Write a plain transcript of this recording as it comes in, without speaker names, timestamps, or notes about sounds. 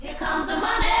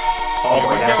Oh,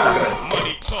 wait, that's not good.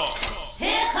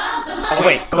 Oh,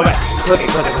 wait, go back. Click it,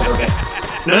 okay.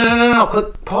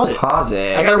 No. Pause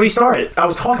it. I gotta restart it. I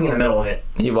was talking in the middle of it.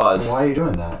 He was. Why are you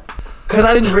doing that? Because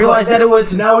I didn't realize that it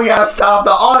was... Now we gotta stop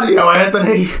the audio,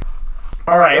 Anthony.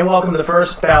 Alright, and welcome to the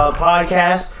First Ballot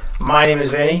Podcast. My name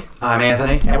is Vinny. I'm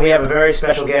Anthony. And we have a very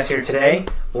special guest here today.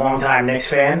 Longtime Knicks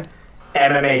fan,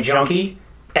 MMA junkie,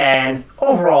 and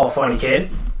overall a funny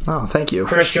kid. Oh, thank you.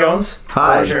 Chris Jones.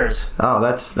 Hi. What's yours? Oh,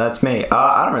 that's me.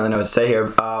 I don't really know what to say here.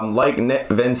 Like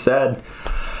Vin said,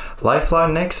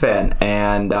 lifelong Knicks fan,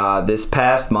 and this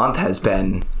past month has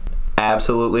been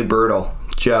absolutely brutal.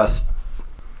 Just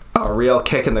a real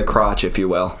kick in the crotch, if you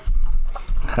will.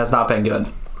 Has not been good.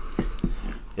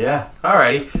 Yeah,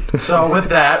 alrighty. So with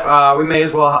that, we may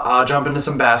as well jump into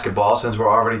some basketball since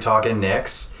we're already talking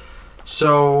Knicks.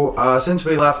 So since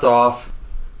we left off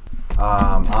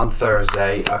on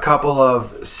Thursday, a couple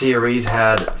of series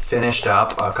had finished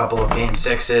up, a couple of Game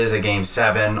 6s, a Game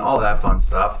 7, all that fun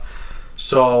stuff.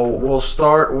 So we'll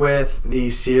start with the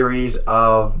series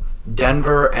of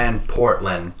Denver and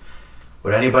Portland.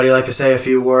 Would anybody like to say a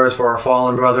few words for our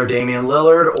fallen brother Damian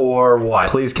Lillard, or what?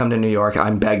 Please come to New York.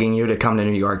 I'm begging you to come to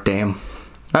New York, Dame.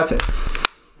 That's it.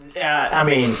 Yeah, I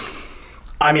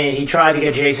mean, he tried to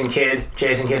get Jason Kidd.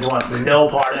 Jason Kidd wants no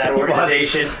part of that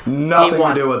organization. Nothing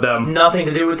to do with them. Nothing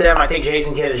to do with them. I think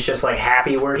Jason Kidd is just like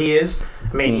happy where he is.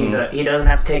 I mean, he doesn't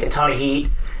have to take a ton of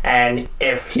heat. And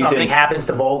if something happens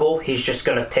to Vogel, he's just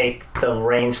going to take the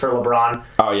reins for LeBron.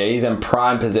 Oh, yeah, he's in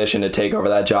prime position to take over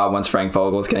that job once Frank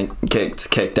Vogel's getting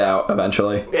kicked out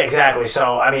eventually. Exactly.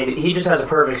 So, I mean, he just has a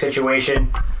perfect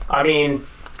situation. I mean,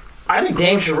 I think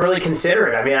Dame should really consider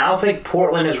it. I mean, I don't think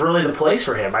Portland is really the place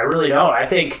for him. I really don't. I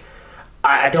think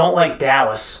I don't like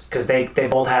Dallas because they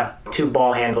both have two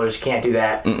ball handlers. You can't do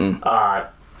that.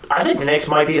 I think the Knicks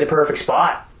might be the perfect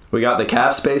spot. We got the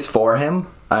cap space for him.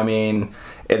 I mean,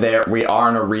 we are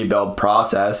in a rebuild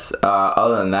process.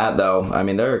 Other than that, though, I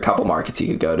mean, there are a couple markets he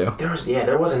could go to.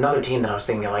 There was another team that I was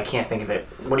thinking of. I can't think of it.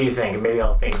 What do you think? Maybe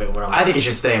I'll think of it when I think he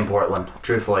should stay in Portland,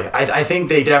 truthfully. I think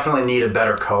they definitely need a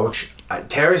better coach.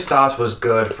 Terry Stotts was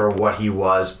good for what he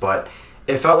was, but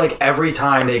it felt like every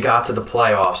time they got to the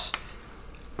playoffs,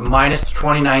 minus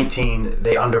 2019,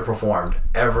 they underperformed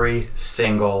every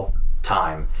single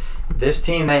time. This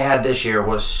team they had this year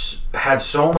had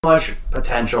so much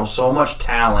potential, so much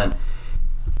talent,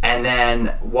 and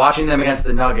then watching them against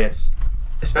the Nuggets,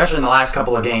 especially in the last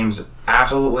couple of games,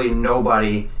 absolutely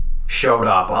nobody showed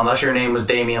up. Unless your name was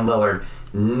Damian Lillard,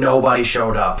 nobody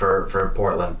showed up for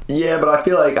Portland. Yeah, but I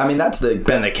feel like, I mean, that's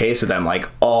been the case with them, like,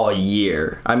 all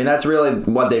year. I mean, that's really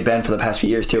what they've been for the past few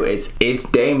years, too. It's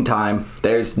Dame time.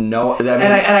 There's no... I mean,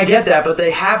 and I get that, but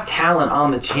they have talent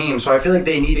on the team, so I feel like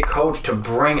they need a coach to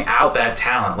bring out that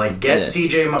talent. Like, get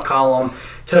CJ McCollum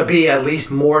to be at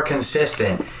least more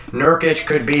consistent. Nurkic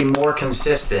could be more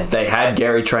consistent. They had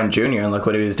Gary Trent Jr., and look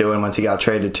what he was doing once he got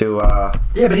traded to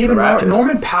yeah, but even Raptors.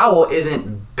 Norman Powell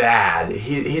isn't bad.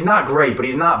 He's not great, but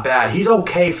he's not bad. He's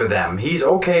okay for them. He's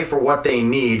okay for what they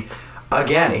need.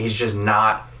 Again, he's just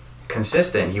not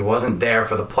consistent. He wasn't there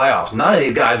for the playoffs. None of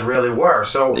these guys really were.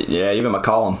 So yeah, even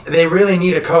McCollum. They really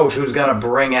need a coach who's going to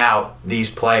bring out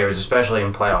these players, especially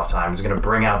in playoff time. Who's going to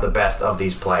bring out the best of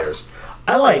these players.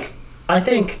 I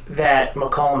think that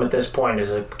McCollum at this point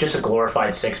is just a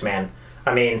glorified six-man.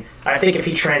 I mean, I think if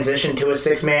he transitioned to a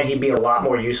six-man, he'd be a lot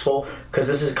more useful because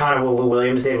this is kind of what Lou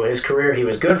Williams did with his career. He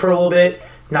was good for a little bit,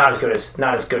 not as good as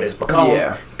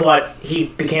McCollum, but he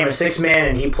became a six-man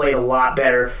and he played a lot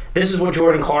better. This is what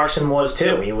Jordan Clarkson was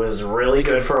too. He was really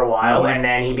good for a while, and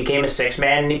then he became a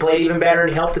six-man and he played even better and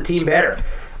he helped the team better.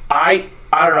 I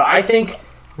don't know. I think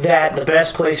that the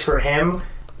best place for him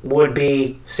would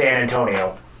be San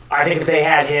Antonio. I think if they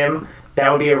had him,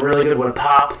 that would be a really good one.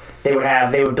 Pop, they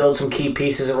would build some key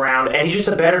pieces around, and he's just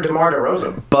a better DeMar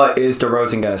DeRozan. But is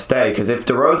DeRozan going to stay? Because if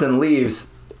DeRozan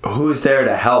leaves, who's there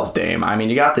to help Dame? I mean,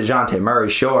 you got DeJounte Murray,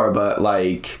 sure, but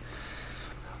like...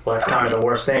 Well, that's kind of the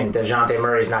worst thing. DeJounte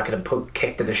Murray's not going to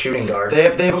kick to the shooting guard. They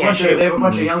have a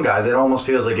bunch of young guys. It almost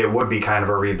feels like it would be kind of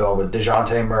a rebuild with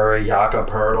DeJounte Murray, Jakob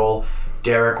Poeltl,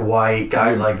 Derek White,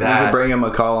 guys like that. You could bring in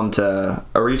McCollum to...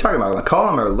 Or were you talking about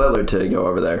McCollum or Lillard to go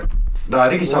over there? No, I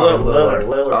think he's talking about Lillard.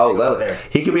 Oh, Lillard.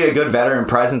 He could be a good veteran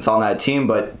presence on that team,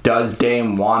 but does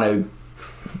Dame want to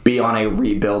be on a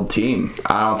rebuild team?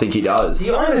 I don't think he does.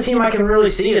 The only other team I can really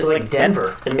see is like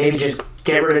Denver, and maybe just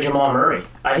get rid of Jamal Murray.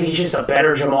 I think he's just a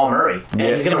better Jamal Murray, and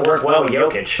he's going to work well with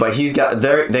Jokic. But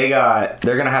they're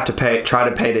going to have to try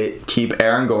to keep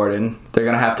Aaron Gordon. They're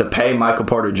going to have to pay Michael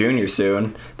Porter Jr.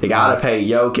 soon. They got to pay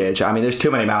Jokic. I mean, there's too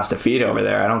many mouths to feed over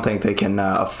there. I don't think they can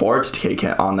afford to take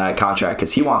him on that contract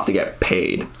because he wants to get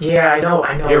paid. Yeah, I know.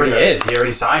 He already is. He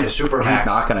already signed a supermax. He's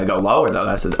not going to go lower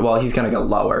though. He's going to go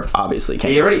lower. Obviously,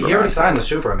 he already signed the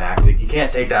supermax. You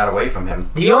can't take that away from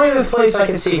him. The only other place I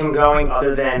can see him going,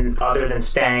 other than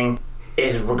staying,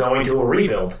 is we're going to a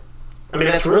rebuild. I mean,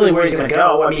 that's really where he's going to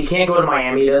go. I mean, he can't go to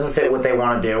Miami. He doesn't fit what they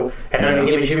want to do. And they're going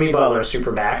to give Jimmy Butler a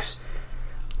supermax.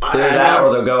 Either that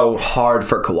or they'll go hard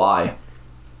for Kawhi.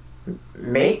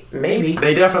 Maybe.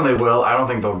 They definitely will. I don't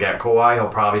think they'll get Kawhi. He'll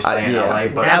probably stay in LA.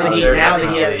 But now that he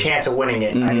has a chance of winning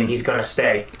it, I think he's going to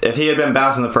stay. If he had been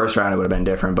bounced in the first round, it would have been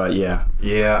different. But yeah.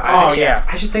 Yeah.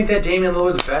 I just think that Damian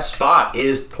Lillard's best spot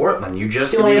is Portland. You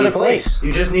just the only other place.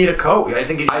 You just need a coach. I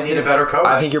think you just need a better coach.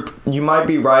 I think you might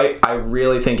be right. I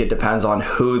really think it depends on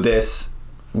who this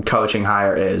coaching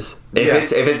hire is.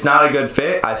 If it's not a good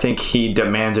fit, I think he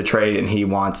demands a trade and he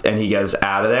goes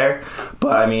out of there.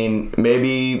 But I mean,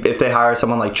 maybe if they hire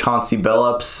someone like Chauncey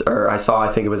Billups, or I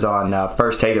think it was on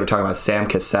First Take, they were talking about Sam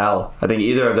Cassell. I think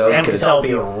either of those. Sam Cassell would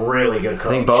be a really good coach. I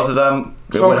think both of them.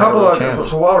 So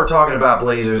while we're talking about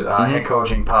Blazers head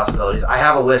coaching possibilities, I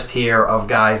have a list here of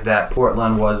guys that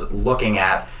Portland was looking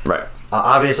at. Right.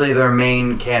 Obviously, their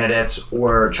main candidates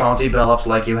were Chauncey Billups,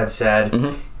 like you had said.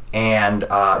 Mm-hmm. And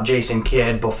Jason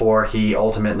Kidd before he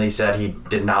ultimately said he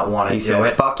did not want to do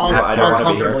it. Fuck you, I don't want to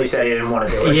be here. Uncomfortably said he didn't want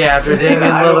to do it. Yeah, after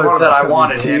Damian Lillard said I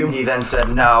wanted him, he then said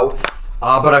no.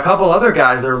 But a couple other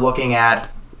guys they're looking at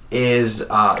is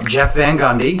Jeff Van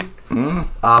Gundy,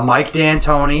 Mike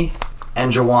D'Antoni,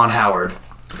 and Juwan Howard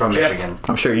from Michigan.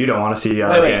 I'm sure you don't want to see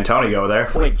D'Antoni go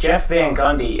there. Wait, Jeff Van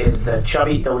Gundy is the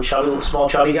small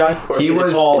chubby guy? Or he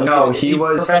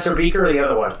was Professor Beaker or the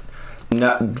other one?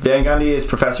 No, Van Gundy is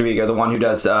Professor Beaker, the one who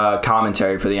does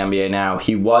commentary for the NBA now.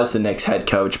 He was the Knicks head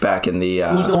coach back in the...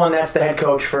 Who's the one that's the head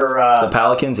coach for... the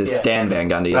Pelicans is Stan Van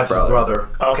Gundy. That's his brother.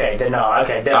 Okay, then no.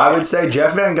 Okay, then I would say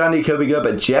Jeff Van Gundy could be good,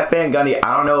 but Jeff Van Gundy,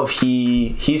 I don't know if he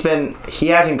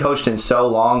hasn't coached in so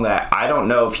long that I don't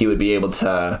know if he would be able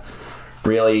to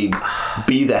really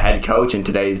be the head coach in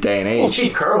today's day and age. Well,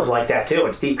 Steve Kerr was like that too,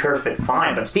 and Steve Kerr fit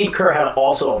fine, but Steve Kerr had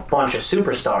also a bunch of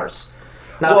superstars.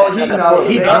 He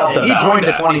joined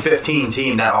the 2015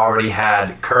 team that already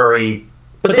had Curry.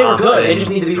 But they were good. They just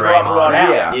need to be brought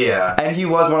out. Yeah. And he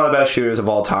was one of the best shooters of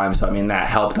all time, so I mean that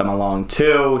helped them along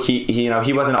too. He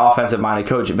was an offensive-minded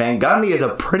coach. Van Gundy is a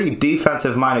pretty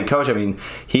defensive-minded coach. I mean,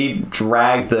 he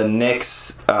dragged the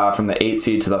Knicks from the 8th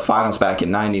seed to the finals back in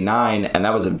 '99, and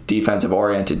that was a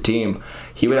defensive-oriented team.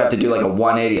 He would have to do like a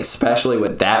 180, especially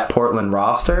with that Portland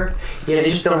roster. Yeah,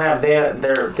 they just don't have they don't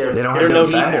have no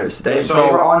defenders. They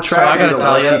were on track to be the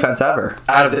worst defense ever.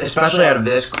 Especially out of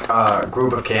this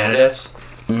group of candidates.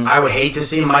 I would hate to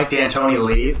see Mike D'Antoni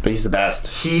leave. But he's the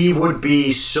best. He would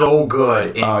be so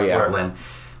good in Portland.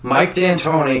 Mike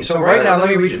D'Antoni. So right now, let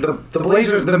me read the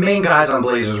Blazers. The main guys on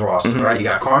Blazers roster, right? You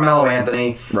got Carmelo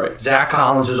Anthony. Right. Zach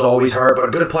Collins is always hurt, but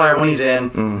a good player when he's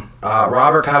in.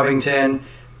 Robert Covington.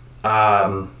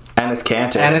 Enes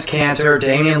Kanter.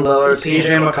 Damian Lillard.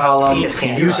 CJ McCollum.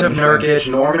 Yusuf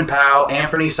Nurkic. Norman Powell.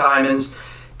 Anthony Simons.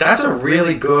 That's a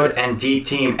really good and deep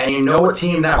team. And you know what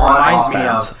team that reminds me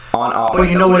of? On offense.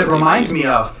 But you know what it reminds me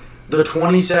of? The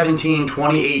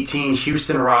 2017-2018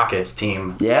 Houston Rockets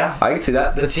team. Yeah, I can see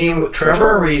that. The team with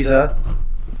Trevor Ariza,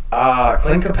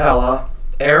 Clint Capella,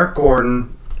 Eric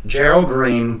Gordon, Gerald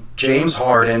Green, James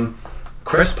Harden,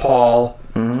 Chris Paul,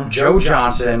 Joe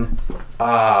Johnson,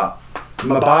 Mbah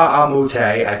a Moute,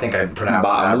 I think I pronounced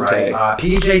that right.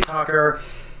 PJ Tucker.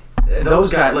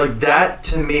 Those guys, like that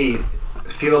to me...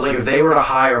 feels like if they were to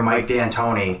hire Mike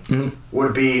D'Antoni,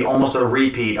 would be almost a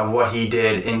repeat of what he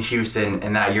did in Houston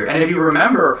in that year. And if you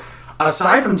remember,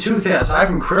 aside from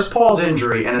Chris Paul's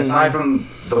injury and aside from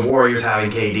the Warriors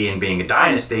having KD and being a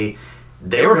dynasty,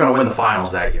 they were going to win the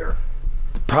finals that year.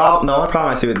 The only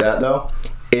problem I see with that, though,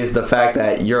 is the fact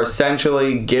that you're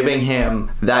essentially giving him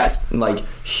that like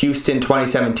Houston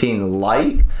 2017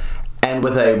 light and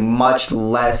with a much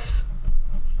less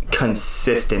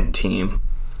consistent team.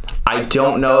 I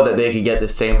don't know that they could get the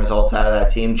same results out of that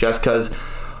team just because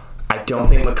I don't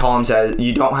think McCollum's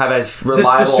you don't have as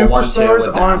reliable the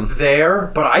superstars aren't there,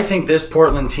 but I think this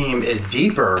Portland team is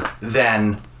deeper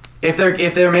than if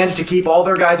they're managed to keep all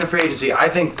their guys in free agency. I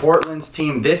think Portland's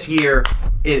team this year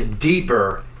is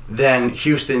deeper than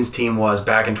Houston's team was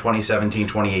back in 2017,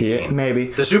 2018. Yeah, maybe.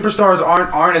 The superstars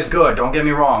aren't as good, don't get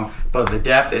me wrong, but the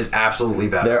depth is absolutely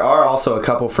better. There are also a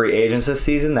couple free agents this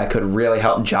season that could really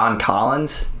help. John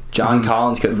Collins John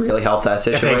Collins could really help that If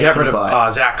situation. they get rid but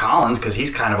of Zach Collins, because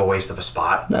he's kind of a waste of a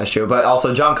spot. that's true. But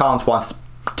also, John Collins wants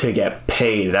to get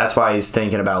paid. That's why he's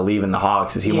thinking about leaving the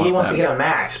Hawks. Is he He wants that. to get a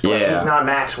max, but Yeah. he's not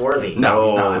max worthy. No,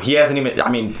 he's not. He hasn't even. I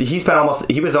mean, he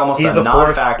was almost He's a the fourth.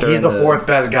 non-factor. He's in the fourth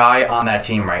best guy on that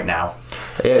team right now.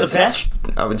 It's, The best?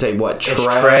 I would say what? It's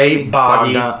Trey,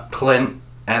 Boggy, Bogdan- Clint,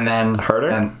 and then Herter?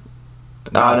 And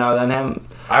No, then him.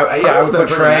 I would Herter's put been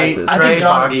pretty Trey, nice this I Trey, think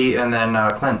John- Boggy, and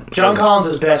then Clint. John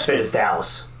Collins' best fit is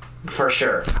Dallas, for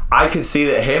sure. I could see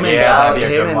that him Yeah, that'd be a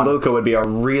and good him one. and Luka would be a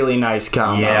really nice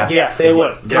combo. Yeah. Yeah, they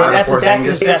would. Yeah, that's Porzingis.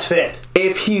 his best fit.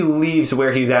 If he leaves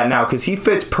where he's at now, because he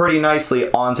fits pretty nicely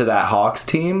once that Hawks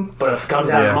team. But if it comes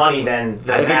down Yeah. to money, then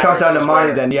If it comes down to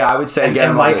money, then yeah, I would say get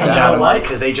And him Mike over and Dallas. Mike,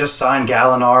 because they just signed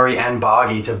Gallinari and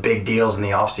Boggy to big deals in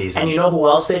the offseason. And you know who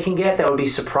else they can get that would be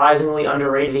surprisingly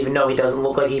underrated, even though he doesn't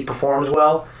look like he performs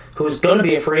well? Who's going to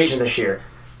be a free agent this year?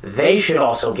 They should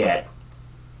also get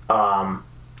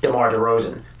DeMar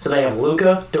DeRozan. So they have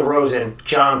Luka, DeRozan,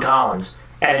 John Collins,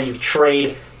 and then you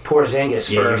trade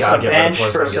Porzingis Yeah, for you gotta some get rid of bench, for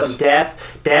Porzingis. some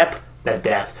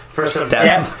for some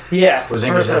Depth. depth. Yeah, for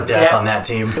Porzingis some has depth on that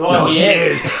team. Well, he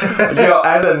is. Yo,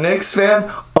 as a Knicks fan,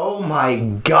 oh my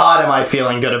god, am I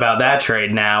feeling good about that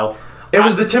trade now? It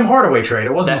was the Tim Hardaway trade.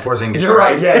 It wasn't the Porzingis You're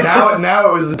right. trade. Yeah, now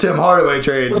it was the Tim Hardaway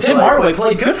trade. Well, Tim Hardaway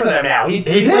played good for them now. He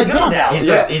played good on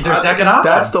Dallas. He's their second option.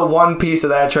 That's the one piece of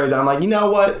that trade that I'm like, you know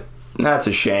what? That's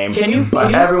a shame.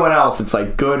 But everyone else, it's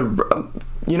like good.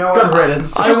 You know Good what?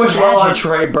 riddance. I Just wish well on imagine-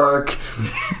 Trey Burke.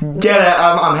 Get it?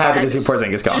 I'm happy to see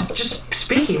Porzingis go. Just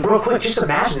speaking real quick, just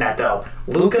imagine that though.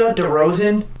 Luka,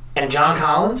 DeRozan, and John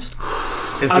Collins.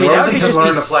 If I mean, that DeRozan would could just learn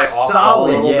be to play off ball a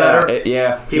solid. little Yeah, better,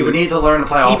 yeah. he would need to learn to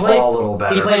play off ball a little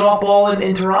better. He played off ball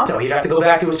in Toronto. He'd have to go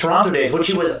back to his Toronto days, which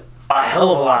he was a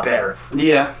hell of a lot better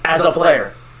Yeah. as a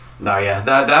player. No, yeah,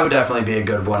 that would definitely be a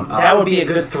good one. That would be a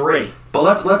good 3. But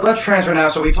let's transfer now.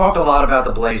 So we talked a lot about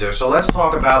the Blazers. So let's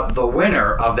talk about the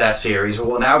winner of that series, who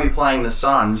will now be playing the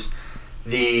Suns,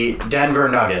 the Denver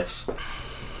Nuggets.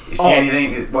 You see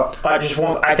anything? What?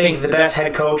 I think the best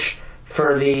head coach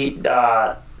for the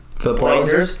For the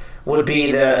Blazers would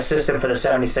be the assistant for the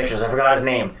 76ers. I forgot his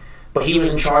name. But he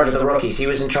was in charge of the rookies. He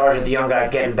was in charge of the young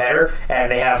guys getting better, and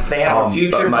they have a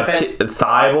future defense.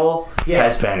 Thibault Yeah.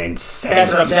 has been insane.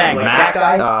 That's what I'm saying. Like, Max,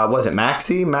 that guy- was it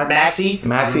Maxey? Maxey,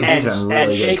 Maxey, and, he's been and really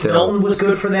good Shake too. Milton was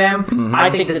good for them. I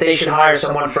think that they should hire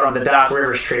someone from the Doc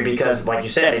Rivers tree because, like you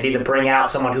said, they need to bring out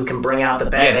someone who can bring out the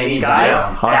best Yeah, of they these need to, guys.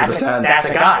 yeah, 100%. That's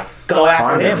a guy. Go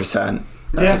after him. 100%.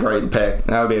 That's a great pick.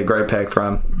 That would be a great pick for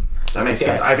him. That makes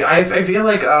sense. I feel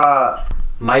like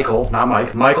Michael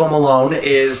Malone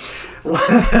is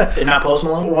Not Post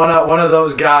Malone. one of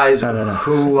those guys No.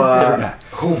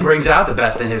 who brings out the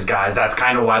best in his guys. That's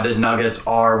kind of why the Nuggets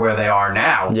are where they are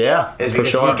now. Yeah, is for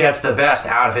because sure. he gets the best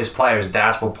out of his players.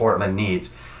 That's what Portland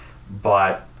needs.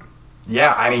 But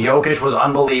yeah, I mean, Jokic was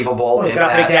unbelievable. Well, he's in got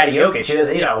that. Big Daddy Jokic. He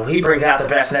does, he brings out the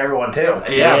best in everyone too.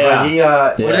 Yeah, but he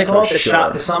What do they call it? for The shot,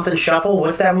 sure. the something shuffle.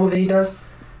 What's that move that he does?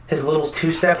 His little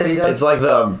 2-step that he does. It's like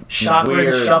the Shot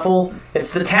weird shuffle.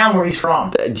 It's the town where he's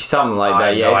from. something like I that.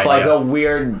 have Yeah, no it's like idea. a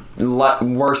weird,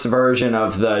 worse version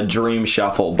of the Dream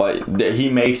Shuffle, but he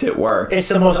makes it work. It's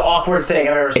the most awkward thing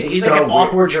I've ever seen. It's He's so like an weird.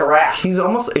 awkward giraffe. He's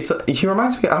almost. He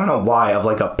reminds me. I don't know why of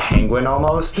like a penguin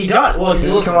almost. He does. Well, He's he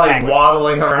just looks kind of like penguin.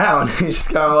 waddling around. He's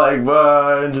just kind of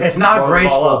like, just It's not throwing the ball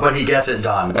graceful, up. but he gets it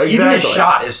done. Even his Exactly.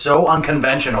 shot is so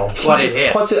unconventional, He but it just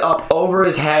hits. puts it up over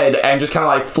his head and just kind of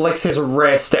like flicks his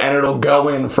wrist, and it'll go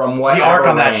in from The whatever arc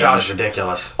on that range. shot is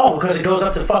ridiculous. Oh, because it goes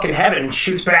up to fucking heaven and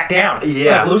shoots back down. It's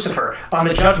Yeah. like Lucifer on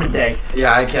the Judgment Day.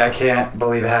 Yeah, I can't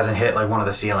believe it hasn't hit like one of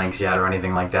the ceilings yet or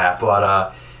anything like that.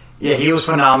 But yeah, he was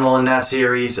phenomenal in that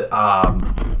series.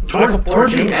 Towards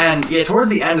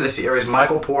the end of the series,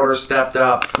 Michael Porter stepped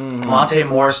up. Monte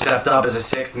Morris stepped up as a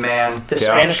sixth man. The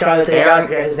Spanish guy that they got, I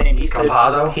forget his name. He's good.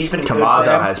 Campazzo? He's been good for Camazo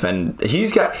them. has been.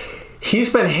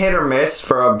 He's been hit or miss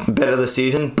for a bit of the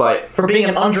season, but For being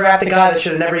an undrafted guy that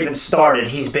should have never even started,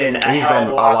 he's been a he's hell been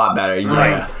of a lot better. Right.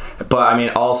 Yeah. But I mean,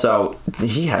 also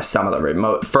he has some of the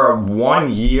remote. For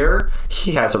 1 year,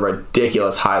 he has a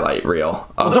ridiculous highlight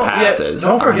reel of passes.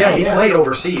 Don't forget, he Yeah. played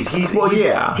overseas.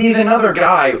 He's another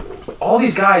guy. All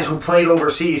these guys who played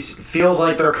overseas feels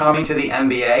like they're coming to the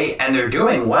NBA and they're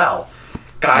doing well.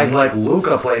 Guys like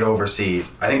Luka played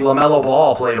overseas. I think LaMelo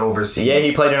Ball played overseas. Yeah,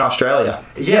 he played in Australia.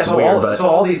 Yeah, so Weird, but-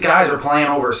 all these guys are playing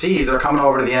overseas. They're coming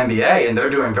over to the NBA and they're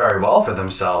doing very well for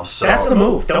themselves. So That's the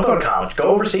move. Don't go to college. Go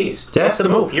overseas. Yeah. That's the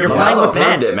move. You're LaMelo playing with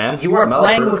men. proved it, man. You are LaMelo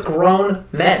playing proved with grown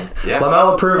men. yeah.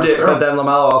 LaMelo proved That's it, true. but then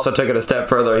LaMelo also took it a step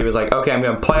further. He was like, okay, I'm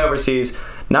going to play overseas.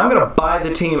 now I'm going to buy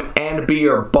the team and be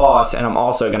your boss, and I'm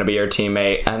also going to be your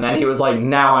teammate. And then he was like,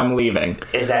 now I'm leaving.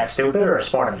 Is that stupid or a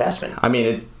smart investment? I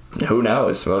mean, who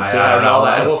knows? We'll see I don't know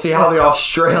that. We'll see how the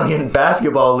Australian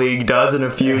Basketball League does in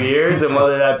a few years, and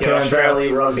whether that The pans out.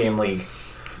 Australian Rugby League.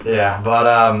 Yeah,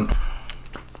 but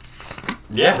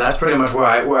yeah, that's pretty much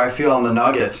where I feel on the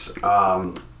Nuggets.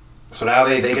 So now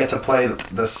they get to play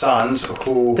the Suns,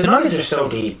 who The Nuggets are so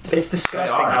deep. It's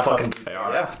disgusting They are. how fucking deep They they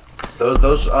are. are. yeah, those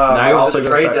moves also at the goes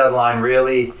trade back- deadline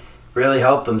really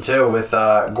helped them too with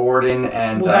Gordon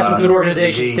and. Well, that's what good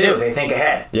organizations G. do. They think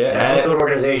ahead. Yeah, That's and what good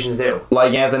organizations do.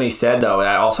 Like Anthony said, though,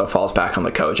 that also falls back on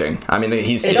the coaching. I mean,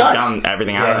 he's It does. gotten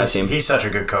everything out of Yeah, that team. he's such a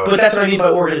good coach. But that's what I mean by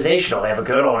organizational. They have a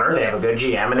good owner, they have a good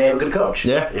GM, and they have a good coach.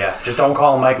 Yeah. Yeah, just don't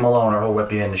call him Mike Malone or he'll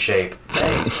whip you into shape.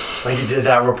 Like he did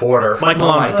that reporter. Mike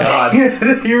Malone. Oh my God.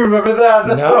 You remember that?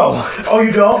 No. Oh,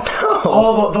 you don't?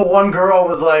 Oh, the one girl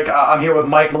was like, I'm here with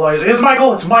Mike Malone. He's like, it's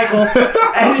Michael. It's Michael.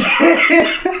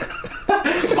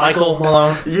 Michael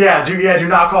Malone. Do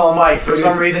not call him Mike. For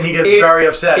some reason, he gets very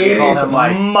upset. It You call is him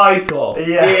Mike. Michael.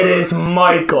 Yeah. It is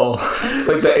Michael. It's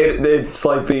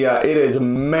like it is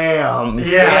ma'am.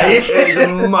 Yeah. It is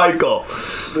Michael.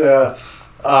 Yeah.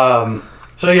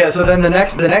 So then the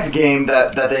next game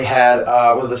that they had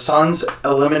was the Suns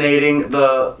eliminating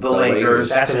the Lakers. Lakers.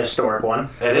 That's an historic one.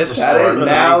 It is a That story. is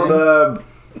now the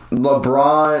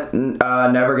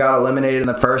LeBron never got eliminated in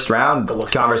the first round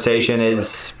looks conversation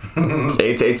is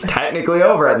it's technically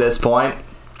over at this point.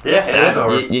 Yeah, it is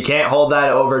over. You can't hold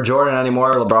that over Jordan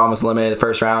anymore. LeBron was eliminated in the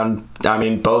first round. I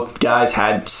mean, both guys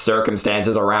had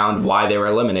circumstances around why they were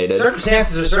eliminated.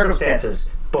 Circumstances are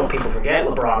circumstances. But people forget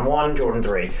LeBron 1, Jordan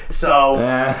 3. So,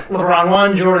 Eh. LeBron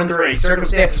 1, Jordan 3.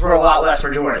 Circumstances were a lot less for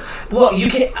Jordan. Look, you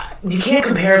can't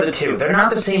compare the two. They're not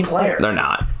the same player. They're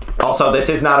not. Also, this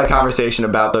is not a conversation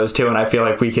about those two, and I feel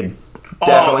like we could Oh,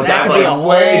 definitely that could be a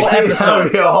whole episode. That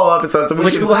would be a whole episode. So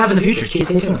Which we will have in the future. Keep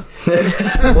stay tuned.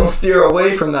 we'll steer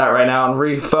away from that right now and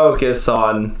refocus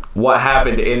on what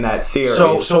happened in that series.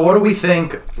 So what do we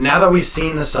think, now that we've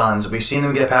seen the Suns, we've seen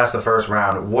them get past the first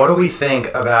round, what do we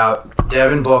think about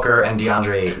Devin Booker and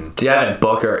DeAndre Ayton? Devin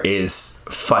Booker is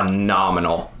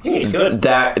phenomenal. Yeah, he's good.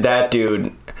 That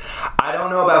dude, I don't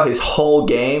know about his whole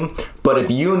game, but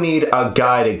if you need a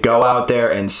guy to go out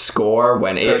there and score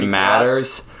when it 30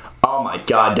 matters, oh my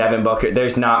God, Devin Booker.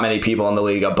 There's not many people in the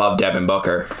league above Devin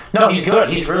Booker. No, he's good.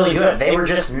 He's really good. They were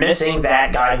just missing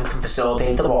that guy who can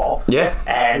facilitate the ball. Yeah.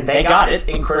 And they got it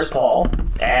in Chris Paul,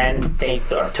 and they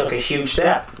took a huge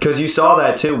step. Because you saw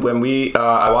that too when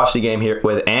I watched the game here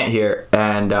with Ant here,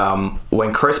 and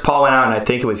when Chris Paul went out, and I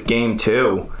think it was game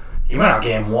 2. He went out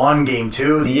game 1, game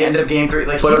 2, the end of game 3.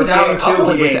 Like, But he it was out game a couple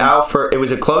 2. of He was games. out for. It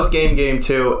was a close game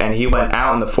 2, and he went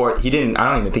out in the fourth. I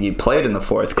don't even think he played in the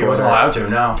fourth He quarter. wasn't allowed to,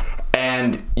 no.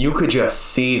 And you could just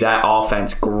see that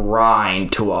offense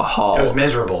grind to a halt. It was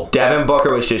miserable. Devin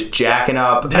Booker was just jacking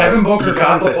up. Devin Booker He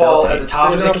got the couldn't ball facilitate. at the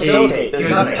top of There's the no key. facilitate. He There's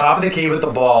was at the nothing. top of the key with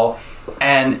the ball,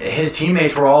 and his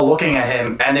teammates were all looking at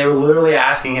him, and they were literally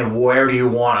asking him, where do you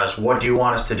want us? What do you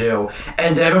want us to do?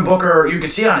 And Devin Booker, you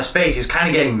could see on his face, he was kind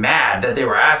of getting mad that they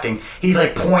were asking. He's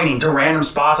like pointing to random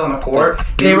spots on the court.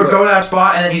 They would go to that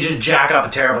spot, and then he'd just jack up a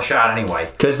terrible shot anyway.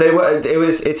 Because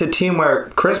it's a team where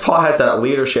Chris Paul has that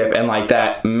leadership and like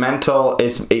that mental.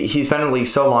 He's been in the league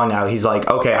so long now. He's like,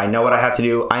 okay, I know what I have to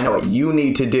do. I know what you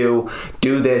need to do.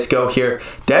 Do this. Go here.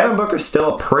 Devin Booker's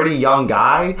still a pretty young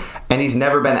guy, and he's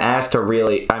never been asked to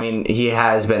really. I mean, he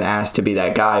has been asked to be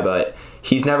that guy, but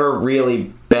he's never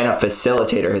really been a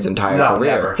facilitator his entire No,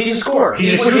 career. never. He's a scorer.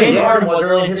 He's He's a what shooting James guard. Harden was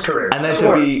early in his career. And then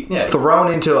Scorer. to be Yeah.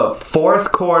 thrown into a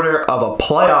fourth quarter of a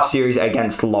playoff series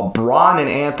against LeBron and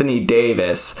Anthony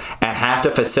Davis and have to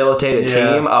facilitate a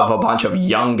Yeah. team of a bunch of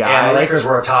young guys. And the Lakers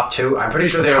were a top 2. I'm pretty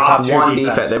sure they were top top 2 one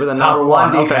defense. They were the Top number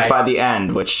one defense okay. by the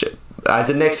end, which, as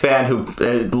a Knicks fan who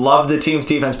loved the team's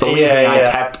defense, believe me, Yeah.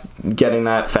 I kept getting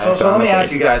that fact. So on let my me ask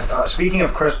face. you guys, speaking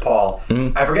of Chris Paul,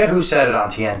 I forget who said it on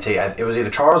TNT. It was either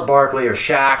Charles Barkley or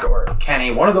Shaq or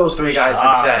Kenny. One of those three guys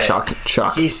that said it.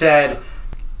 Chuck. He said,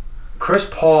 Chris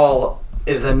Paul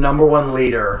is the number 1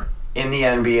 leader in the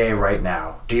NBA right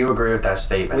now. Do you agree with that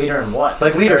statement? Leader in what?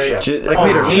 Like leadership. Like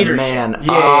leadership. leadership. Man,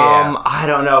 Yeah. I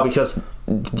don't know, because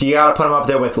you got to put him up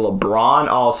there with LeBron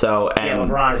also, Yeah,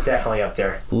 and LeBron is definitely up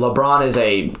there. LeBron is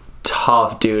a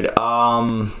tough dude.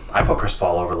 I put Chris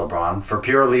Paul over LeBron. For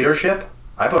pure leadership,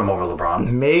 I put him over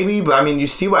LeBron. Maybe, but I mean, you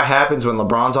see what happens when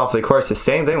LeBron's off the court. It's the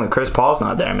same thing when Chris Paul's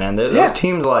not there, man. Those Yeah.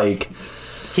 teams, like,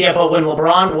 Yeah, but when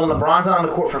LeBron's not on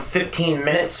the court for 15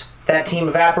 minutes, that team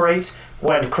evaporates.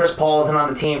 When Chris Paul isn't on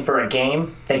the team for a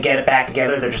game, they get it back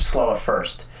together. They're just slow at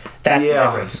first. That's the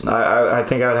difference. I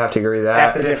think I would have to agree with that.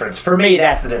 That's the difference. For me,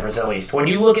 that's the difference, at least. When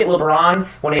you look at LeBron,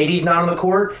 when AD's not on the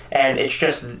court, and it's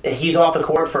just he's off the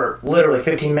court for literally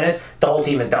 15 minutes, the whole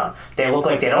team is done. They look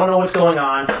like they don't know what's going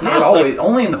on. Not always,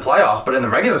 only in the playoffs, but in the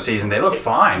regular season, they look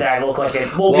fine. They look like they...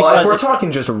 Well, if we're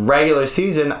talking just regular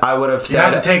season, I would have said...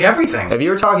 You have to take everything. If you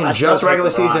were talking just regular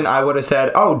season, I would have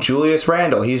said, Julius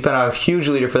Randle. He's been a huge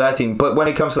leader for that team. But when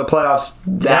it comes to the playoffs,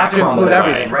 you have to include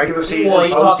everything. Regular season,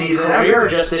 postseason, career, or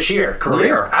just this year?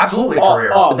 Career. Absolutely career.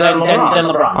 Then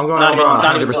LeBron. I'm going LeBron,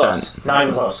 100%. Not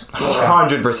even close.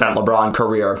 100% LeBron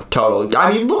career, totally.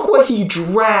 I mean, look what he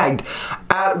dragged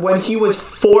when he was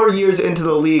 4 years into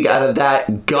the league out of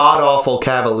that god-awful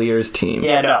Cavaliers team.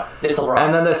 Yeah, no, it's LeBron.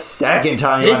 And then the second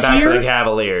time he went back to the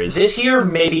Cavaliers. This year,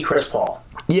 maybe Chris Paul.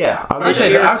 Yeah. I'd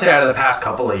say out of the past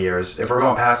couple of years, if we're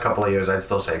going past couple of years, I'd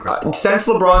still say Chris Paul. Since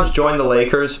LeBron's joined the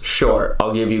Lakers, sure,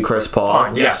 I'll give you Chris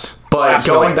Paul. Yes. But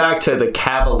absolutely. Going back to the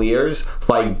Cavaliers,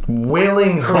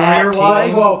 willing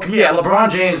career-wise,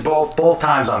 LeBron James both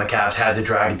times on the Cavs had to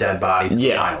drag a dead body to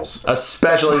the finals.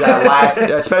 Especially that last, at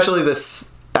the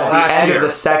end of the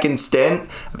second stint.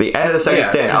 At the end of the second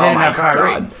stint, oh my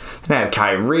God. Didn't have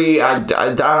Kyrie. I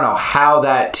don't know how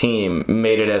that team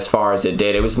made it as far as it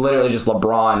did. It was literally just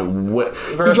LeBron.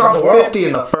 He dropped 50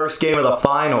 in the first game of the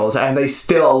finals, and they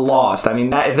still lost. I mean,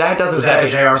 if that doesn't say...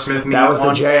 the J.R. Smith That was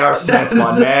the J.R. Smith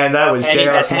one, man. That was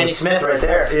J.R. Smith. Henny Smith right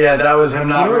there. Yeah, that was him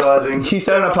not realizing. He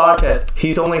said in a podcast,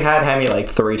 he's only had Henny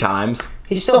 3 times.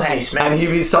 He's still Henny Smith. And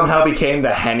he somehow became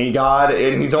the Henny god,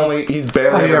 and he's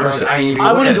barely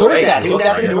I would endorse that, dude.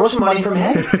 That's endorsement money from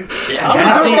Henny.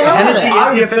 Hennessy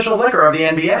is the official liquor of the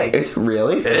NBA. It's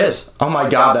really? It is. Oh my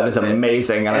God, that is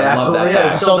amazing, and I love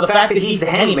that. So the fact that he's the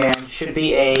Henny man should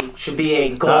be a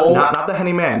goal. Not the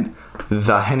Henny man,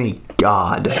 the Henny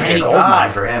god. Henny gold mine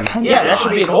for him. Yeah, that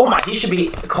should be a gold mine. He should be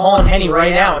calling Henny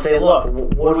right now and say, "Look,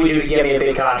 what do we do to get me a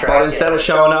big contract?" But instead of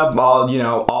showing up all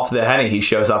off the Henny, he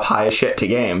shows up high as shit to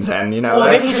games, and Well,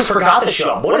 maybe he just forgot to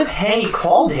show up. What if Henny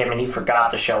called him and he forgot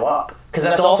to show up? Because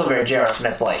that's also very J.R.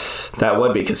 Smith-like. That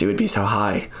would be because he would be so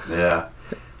high. Yeah.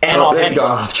 And this is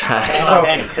going off track. So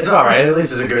it's all right. At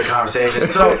least it's a good conversation.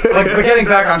 So, we're getting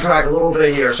back on track a little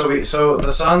bit here. So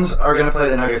the Suns are going to play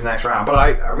the Nuggets next round. But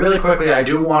I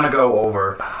do want to go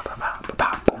over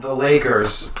the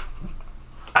Lakers.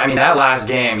 I mean, that last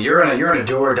game, you're in a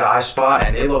do or die spot,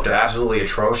 and they looked absolutely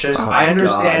atrocious. I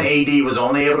understand AD was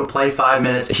only able to play 5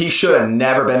 minutes. He should have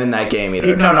never been in that game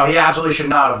either. No, he absolutely should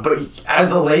not have. But as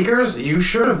the Lakers, you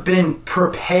should have been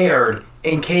prepared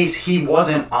in case he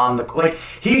wasn't on the...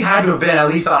 he had to have been at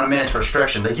least on a minute's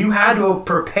restriction. You had to have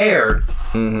prepared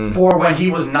for when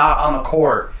he was not on the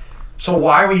court. So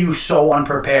why were you so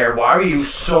unprepared? Why were you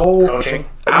so... Coaching?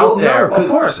 Out there. Of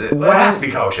course. It has to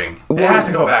be coaching. It has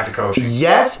to go back to coaching.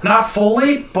 Yes. Not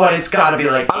fully, but it's got to be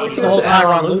the whole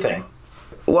Tyronn Lue thing.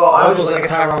 Well, I was like a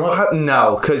Tyronn Lue.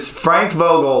 No, because Frank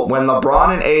Vogel, when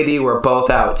LeBron and AD were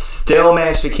both out, still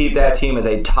managed to keep that team as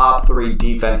a top 3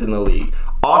 defense in the league.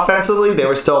 Offensively, they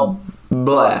were still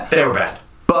bleh. They were bad.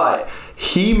 But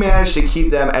he managed to keep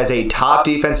them as a top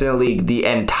defense in the league the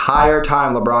entire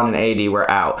time LeBron and AD were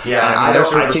out. Yeah, and their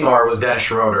superstar was Dennis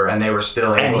Schroeder, and they were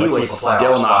still able to keep a playoff spot. And he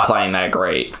was still not playing that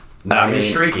great. He was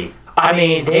streaky. I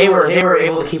mean, they were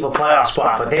able to keep a playoff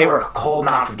spot, but they were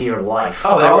holding on for dear life.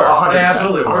 Oh, they were. 100%. They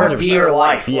absolutely were. For dear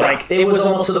life. Yeah. It was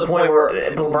almost to the point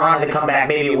where LeBron had to come back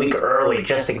maybe a week early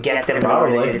just to get them where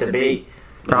they needed to be.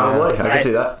 Probably. I can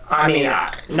see that. I mean,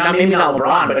 maybe not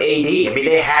LeBron, but AD. I mean,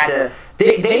 they had to...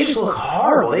 They just look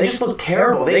horrible. They just look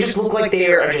terrible. They just look like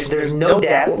they are just... There's no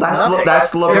depth. Well,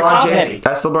 that's LeBron James.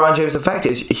 That's LeBron James' effect.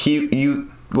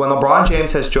 When LeBron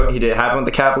James has joined, it happened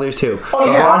with the Cavaliers too.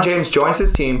 LeBron James joins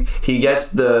his team, he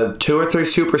gets the 2 or 3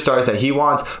 superstars that he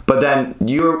wants, but then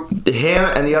him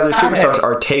and the other superstars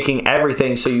are taking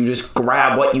everything, so you just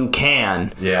grab what you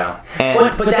can. Yeah.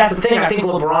 But that's the thing. I think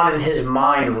LeBron in his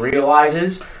mind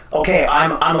realizes, okay,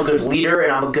 I'm a good leader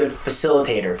and I'm a good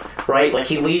facilitator, right?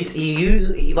 Last year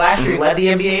he led the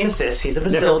NBA in assists. He's a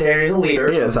facilitator. He's a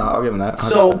leader. He is. I'll give him that.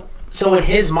 100%. So in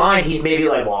his mind, he's maybe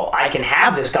like, well, I can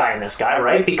have this guy and this guy,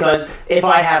 right? Because if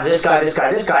I have this guy,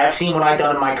 I've seen what I've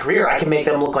done in my career. I can make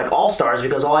them look like all-stars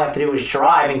because all I have to do is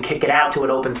drive and kick it out to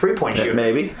an open three-point shooter.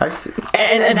 Maybe.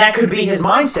 And that could be his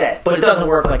mindset, but it doesn't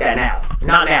work like that now.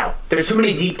 Not now. There's too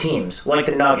many deep teams, like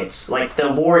the Nuggets, like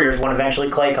the Warriors when eventually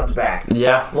Clay comes back.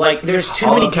 Yeah. There's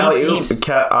too many deep teams.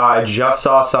 I just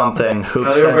saw something.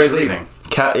 Kelly Oubre's leaving.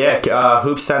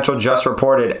 Hoops Central just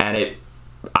reported, and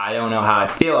I don't know how I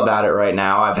feel about it right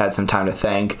now. I've had some time to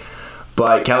think.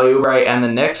 But Kelly Oubre and the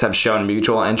Knicks have shown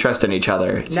mutual interest in each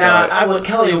other.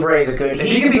 Kelly Oubre is a good.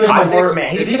 He's a good six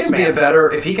man. If he can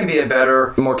be a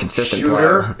better, more consistent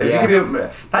shooter, player. If he can be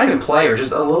not even player,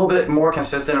 just a little bit more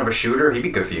consistent of a shooter, he'd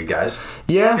be good for you guys.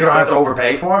 Yeah, if you don't have to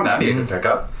overpay for him, that'd be a good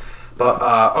pickup. But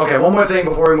okay, one more thing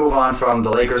before we move on from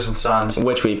the Lakers and Suns,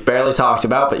 which we've barely talked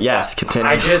about, but yes, continue.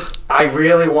 I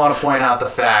really want to point out the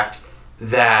fact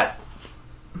that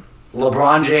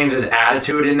LeBron James's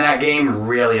attitude in that game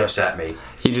really upset me.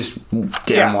 He just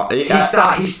didn't want. He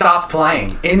stopped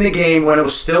playing in the game when it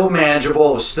was still manageable,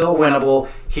 it was still winnable.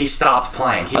 He stopped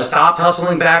playing. He stopped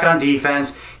hustling back on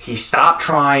defense. He stopped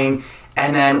trying,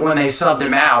 and then when they subbed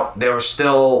him out, there was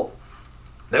still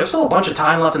a bunch of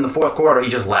time left in the fourth quarter. He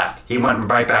just left. He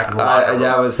went right back to the locker room.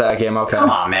 That was that game. Okay. Come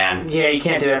on, man. Yeah, you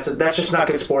can't do that. So that's just not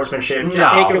good sportsmanship.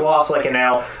 Just take your loss like an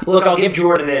L. Look, I'll give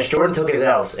Jordan this. Jordan took his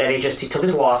L's, and he took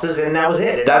his losses, and that was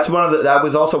it. That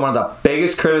was also one of the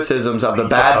biggest criticisms of the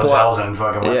bad boy. That was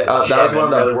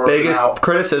one of the biggest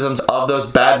criticisms of those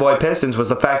bad boy Pistons was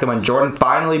the fact that when Jordan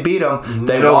finally beat them,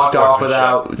 they walked off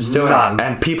without doing it,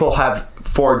 and people have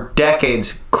for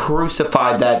decades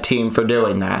crucified that team for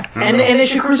doing that. And they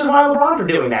should crucify LeBron for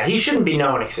doing that. He shouldn't be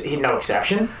no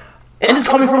exception. And this is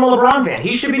coming from a LeBron fan.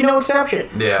 He should be no exception.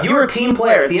 Yeah. You're a team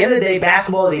player. At the end of the day,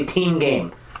 basketball is a team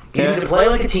game. You need to play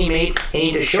like a teammate. You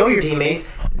need to show your teammates.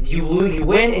 You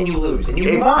win and you lose, and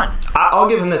you move on. I'll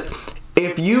give him this.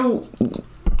 If you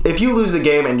lose the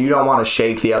game and you don't want to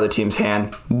shake the other team's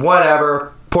hand,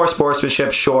 whatever. Poor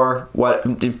sportsmanship, sure.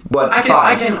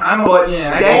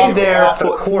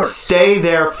 Stay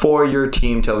there for your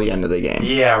team till the end of the game.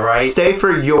 Yeah, right. Stay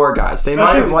for your guys. They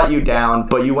might have let you down,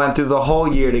 but you went through the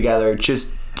whole year together.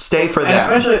 Just stay for them.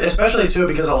 And especially too,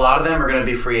 because a lot of them are going to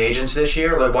be free agents this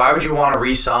year. Like, why would you want to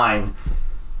re-sign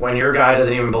when your guy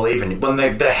doesn't even believe in you? When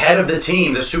the head of the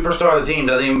team, the superstar of the team,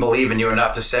 doesn't even believe in you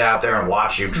enough to sit out there and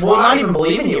watch you try. Well, not even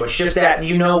believe in you. It's just that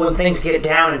when things get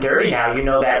down and dirty now,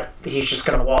 that he's just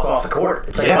going to walk off the court.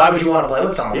 It's like, why would you want to play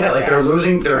with someone like that? They're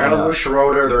losing. They're going to lose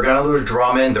Schroeder. They're going to lose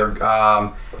Drummond. They're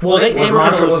was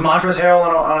Montrezl Harrell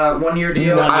on a 1-year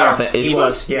deal? No, I don't think he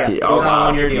was. Yeah, he was on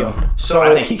a 1-year deal. So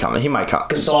I think he might come.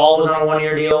 Gasol was on a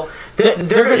 1-year deal. They're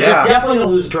definitely going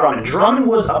to lose Drummond. Drummond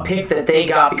was a pick that they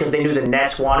got because they knew the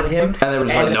Nets wanted him and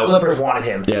the Clippers wanted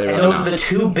him. Yeah, and those were the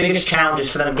two biggest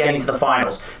challenges for them getting to the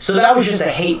finals. So that was just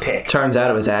a hate pick. Turns out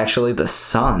it was actually the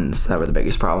Suns that were the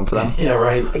biggest problem for them. Yeah,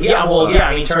 right.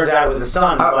 Turns out it was the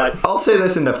Suns. But I'll say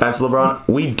this in defense of LeBron.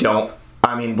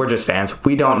 We're just fans.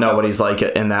 We don't know what he's like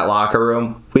in that locker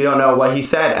room. We don't know what he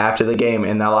said after the game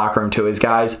in that locker room to his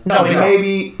guys. No,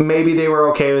 maybe they were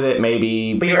okay with it.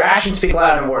 Maybe. But your actions speak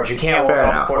louder than words. You can't walk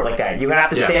off the court like that. You have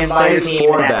to stand by your team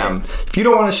for them. If you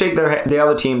don't want to shake the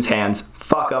other team's hands,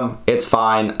 fuck them. It's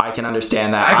fine. I can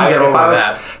understand that. I can get over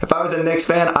that. If I was a Knicks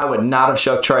fan, I would not have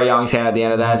shook Trae Young's hand at the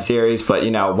end of that series. But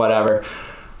whatever.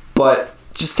 But.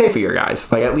 Just stay for your guys.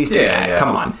 Like, at least do that. Yeah.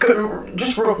 Come on.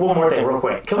 Just one more thing real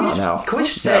quick. Can we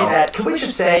just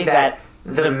say that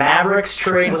the Mavericks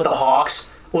trade with the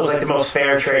Hawks was like the most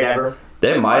fair trade ever?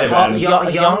 It might have been.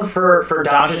 Young for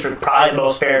Doncic was probably the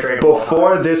most fair trade.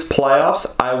 Before this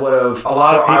playoffs, I would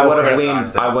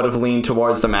have leaned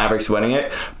towards the Mavericks winning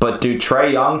it. But dude,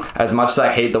 Trae Young, as much as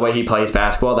I hate the way he plays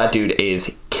basketball, that dude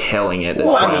is killing it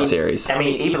this playoff series.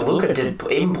 Even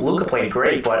Luka played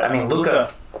great, but Luka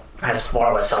has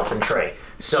far less help than Trae.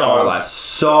 So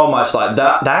much less.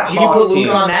 That you put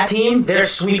Luka on that team, they're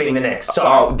sweeping the Knicks. They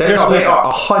are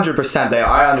 100%. They are.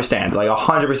 I understand.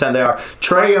 100% they are.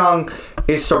 Trae Young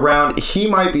is surrounded. He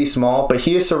might be small, but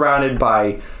he is surrounded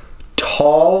by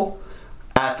tall,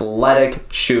 athletic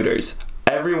shooters.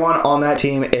 Everyone on that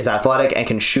team is athletic and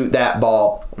can shoot that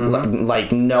ball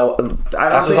like no.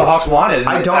 That's what the Hawks wanted.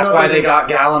 That's why they got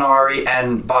Gallinari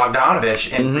and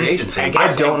Bogdanovich in free agency.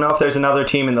 I don't know if there's another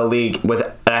team in the league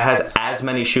that has as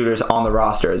many shooters on the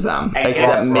roster as them,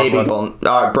 except maybe Brooklyn.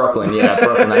 Yeah,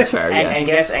 Brooklyn. That's fair. And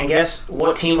guess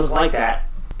what team was like that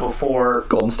before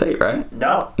Golden State, right?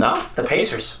 No. The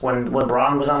Pacers. When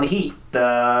LeBron was on the Heat,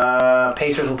 the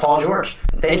Pacers with Paul George.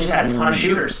 They just had a ton of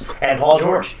shooters and Paul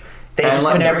George. They just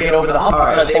could never get over the hump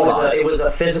because it was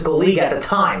a physical league at the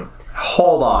time.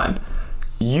 Hold on.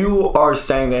 You are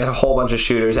saying they had a whole bunch of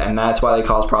shooters and that's why they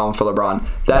caused problems for LeBron.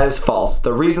 That is false.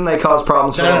 The reason they caused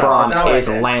problems for LeBron is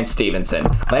Lance Stevenson.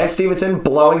 Lance Stevenson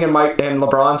blowing in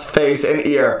LeBron's face and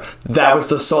ear. That was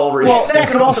the sole reason. Well, that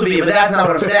could also be, but that's not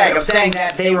what I'm saying. I'm saying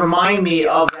that they remind me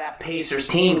of that Pacers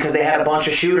team because they had a bunch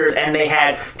of shooters and they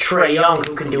had Trae Young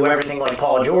who can do everything like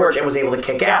Paul George and was able to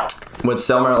kick out. With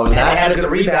Selmer over and that. They had a good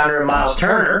rebounder in Miles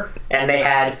Turner. and they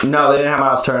had No, they didn't have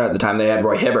Miles Turner at the time. They had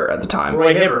Roy Hibbert at the time.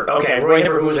 Roy Hibbert. Okay, Roy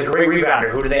Hibbert, who was a great rebounder.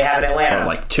 Who did they have in Atlanta? For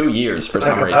like 2 years for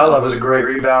some reason. Capella was a great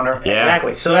rebounder. Yeah.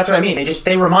 Exactly. So that's what I mean.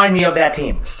 They remind me of that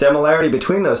team. Similarity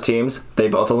between those teams, they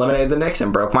both eliminated the Knicks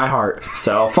and broke my heart.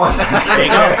 So, fun fact. There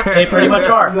you go. They pretty much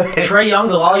are. Trey Young,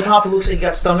 the lollipop who looks like he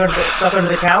got stuck under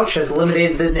the couch, has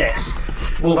eliminated the Knicks.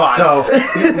 Move on. So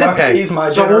okay, He's my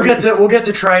so we'll get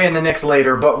to Trey and the Knicks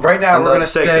later, but right now And we're the gonna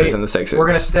Sixers stay. and the Sixers. We're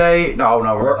gonna stay. No, we're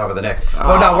gonna talk about the Knicks.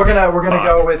 But no, we're gonna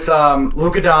go with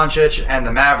Luka Doncic and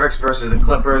the Mavericks versus the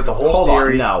Clippers. The whole Hold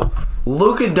series. on, no.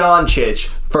 Luka Doncic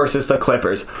versus the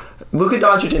Clippers. Luka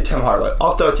Doncic and Tim Hardaway.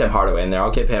 I'll throw Tim Hardaway in there.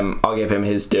 I'll give him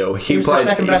his due. He was their played.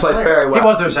 second He best played player. very well. He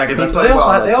was their second best, He but they played also,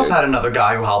 well had, in they that also had series. another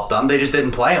guy who helped them. They just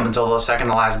didn't play him until the second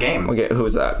to last game. Okay, who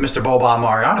was that? Mr. Boban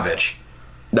Marjanovic.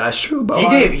 That's true. But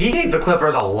He gave the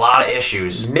Clippers a lot of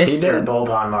issues. Mr. did.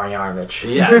 Boban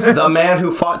Marjanovic. Yes. the man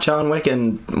who fought John Wick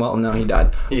and no, he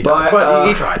died. He tried.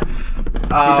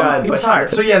 He died. He was but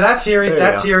tired. So yeah, that series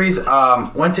There you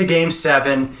go. went to Game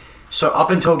 7. So up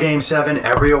until Game 7,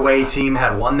 every away team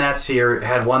had won that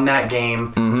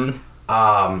game.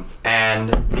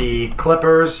 And the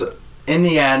Clippers in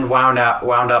the end wound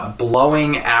up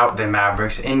blowing out the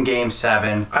Mavericks in Game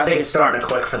 7. I think it's starting to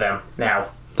click for them now.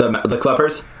 the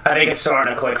Clippers. I think it's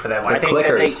starting to click for them. The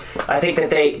clickers. I think that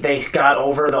they got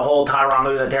over the whole Tyronn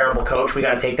Lue's a terrible coach. We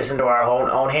got to take this into our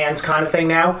own hands kind of thing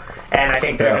now. And I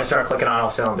think they're Yeah. going to start clicking on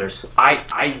all cylinders.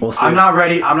 We'll see. I'm not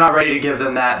ready to give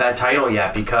them that title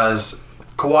yet because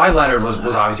Kawhi Leonard was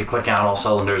obviously clicking on all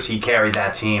cylinders. He carried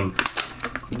that team.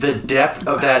 The depth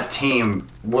of that team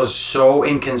was so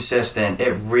inconsistent,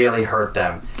 it really hurt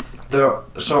them. The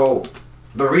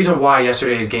reason why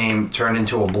yesterday's game turned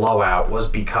into a blowout was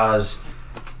because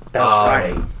That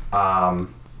was of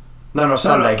Friday.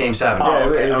 Sunday, Game 7. Oh,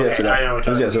 okay, it was okay. yesterday. I know what It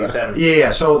was you're talking yesterday. about.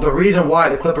 Yeah. So the reason why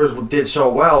the Clippers did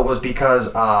so well was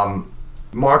because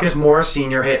Marcus Morris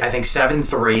Sr. hit I think 7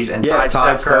 threes and tied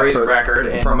Steph Curry's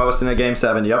record for most in a Game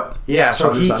 7. Yep. Yeah, so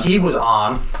 100%. he was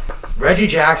on. Reggie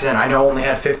Jackson, I know, only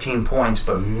had 15 points,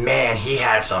 but man, he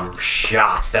had some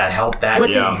shots that helped that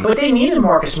team. But they needed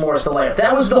Marcus Morris to lay up.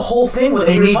 That was the whole thing we were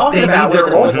talking about. They need with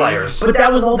their role them. players. But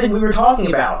that was the whole thing we were talking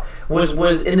about.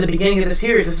 Was in the beginning of the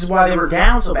series. This is why they were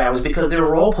down so bad. Was because their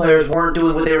role players weren't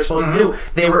doing what they were supposed to do.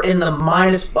 They were in the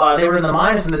minus. They were in the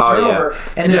minus in the turnover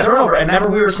and the turnover. And remember,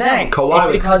 we were saying it's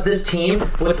because this team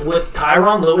with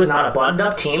Tyronn Lue is not a buttoned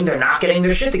up team. They're not getting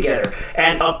their shit together.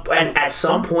 And at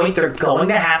some point, they're going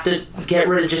to have to get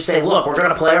rid of just say, look, we're going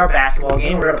to play our basketball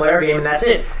game. We're going to play our game, and that's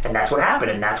it. And that's what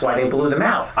happened. And that's why they blew them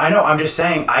out. I know. I'm just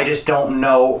saying. I just don't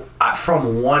know.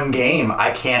 From one game,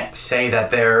 I can't say that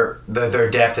their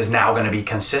depth is now going to be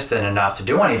consistent enough to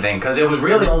do anything because it was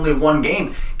really only one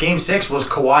game. Game 6 was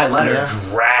Kawhi Leonard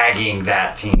dragging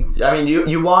that team. I mean,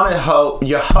 you want to hope.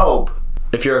 You hope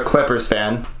if you're a Clippers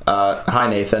fan. Hi,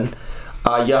 Nathan.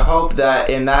 You hope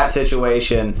that in that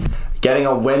situation, getting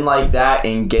a win like that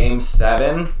in Game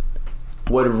 7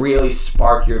 would really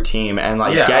spark your team and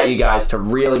get you guys to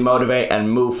really motivate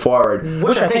and move forward.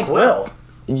 Which I think will.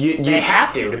 They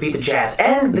have to beat the Jazz,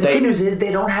 and the good news is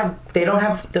they don't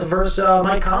have the verse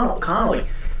Mike Conley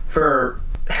for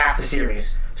half the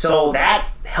series, so that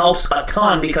helps a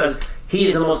ton because he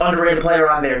is the most underrated player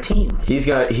on their team. He's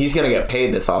gonna get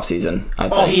paid this offseason, I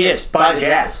think. Oh, he is by the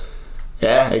Jazz.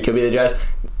 Yeah, it could be the Jazz.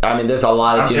 I mean, there's a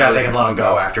lot of I'm teams. sure they can let him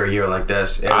go after a year like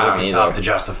this. It would be tough to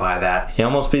justify that. He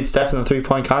almost beat Steph in the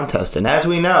 3-point contest, and as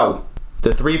we know, the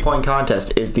 3-point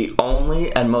contest is the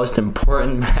only and most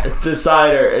important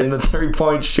decider in the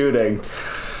 3-point shooting.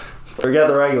 Forget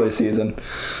the regular season.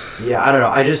 Yeah, I don't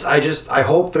know. I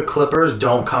hope the Clippers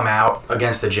don't come out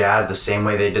against the Jazz the same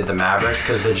way they did the Mavericks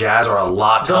because the Jazz are a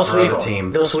lot tougher of a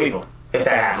team. They'll sweep them if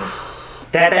that happens.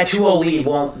 That 2-0 lead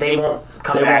won't come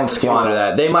back. They won't squander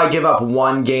that. They might give up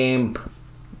one game.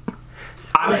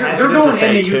 They're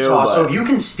going into Utah, so if you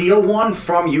can steal one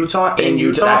from Utah in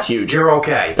Utah, that's huge. You're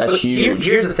okay. That's huge.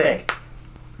 Here's the thing.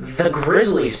 The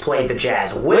Grizzlies played the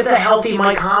Jazz. With a healthy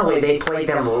Mike Conley, they played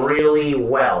them really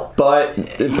well. But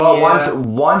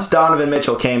once Donovan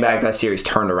Mitchell came back, that series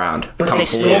turned around But completely. they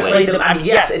still played them. I mean,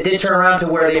 yes, it did turn around to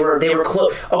where they were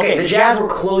close. Okay, the Jazz were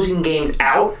closing games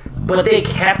out, but they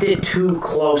kept it too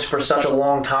close for such a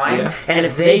long time. Yeah. And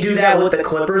if they do that with the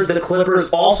Clippers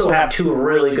also have 2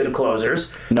 really good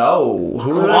closers. No.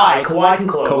 Kawhi can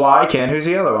close. Kawhi can. Who's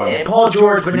the other one? And Paul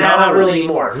George, but now not really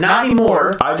anymore. Not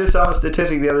anymore. I just saw a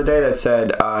statistic the other day that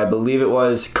said, I believe it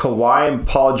was Kawhi and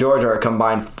Paul George are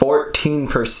combined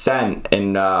 14%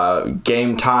 in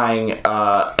game tying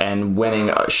and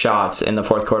winning shots in the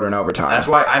fourth quarter and overtime. That's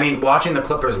why, I mean, watching the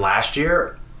Clippers last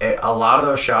year, a lot of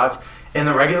those shots, In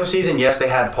the regular season, yes, they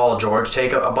had Paul George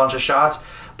take a bunch of shots,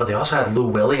 but they also had Lou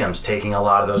Williams taking a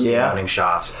lot of those game-winning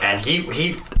shots, and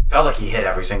he felt like he hit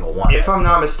every single one. If I'm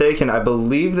not mistaken, I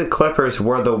believe the Clippers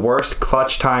were the worst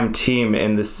clutch time team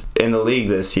in the league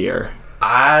this year.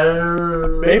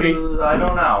 Maybe. I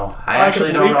don't know. I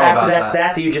actually don't know after about that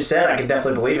stat that you just said. I could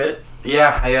definitely believe it.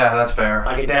 Yeah, that's fair.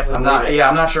 I could definitely believe it. Yeah,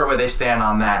 I'm not sure where they stand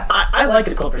on that. I like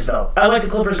the Clippers though. I like the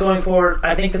Clippers going forward.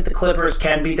 I think that the Clippers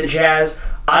can beat the Jazz.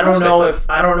 I don't know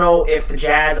if the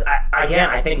Jazz.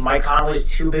 I think Mike Conley's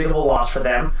too big of a loss for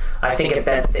them. I think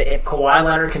if Kawhi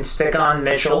Leonard can stick on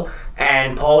Mitchell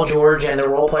and Paul George and the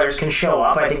role players can show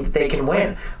up, I think that they can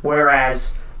win.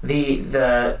 Whereas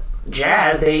the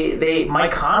Jazz,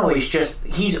 Mike Conley's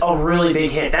he's a really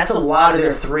big hit. That's a lot of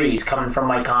their threes coming from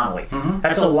Mike Conley. Mm-hmm.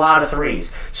 That's a lot of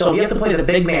threes. So if you have to play the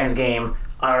big man's game,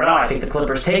 I don't know. I think the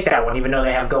Clippers take that one, even though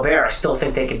they have Gobert. I still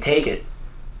think they can take it.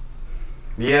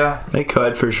 Yeah, they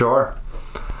could for sure.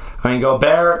 I mean,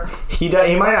 Gobert, he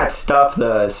might not stuff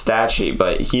the stat sheet,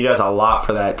 but he does a lot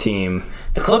for that team.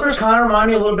 The Clippers kind of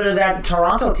remind me a little bit of that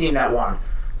Toronto team that won.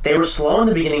 They were slow in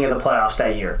the beginning of the playoffs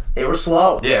that year. They were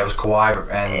slow. Yeah, it was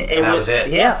Kawhi, and that was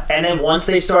it. Yeah, and then once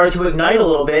they started to ignite a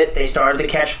little bit, they started to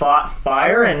catch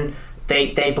fire, and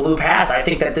they blew past. I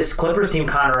think that this Clippers team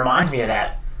kind of reminds me of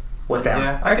that with them.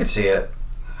 Yeah, I could see it.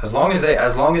 As long as they,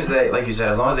 like you said,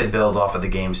 as long as they build off of the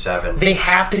Game 7. They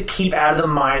have to keep out of the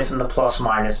minus and the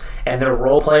plus-minus, and their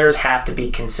role players have to be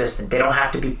consistent. They don't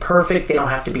have to be perfect. They don't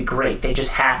have to be great. They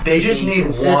just have to be consistent. They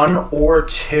just need one or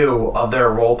two of their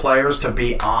role players to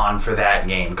be on for that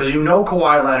game. Because you know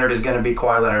Kawhi Leonard is going to be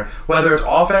Kawhi Leonard, whether it's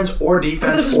offense or defense or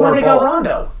both. This is why they got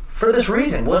Rondo. For this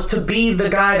reason, was to be the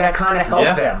guy that kind of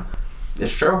helped them.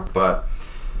 It's true, but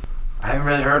I haven't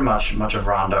really heard much of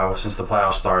Rondo since the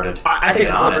playoffs started. I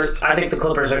think the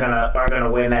Clippers are gonna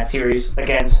win that series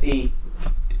against the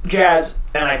Jazz,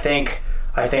 and I think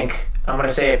I'm gonna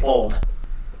say it bold.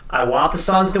 I want the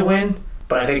Suns to win,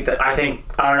 but I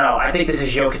don't know. I think this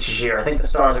is Jokic's year. I think the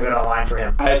stars are gonna align for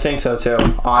him. I think so too.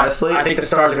 Honestly, I think the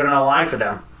stars are gonna align for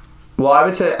them. Well, I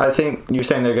think you're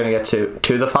saying they're gonna get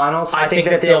to the finals. I think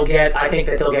that they'll get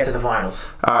to the finals.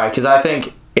 All right, because I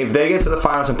think if they get to the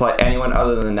finals and play anyone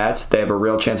other than the Nets, they have a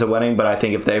real chance of winning. But I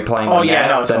think if they're playing the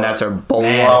Nets, the Nets are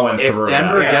blowing through. If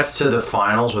Denver gets to the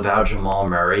finals without Jamal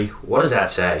Murray, what does that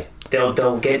say?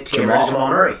 They'll get Jamal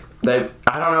Murray. I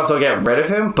don't know if they'll get rid of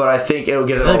him, but I think it'll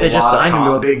give them a lot of confidence. They just signed him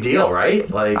to a big deal,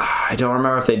 right? I don't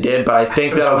remember if they did, but I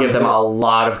think that'll give them a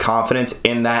lot of confidence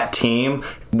in that team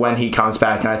when he comes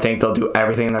back, and I think they'll do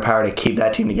everything in their power to keep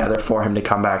that team together for him to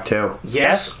come back too.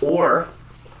 Yes, or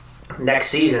next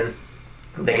season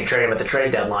they could trade him at the trade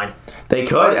deadline. They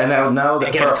could, and they'll know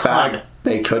that for a fact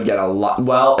they could get a lot.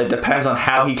 Well, it depends on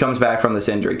how he comes back from this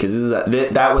injury, because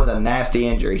that was a nasty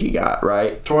injury he got,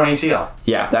 right? Torn ACL.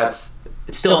 Yeah, it's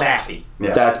still nasty.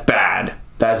 Yeah. That's bad.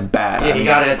 That's bad. Yeah, he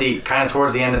got it at the kind of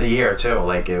towards the end of the year too.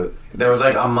 There was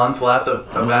a month left of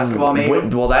basketball,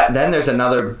 maybe. Well, then there's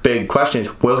another big question: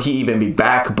 is will he even be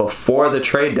back before the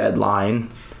trade deadline?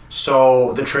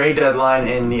 So the trade deadline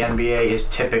in the NBA is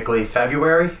typically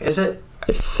February, is it?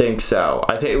 I think so.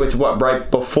 I think it's right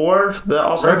before the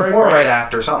All-Star break? Right before, right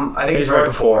after. Something. I think it's right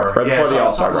before. Right before the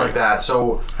All-Star break. Like that.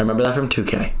 So I remember that from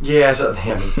 2K. Yeah,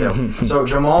 me too. So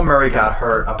Jamal Murray got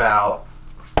hurt about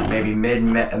maybe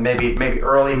maybe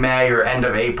early May or end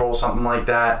of April, something like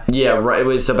that. Yeah, right. It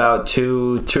was about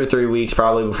 2 or 3 weeks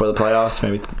probably before the playoffs,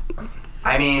 maybe.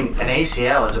 I mean, an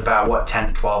ACL is about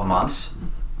 10 to 12 months.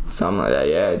 Something like that.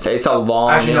 Yeah, it's a long.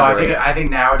 Actually, no. I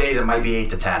think nowadays it might be 8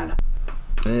 to 10.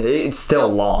 It's still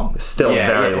long. It's still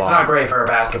very long. It's not great for a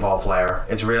basketball player.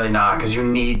 It's really not, because you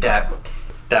need that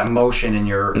motion in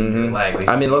your leg.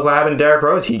 I mean, look what happened to Derrick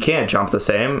Rose. He can't jump the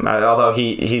same, although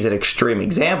he's an extreme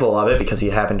example of it, because he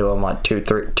happened to him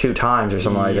two times or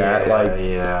something like that.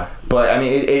 Yeah. But I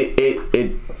mean,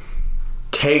 it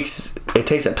takes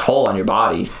a toll on your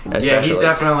body. Especially. Yeah,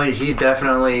 he's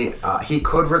definitely he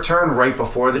could return right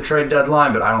before the trade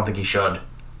deadline, but I don't think he should.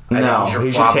 He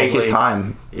should take his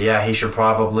time. Yeah, he should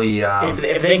probably.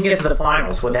 If they can get to the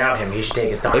finals without him, he should take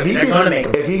his time. If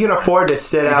he can afford to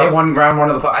sit out, if they won round one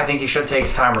of the, I think he should take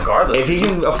his time regardless. If he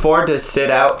can afford to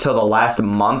sit out till the last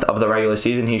month of the regular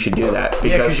season, he should do that.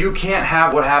 Because you can't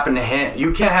have what happened to him.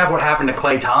 You can't have what happened to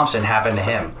Klay Thompson happen to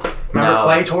him. Remember,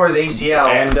 Klay tore his ACL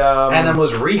and then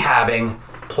was rehabbing.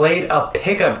 Played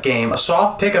a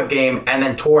soft pickup game, and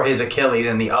then tore his Achilles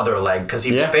in the other leg because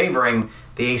he was favoring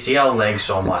the ACL leg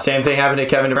so much. Same thing happened to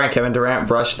Kevin Durant. Kevin Durant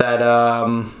rushed that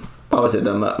What was it?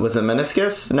 Was it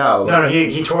meniscus? No. No,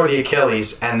 he tore the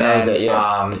Achilles, and then That was it,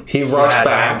 yeah. He rushed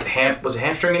back. Was it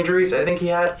hamstring injuries? I think he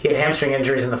had. He had hamstring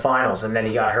injuries in the finals, and then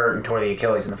he got hurt and tore the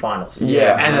Achilles in the finals.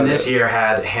 Yeah, and then this year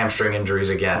had hamstring injuries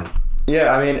again.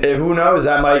 Yeah, I mean, who knows?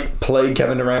 That might plague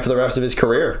Kevin Durant for the rest of his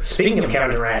career. Speaking of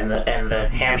Kevin Durant and the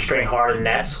hamstring Harden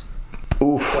Nets,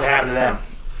 Oof. what happened to them?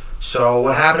 So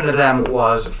what happened to them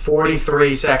was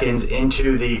 43 seconds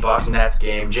into the Bucks-Nets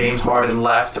game, James Harden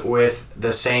left with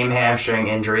the same hamstring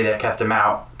injury that kept him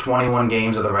out 21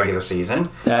 games of the regular season.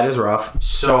 That is rough.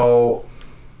 So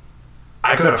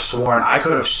I could have sworn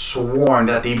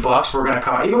that the Bucks were going to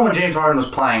come out. Even when James Harden was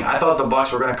playing, I thought the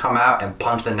Bucks were going to come out and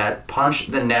punch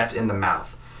the Nets in the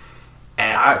mouth.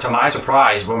 And to my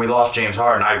surprise, when we lost James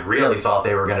Harden, I really thought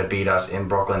they were going to beat us in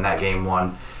Brooklyn that game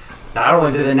one. Not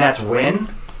only did the Nets win,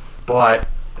 but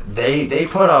they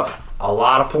put up a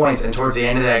lot of points, and towards the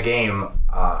end of that game,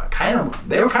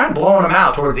 they were kind of blowing them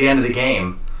out towards the end of the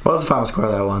game. What was the final score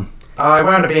of that one? It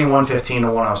wound up being 115 to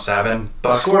 107.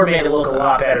 The score made it look a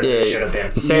lot better than it should have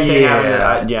been. Same thing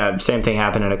happened. Same thing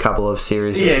happened in a couple of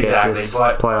series. Yeah, exactly.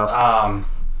 But playoffs.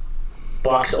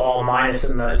 Bucks all minus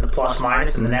in the plus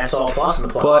minus, and the Nets all plus in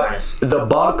the plus minus. The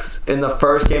Bucks in the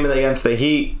first game against the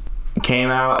Heat came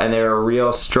out and they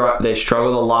were they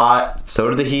struggled a lot. So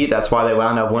did the Heat. That's why they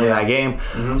wound up winning that game.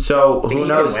 Mm-hmm. So who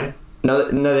knows? No,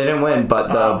 they didn't win,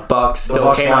 but the Bucks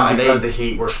still came out because the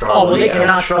Heat were struggling. Oh, well, they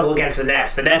cannot struggle against the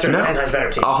Nets. The Nets are 10 times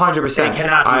better team. 100%. They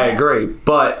cannot do I that. agree,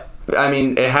 but I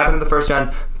mean, it happened in the first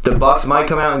round. The Bucks might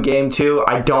come out in game 2.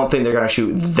 I don't think they're going to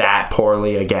shoot that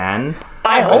poorly again.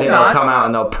 I hope think not. They'll come out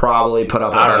and they'll probably put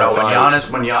up a better fight.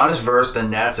 When Giannis versed the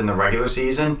Nets in the regular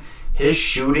season, his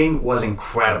shooting was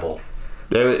incredible.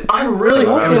 I really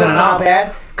hope it's not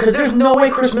bad, because there's no way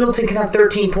Chris Middleton can have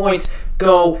 13 points,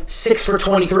 go 6 for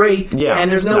 23, and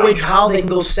there's no way Holiday can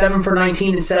go 7 for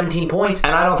 19 and 17 points.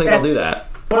 And I don't think they'll do that.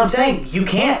 But I'm saying, you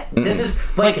can't. Mm-mm. This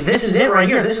is it right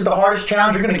here. This is the hardest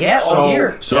challenge you're going to get all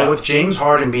year. So with James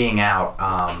Harden being out,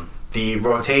 the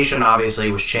rotation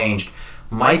obviously was changed.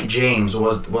 Mike James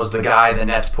was the guy the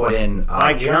Nets put in.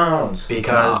 Mike Jones.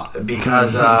 Because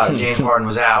James Harden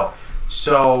was out.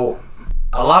 So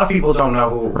a lot of people don't know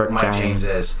who Mike James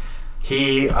is.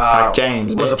 He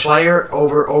was a player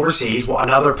overseas,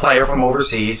 another player from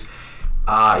overseas.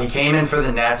 He came in for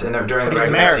the Nets during the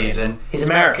regular season. He's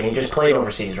American. He just played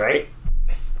overseas, right?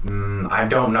 I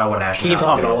don't know what nationality. Keep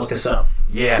talking. I'll look this up.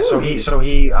 Yeah. So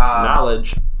he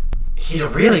knowledge. He's a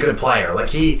really good player. Like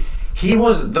he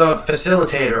was the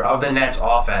facilitator of the Nets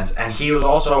offense, and he was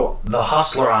also the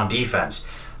hustler on defense.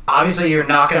 Obviously, you're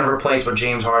not going to replace what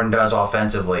James Harden does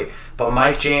offensively, but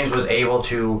Mike James was able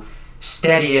to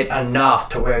steady it enough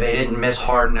to where they didn't miss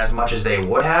Harden as much as they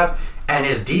would have, and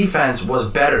his defense was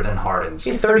better than Harden's. He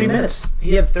had 30 minutes.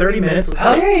 He had 30 minutes.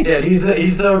 Hell yeah, he did. He's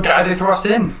the guy they thrust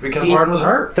in because Harden was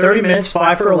hurt. 30 minutes,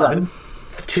 5 for 11,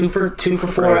 2 for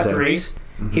 4 at threes.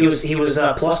 Mm-hmm. He was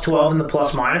plus 12 in the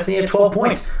plus minus, and he had 12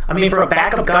 points. I mean, for a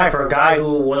backup guy, for a guy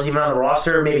who wasn't even on the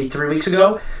roster maybe 3 weeks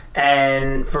ago,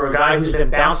 and for a guy who's been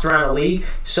bounced around the league,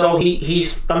 so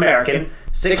he's American,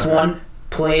 6'1",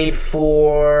 played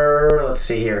for, let's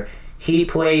see here, he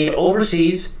played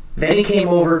overseas, then he came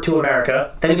over to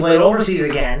America, then he played overseas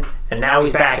again, and now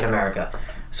he's back in America.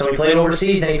 So he played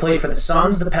overseas, then he played for the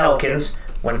Suns, the Pelicans,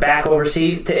 went back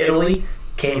overseas to Italy,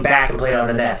 came back and played on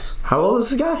the Nets. How old is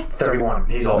this guy? 31.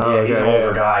 He's old. He's an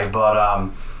older guy, but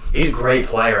he's a great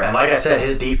player. And like I said,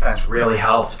 his defense really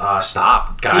helped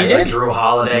stop guys like Drew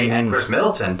Holiday and Chris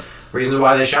Middleton. Reasons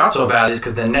why they shot so bad is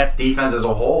because the Nets defense as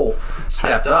a whole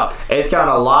stepped up. It's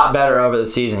gotten a lot better over the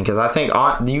season because I think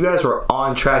you guys were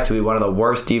on track to be one of the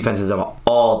worst defenses of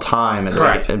all time at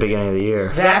the beginning of the year.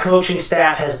 That coaching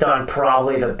staff has done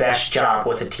probably the best job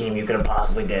with the team you could have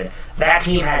possibly did. That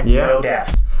team had no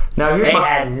depth. Now they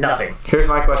had nothing. Here's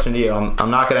my question to you. I'm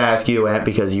not going to ask you, Ant,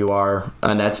 because you are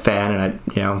a Nets fan, and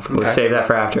we'll save that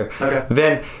for after. Okay.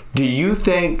 Vin, do you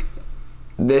think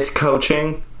this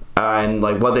coaching and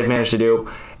like what they've managed to do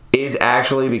is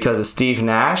actually because of Steve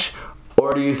Nash,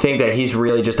 or do you think that he's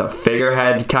really just a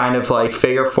figurehead kind of like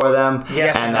figure for them,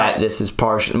 and that this is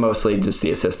mostly just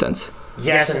the assistants?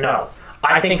 Yes and no.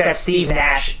 I think that Steve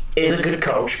Nash is a good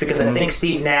coach because I think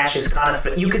Steve Nash is kind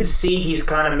of, you can see he's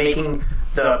kind of making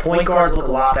the point guards look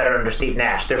a lot better under Steve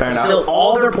Nash.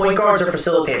 All their point guards are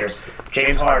facilitators.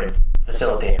 James Harden,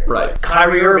 facilitator. Right.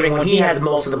 Kyrie Irving, when he has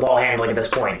most of the ball handling at this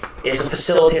point, is a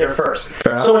facilitator first.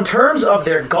 So in terms of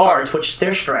their guards, which is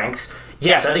their strengths,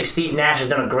 yes, I think Steve Nash has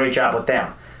done a great job with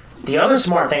them. The other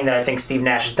smart thing that I think Steve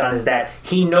Nash has done is that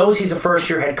he knows he's a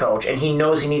first-year head coach, and he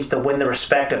knows he needs to win the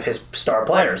respect of his star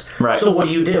players. Right. So what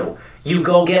do? You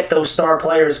go get those star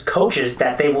players coaches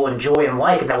that they will enjoy and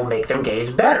like, and that will make their games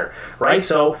better, right?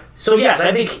 So yes,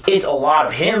 I think it's a lot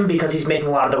of him because he's making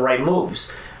a lot of the right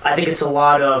moves. I think it's a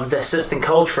lot of the assistant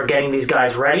coach for getting these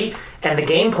guys ready, and the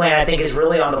game plan I think is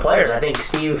really on the players. I think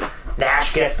Steve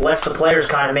Nash lets the players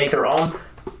kind of make their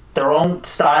own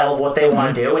style of what they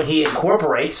want to do, and he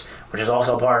incorporates, which is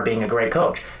also part of being a great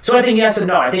coach. So I think yes and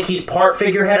no. I think he's part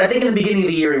figurehead. I think in the beginning of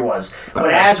the year he was, but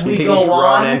as we go he's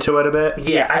on, grown into it a bit.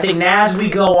 yeah, I think as we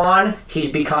go on,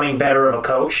 he's becoming better of a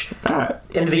coach. All right.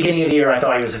 In the beginning of the year, I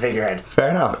thought he was a figurehead. Fair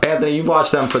enough. Anthony, you've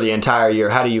watched them for the entire year.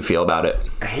 How do you feel about it?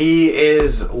 He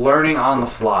is learning on the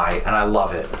fly, and I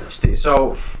love it.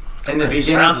 So, in the He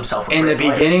surrounds himself with great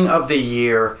players. beginning of the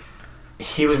year,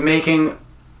 he was making,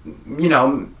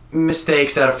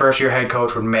 mistakes that a first-year head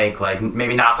coach would make, like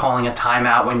maybe not calling a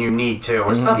timeout when you need to,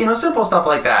 or stuff, simple stuff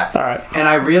like that. All right. And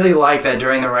I really like that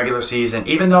during the regular season,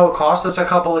 even though it cost us a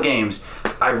couple of games,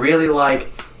 I really like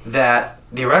that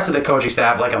the rest of the coaching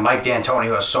staff, like a Mike D'Antoni,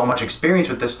 who has so much experience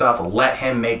with this stuff, let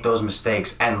him make those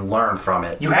mistakes and learn from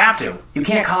it. You have to. You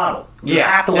can't coddle. You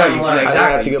Yeah. have to Yeah, let him learn.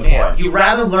 exactly. That's a good You can't. point. You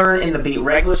rather learn in the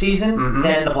regular season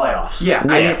than in the playoffs. Yeah, I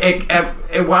mean,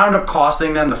 it wound up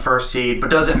costing them the first seed, but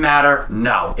does it matter?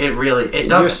 No, it doesn't.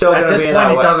 You're still At gonna this be in point,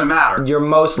 that it way. doesn't matter. You're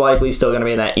most likely still going to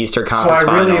be in that Easter So Conference I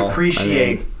final. really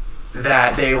appreciate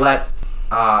that they let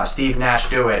Steve Nash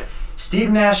do it. Steve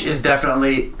Nash is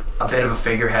definitely a bit of a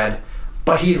figurehead,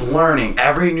 but he's learning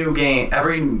every game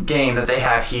that they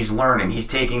have. He's learning. He's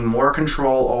taking more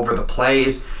control over the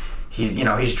plays. He's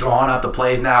drawing up the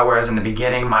plays now, whereas in the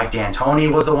beginning, Mike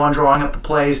D'Antoni was the one drawing up the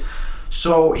plays.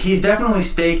 So he's definitely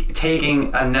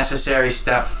taking a necessary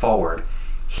step forward.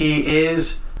 He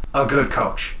is a good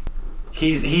coach.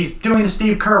 He's doing the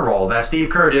Steve Kerr role that Steve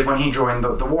Kerr did when he joined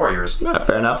the Warriors. Yeah,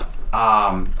 fair enough.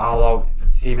 Although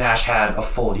Steve Nash had a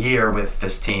full year with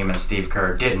this team and Steve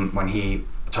Kerr didn't when he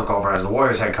took over as the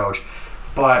Warriors head coach.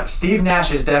 But Steve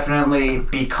Nash is definitely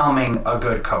becoming a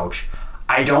good coach.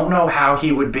 I don't know how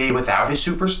he would be without his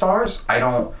superstars. I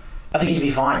think he'd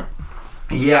be fine.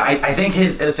 Yeah, I think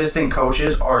his assistant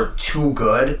coaches are too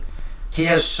good. He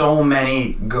has so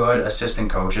many good assistant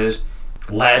coaches,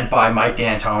 led by Mike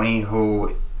D'Antoni,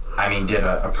 who, did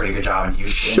a pretty good job in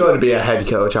Houston. Should be a head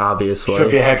coach, obviously.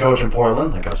 Should be a head coach in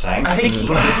Portland, like I was saying. I think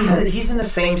he's in the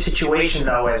same situation,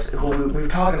 though, as who we were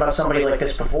talking about somebody like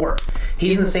this before.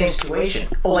 He's in the same situation.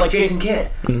 Oh, like Jason Kidd.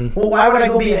 Well, why would I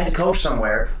go be a head coach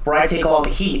somewhere where I take all the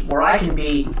heat, where I can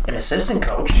be an assistant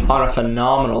coach On a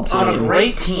phenomenal team. on a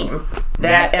great team,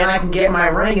 and I can get my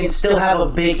ring and still have a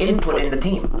big input in the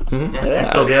team? And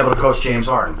still be able to coach James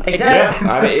Harden. Exactly.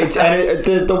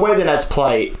 The way the Nets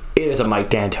play, it is a Mike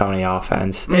D'Antoni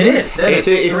offense. It is.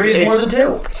 Three is more than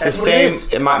two. It's That's the what it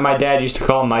same. is. My dad used to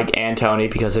call him Mike Antoni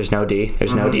because there's no D.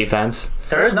 There's no defense.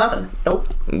 There is nothing. Nope.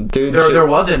 Dude, There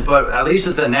wasn't, but at least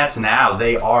with the Nets now,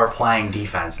 they are playing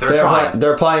defense. They're trying.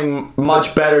 they're playing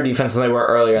much better defense than they were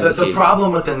earlier in the season. The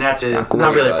problem with the Nets is Not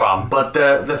not really great, a problem, but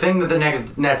the thing that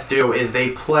the Nets do is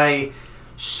they play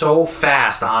so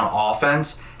fast on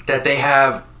offense that they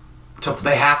have to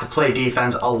play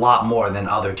defense a lot more than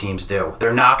other teams do.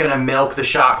 They're not going to milk the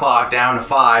shot clock down to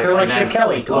 5. They're like and then Chip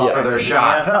Kelly go for in their the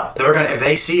shot. NFL. They're going to, if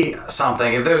they see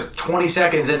something, if there's 20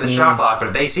 seconds in the shot clock, but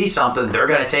if they see something, they're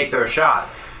going to take their shot.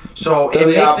 So They're it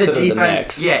the makes opposite the of the defense.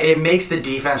 Knicks. Yeah, it makes the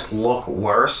defense look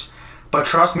worse. But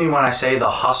trust me when I say the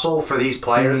hustle for these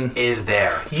players is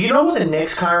there. You know what the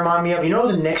Knicks kind of remind me of? You know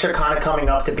what the Knicks are kind of coming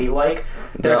up to be like?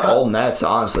 The old Nets,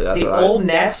 honestly. That's The what old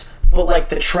Nets, but like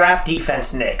the trap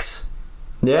defense Knicks.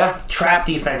 Yeah, Trap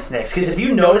defense Knicks. Because if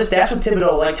you notice, that's what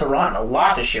Thibodeau liked to run a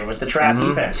lot this year was the trap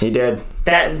defense. he did.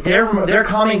 That they're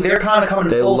kind of coming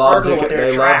They full love circle to with their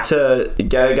they trap. love to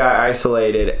get a guy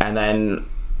isolated, and then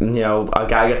a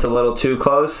guy gets a little too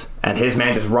close, and his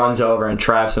man just runs over and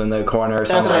traps him in the corner or That's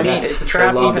something what I like mean. that. It's the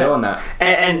trap they love defense. doing that.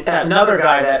 And another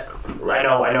guy that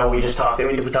I know we just talked.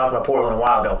 We talked about Portland a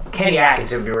while ago. Kenny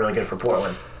Atkinson would be really good for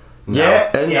Portland. Yeah,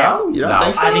 Yeah. no, you don't No.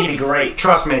 think so? I think he'd be great.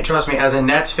 Trust me. As a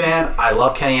Nets fan, I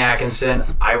love Kenny Atkinson.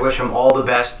 I wish him all the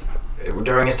best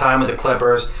during his time with the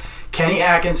Clippers. Kenny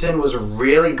Atkinson was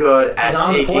really good at He's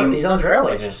on taking. He's on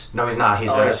Trailblazers. No, he's not.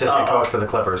 He's the assistant coach for the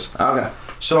Clippers. Okay.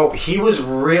 So he was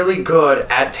really good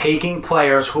at taking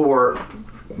players who were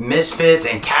misfits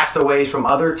and castaways from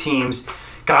other teams,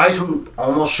 guys who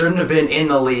almost shouldn't have been in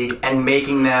the league, and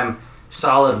making them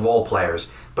solid role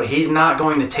players. But he's not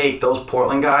going to take those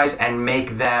Portland guys and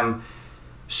make them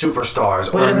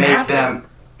superstars But he or doesn't make have to. them.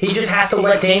 He just has to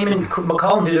let Dame and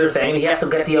McCollum do their thing, and he has to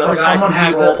get the other But guys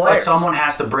to be role players. someone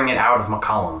has to bring it out of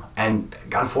McCollum, and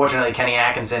unfortunately, Kenny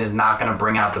Atkinson is not going to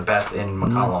bring out the best in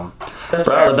McCollum. That's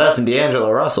Well, fair. the best in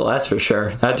D'Angelo Russell, that's for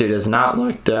sure. That dude has not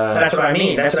looked. That's what I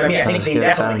mean. I think he good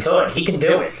definitely sense. could. He can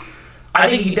do it. I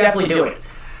think he could definitely do it.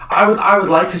 I would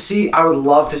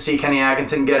love to see Kenny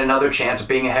Atkinson get another chance of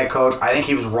being a head coach. I think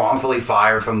he was wrongfully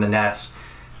fired from the Nets,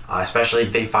 especially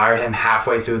they fired him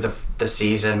halfway through the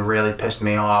season. Really pissed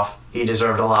me off. He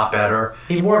deserved a lot better.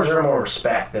 He deserves more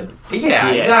respect than.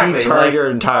 Yeah, exactly. He turned your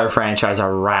entire franchise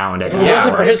around. If it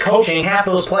wasn't for his coaching, half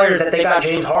those players that they got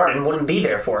James Harden wouldn't be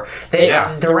there for.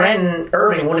 Durant and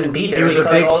Irving wouldn't be there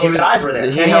because all those guys were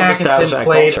there. Kenny helped establish Atkinson that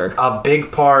played culture. a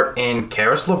big part in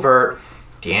Karis LeVert,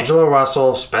 D'Angelo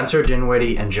Russell, Spencer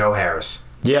Dinwiddie, and Joe Harris.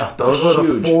 Yeah, Those were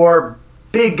the four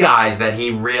big guys that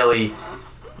he really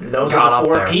Those got are up the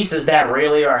four there. pieces that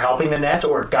really are helping the Nets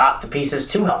or got the pieces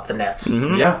to help the Nets.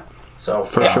 Yeah. So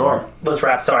For sure. Let's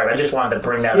wrap. Sorry, I just wanted to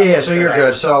bring that up. Yeah, so you're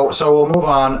good. So we'll move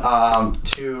on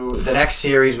to the next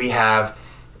series we have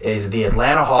is the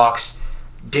Atlanta Hawks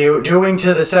doing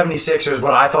to the 76ers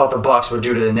what I thought the Bucks would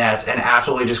do to the Nets and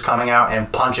absolutely just coming out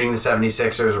and punching the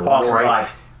 76ers Hawks in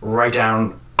five. right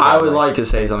down. I would like to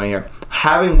say something here.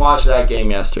 Having watched that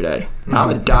game yesterday, I'm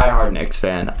a diehard Knicks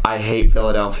fan. I hate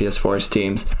Philadelphia sports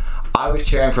teams. I was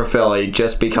cheering for Philly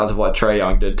just because of what Trae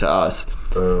Young did to us.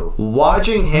 Boo.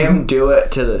 Watching him do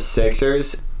it to the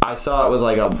Sixers, I saw it with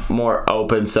like a more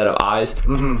open set of eyes.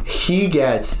 He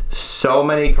gets so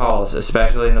many calls,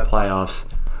 especially in the playoffs,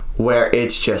 where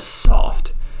it's just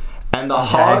soft. And the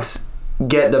Hawks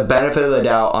get the benefit of the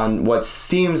doubt on what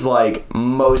seems like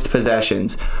most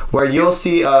possessions, where you'll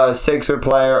see a Sixer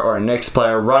player or a Knicks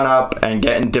player run up and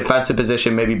get in defensive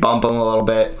position, maybe bump him a little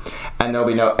bit, and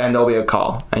there'll be a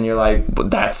call, and you're like, well,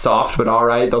 that's soft, but all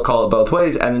right, they'll call it both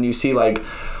ways, and then you see like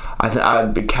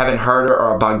Kevin Huerter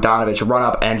or Bogdanovich run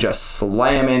up and just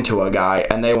slam into a guy,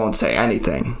 and they won't say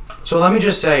anything. So let me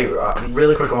just say,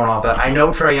 really quick going off that, I know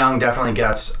Trae Young definitely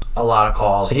gets a lot of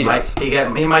calls. He does. He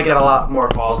might get a lot more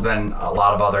calls than a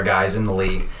lot of other guys in the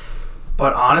league.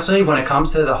 But honestly, when it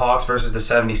comes to the Hawks versus the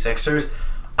 76ers,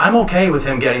 I'm okay with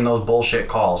him getting those bullshit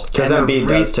calls. Because Embiid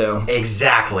does too.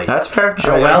 Exactly. That's fair.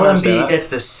 Joel Embiid gets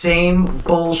the same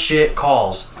bullshit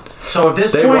calls. So at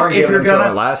this They point, weren't if giving you're him to him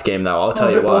gonna, last game, though. I'll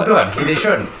tell you what. well, good. They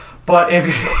shouldn't. But if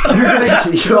you're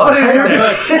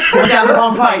gonna, We're down the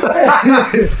wrong pipe.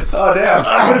 oh damn!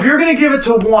 But if you're gonna give it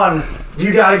to one,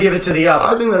 you got to give it to the other.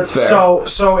 I think that's fair.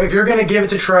 So if you're gonna give it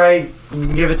to Trae,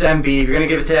 give it to Embiid. If you're gonna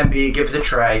give it to Embiid, give it to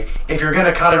Trae. If you're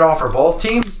gonna cut it off for both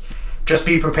teams, just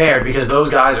be prepared because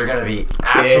those guys are gonna be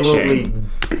absolutely.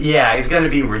 Yeah, it's gonna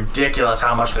be ridiculous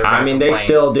how much they're. Gonna I mean, they complain.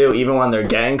 still do, even when they're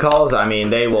getting calls. I mean,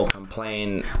 they will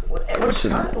complain. Which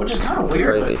is kind of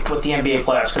weird Crazy. with the NBA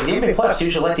playoffs, because the NBA playoffs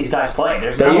usually let these guys play.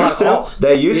 There's They not a lot used of to. calls.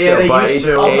 They used Yeah, to, they but used it's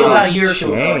to. Although about a changed. year or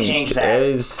two ago, it changed that. It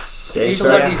is. They used to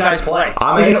let these guys play.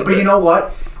 But you know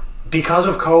what? Because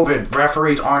of COVID,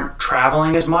 referees aren't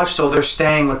traveling as much, so they're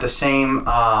staying with the same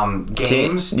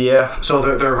games. Yeah. So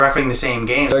they're reffing the same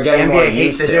games. They're which getting the more NBA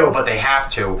hates used to to. do, but they have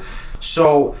to.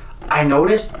 So I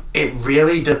noticed it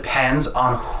really depends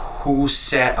on whose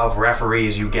set of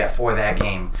referees you get for that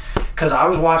game. Because I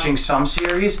was watching some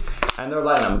series, And they're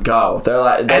letting them go.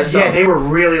 They're they were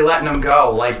really letting them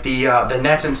go. Like the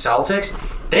Nets and Celtics,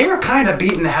 they were kind of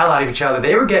beating the hell out of each other.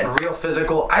 They were getting real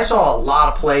physical. I saw a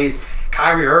lot of plays.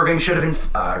 Kyrie Irving should have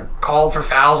been called for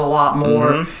fouls a lot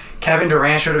more. Kevin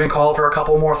Durant should have been called for a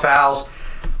couple more fouls.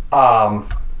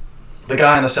 The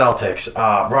guy in the Celtics,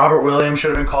 Robert Williams, should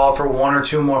have been called for one or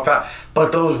two more fouls.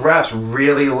 But those refs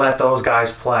really let those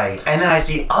guys play. And then I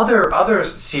see other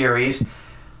series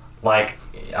like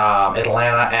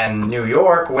Atlanta and New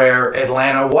York, where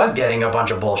Atlanta was getting a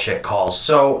bunch of bullshit calls.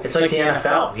 So It's like the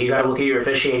NFL. You got to look at your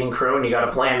officiating crew and you got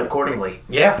to plan accordingly.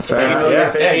 yeah, If you know your Yeah,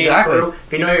 officiating exactly. crew,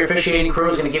 if you know your officiating crew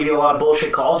is going to give you a lot of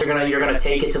bullshit calls, you're gonna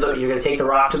take it to the you're gonna take the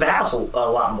rock to the house a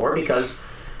lot more because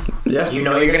Yeah. you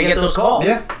know you're gonna get those calls.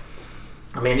 Yeah.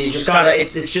 I mean, you just gotta.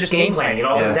 It's just game planning. It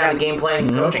all comes down to game planning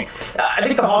and coaching. I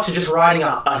think the Hawks are just riding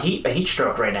a heat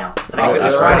stroke right now. I think they're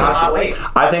just that's riding a right. hot wave.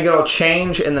 I think it'll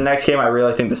change in the next game. I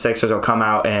really think the Sixers will come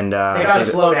out and. They gotta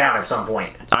slow down at some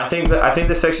point. I think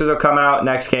the Sixers will come out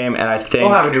next game, and I think They'll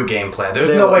have a new game plan. There's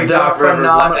They're- no way they're Doc Rivers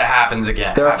phenomenal- lets it happen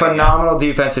again. they're a phenomenal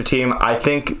defensive team. I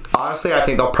think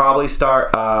they'll probably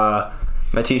start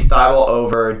Matisse Thybulle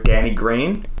over Danny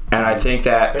Green. And I think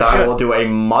that They Thybulle should. will do a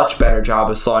much better job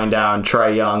of slowing down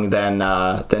Trae Young than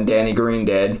Danny Green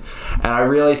did. And I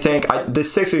really think the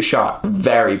Sixers shot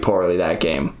very poorly that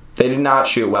game. They did not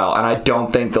shoot well, and I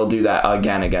don't think they'll do that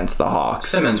again against the Hawks.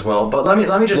 Simmons will, but let me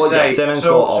just Well, say, yeah, Simmons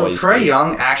so will always Trae be.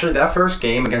 Young, actually, that first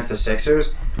game against the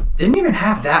Sixers didn't even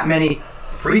have that many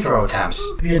free throw attempts.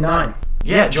 He had 9.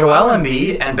 Yeah, Joel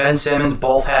Embiid and Ben Simmons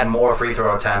both had more free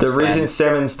throw attempts. The reason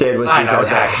Simmons did was I know,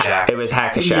 because it's Hack-a-Shaq. it was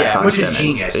Hack-a-Shaq Yeah, on which is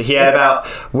Simmons. genius. He had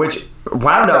which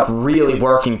wound up really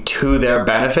working to their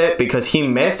benefit because he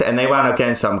missed and they wound up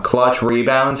getting some clutch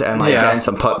rebounds and getting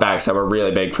some putbacks that were really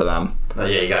big for them. Yeah,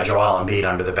 you got Joel Embiid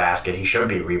under the basket. He should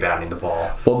be rebounding the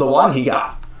ball. Well, the one he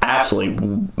got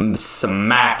absolutely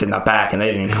smacked in the back and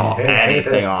they didn't call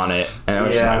anything on it. And it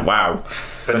was just like, wow.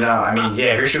 But no, I mean,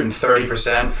 if you're shooting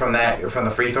 30% from the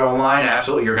free throw line,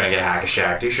 absolutely you're going to get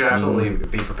Hack-a-Shaq. You should absolutely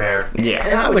be prepared. Yeah.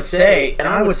 And I would say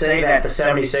that the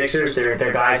 76ers,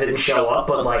 their guys didn't show up,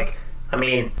 but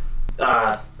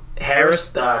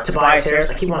Tobias Harris,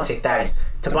 I keep wanting to say Thaddeus.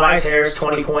 Tobias Harris,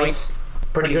 20 points,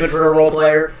 pretty good for a role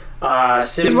player.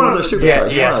 Simmons, He's one of their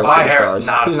superstars. Yeah, Tobias Harris is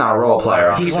He's not a role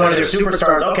player. He's one of their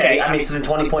superstars. Okay, I mean, so then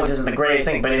 20 points isn't the greatest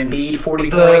thing, but Embiid,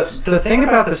 40 points. The thing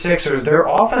about the Sixers, their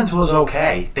offense was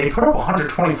okay. They put up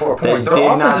 124 They points. did Their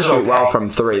offense not is shoot okay. well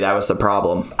from 3. That was the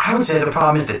problem. I would say the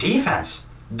problem is the defense.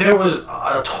 There was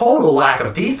a total lack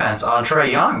of defense on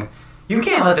Trae Young. You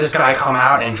can't let this guy come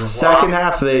out and drop Second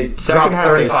half,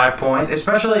 35 points,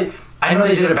 especially. I know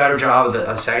they did a better job of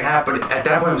the second half, but at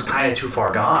that point it was kind of too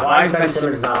far gone. Why is Ben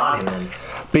Simmons not on him then?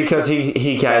 because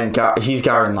he's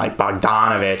guarding like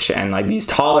Bogdanovich and like these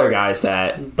taller guys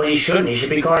that But he shouldn't. He should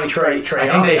be guarding Trae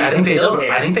I think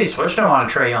Young. they switched him on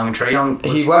Trae Young. And Trae Young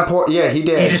he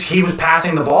did. he was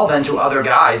passing the ball then to other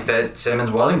guys that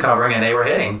Simmons wasn't covering and they were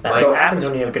hitting. That's what happens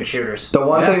when you have good shooters. The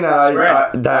one thing that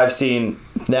spread. that I've seen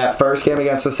that first game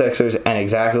against the Sixers and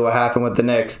exactly what happened with the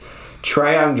Knicks,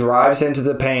 Trae Young drives into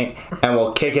the paint and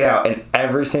will kick it out, and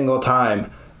every single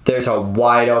time there's a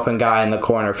wide open guy in the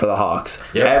corner for the Hawks.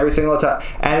 Yep. Every single time,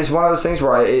 and it's one of those things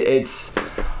where it's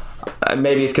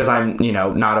maybe it's because I'm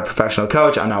not a professional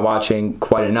coach, I'm not watching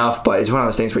quite enough, but it's one of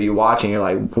those things where you watch and you're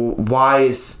like, why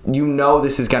is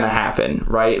this is gonna happen,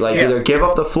 right? Like either give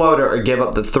up the floater or give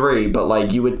up the three, but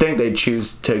like you would think they'd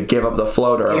choose to give up the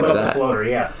floater over that. The floater,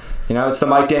 yeah. It's the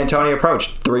Mike D'Antoni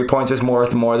approach. 3 points is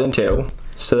worth more than 2.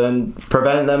 So then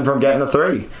prevent them from getting the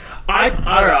 3. I don't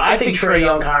know. I think Trae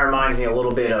Young kind of reminds me a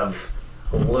little bit of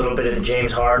the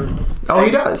James Harden. Oh,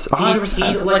 he does. 100%.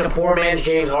 He's like a poor man's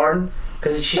James Harden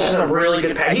because he's a really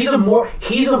good passer.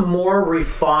 He's a more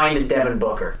refined Devin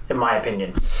Booker, in my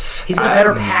opinion. He's a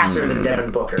better passer than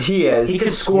Devin Booker. He is. He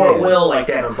can score at will like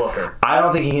Devin Booker. I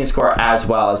don't think he can score as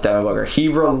well as Devin Booker. He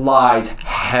relies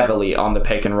heavily on the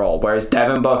pick and roll, whereas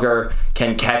Devin Booker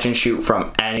can catch and shoot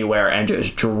from anywhere and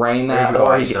just drain that.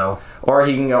 Or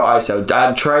he can go ISO.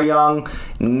 Trae Young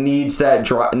needs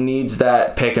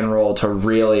that pick and roll to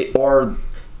really, or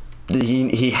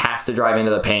he has to drive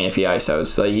into the paint if he ISOs.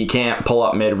 So he can't pull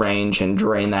up mid range and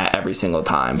drain that every single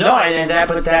time. No,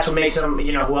 but that's what makes him.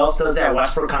 Who else does that?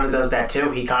 Westbrook kind of does that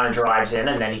too. He kind of drives in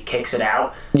and then he kicks it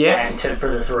out. Yeah, and for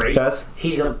the 3. He does.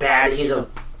 He's a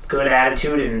good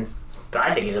attitude, and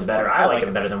I think I like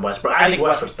him better than Westbrook. I think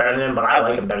Westbrook's better than him, but I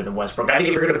like him better than Westbrook. I think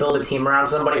if you're going to build a team around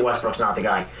somebody, Westbrook's not the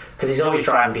guy because he's always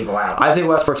driving people out. I think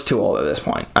Westbrook's too old at this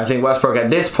point. I think Westbrook at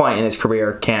this point in his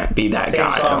career can't be that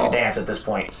guy at all. Dance at this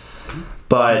point.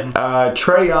 But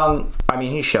Trae Young,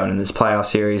 he's shown in this playoff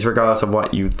series, regardless of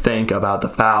what you think about the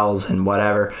fouls and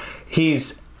whatever,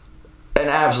 he's an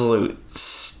absolute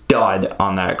stud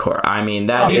on that court. That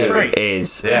dude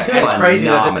is phenomenal. It's crazy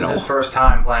that this is his first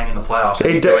time playing in the playoffs.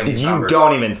 You would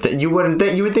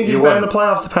think he's been in the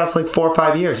playoffs the past 4 or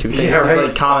 5 years. You would think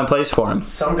this is commonplace for him.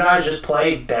 Some guys just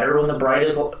play better when the light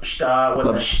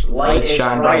is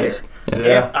shine brightest.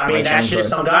 Yeah. That's just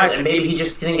some guys, and maybe he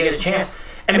just didn't get his chance.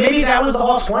 And maybe that was the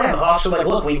Hawks' plan. The Hawks are like,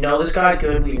 look, we know this guy's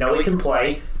good. We know he can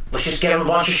play. Let's just get him a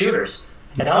bunch of shooters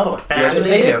and help him. And that's what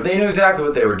they knew. They knew exactly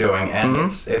what they were doing, and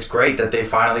it's great that they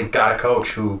finally got a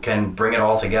coach who can bring it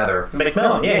all together.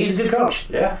 McMillan, yeah, he's a good coach.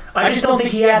 Yeah. I just don't think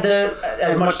he had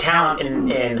as much talent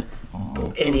in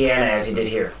Indiana as he did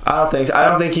here. I don't think so. I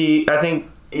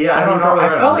don't know. I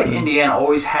felt like Indiana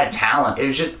always had talent. It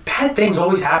was just bad things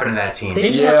always happened to that team.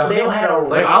 They had a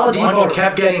Oladipo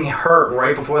kept getting hurt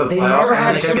right before the playoffs. They never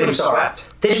had a kept getting superstar.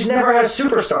 swept. They just never had a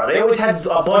superstar. They always had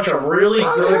a bunch of really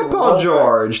good. They had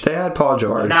Paul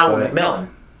George. Now with McMillan.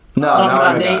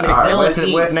 No, Nate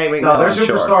McMillan. with Nate McMillan. No, their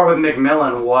superstar with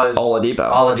McMillan was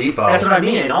Oladipo. That's what I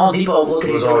mean. And Oladipo, look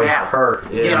at he's always now. hurt.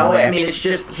 Yeah. It's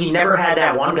just he never had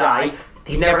that one guy.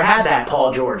 He never had that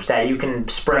Paul George that you can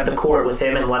spread the court with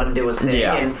him and let him do his thing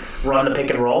and run the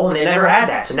pick and roll. And they never had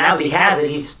that. So now that he has it,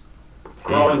 he's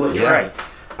growing with Trae.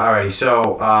 Alrighty,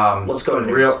 so let's go to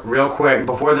news. Real quick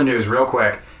before the news. Real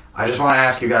quick, I just want to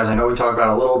ask you guys, I know we talked about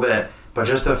it a little bit, but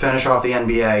just to finish off the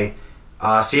NBA,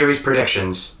 series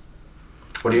predictions.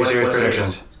 What are your series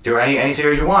predictions? Do any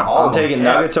series you want? I'm taking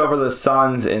Nuggets over the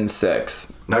Suns in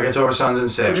 6. Nuggets over Suns in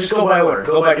 6. Just go by order.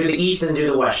 Go by, do the East and do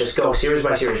the West. Just go series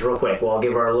by series real quick. Well, I'll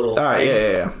give our little... All right,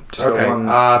 yeah. Just okay. go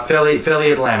one.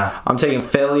 Philly, Atlanta. I'm taking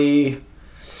Philly.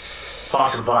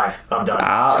 Hawks in 5. I'm done.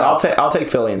 I'll take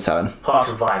Philly in 7. Hawks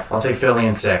in 5. I'll take Philly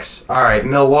in 6. All right,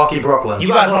 Milwaukee, Brooklyn. You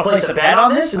guys want to place a bet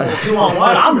on this?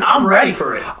 2-on-1? I'm ready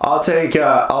for it. I'll take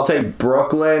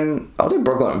Brooklyn. I'll take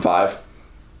Brooklyn in 5.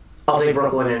 I'll take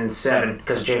Brooklyn in 7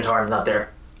 because James Harden's not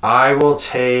there. I will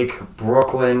take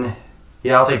Brooklyn.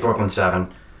 Yeah, I'll take Brooklyn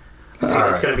 7. It's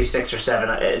going to be 6 or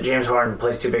 7. James Harden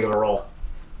plays too big of a role.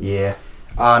 Yeah.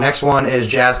 Next one is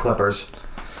Jazz Clippers.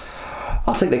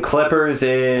 I'll take the Clippers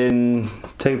in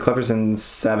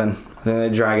 7. I think they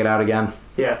drag it out again.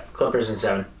 Yeah, Clippers in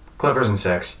 7. Clippers in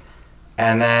 6.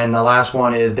 And then the last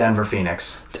one is Denver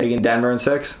Phoenix. Taking Denver in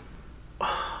 6.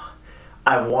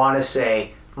 I want to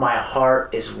say my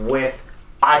heart is with...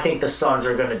 I think the Suns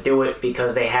are going to do it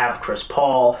because they have Chris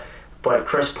Paul. But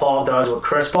Chris Paul does what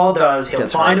Chris Paul does. He'll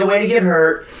find a way to get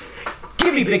hurt.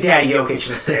 Give me Big Daddy Jokic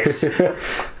in 6. There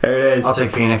it is. I'll take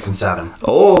Phoenix in 7.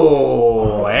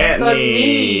 Oh,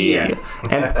 Anthony.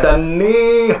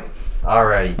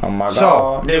 Alrighty. Oh my God.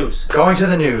 So, News. going to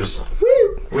the news.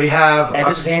 We have... And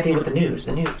this is Anthony with the news.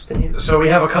 The news. So we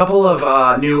have a couple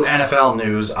of new NFL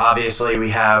news. Obviously,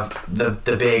 we have the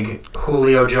big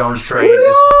Julio Jones trade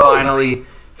is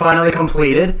finally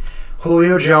completed.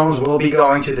 Julio Jones will be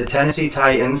going to the Tennessee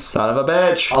Titans. Son of a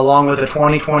bitch. Along with a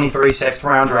 2023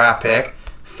 6th-round draft pick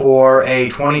for a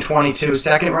 2022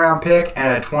 second-round pick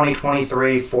and a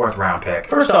 2023 4th-round pick.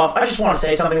 First off, I just want to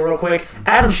say something real quick.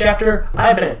 Adam Schefter, I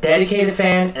have been a dedicated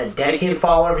fan and a dedicated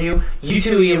follower of you. You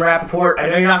too, Ian Rappaport. I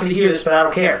know you're not going to hear this, but I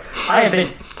don't care. I have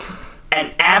been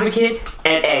an advocate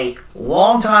and a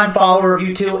longtime follower of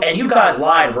you two, and you guys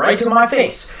lied right to my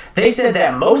face. They said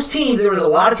that most teams, there was a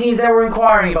lot of teams that were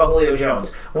inquiring about Julio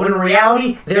Jones, when in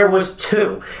reality, there was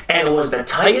 2. And it was the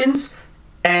Titans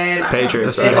and...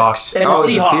 Patriots. The Seahawks. And the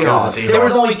Seahawks. There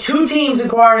was only 2 teams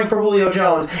inquiring for Julio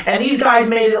Jones, and these guys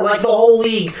made it like the whole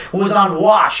league was on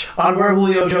watch on where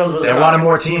Julio Jones was They wanted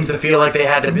more teams to feel like they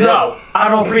had to bid. No, I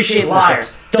don't appreciate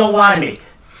liars. Don't lie to me.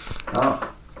 Oh.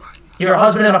 You're a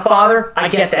husband and a father. I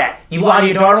get that. You lie to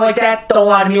your daughter like that. Don't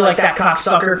lie to me like that,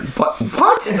 cocksucker. What?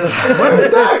 Where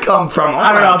did that come from?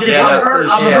 I don't know.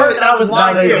 I'm hurt that I was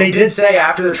lied to. They did say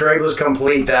after the trade was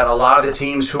complete that a lot of the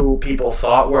teams who people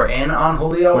thought were in on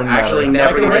Julio actually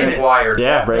never even inquired.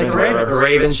 Yeah, Ravens. The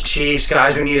Ravens, Chiefs,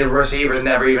 guys who needed receivers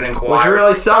never even inquired. Which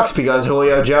really sucks because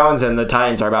Julio Jones and the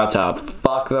Titans are about to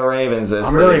fuck the Ravens this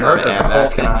season. I'm really hurt that the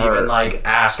that's Colts gonna didn't hurt. even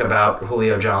ask about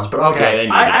Julio Jones. But okay.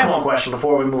 I have one question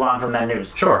before we move on from that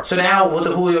news. Sure. So now with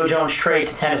the Julio Jones trade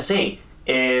to Tennessee,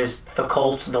 is the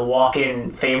Colts the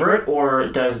walk-in favorite, or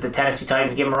does the Tennessee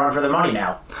Titans give them a run for their money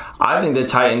now? I think the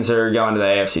Titans are going to the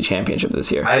AFC Championship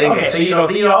this year. I think okay, so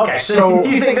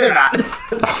you think they're not?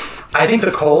 I think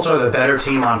the Colts are the better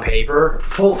team on paper.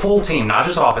 Full team, not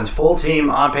just offense. Full team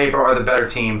on paper are the better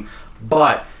team.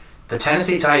 But the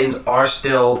Tennessee Titans are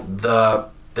still the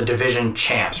division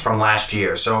champs from last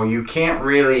year. So you can't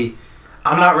really...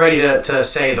 I'm not ready to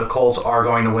say the Colts are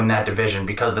going to win that division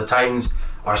because the Titans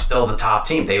are still the top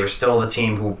team. They were still the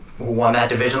team who won that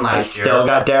division last year. Still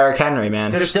got Derrick Henry,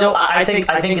 man. There's still, I think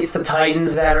it's the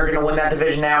Titans that are going to win that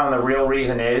division now, and the real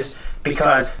reason is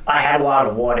because I had a lot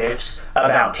of what ifs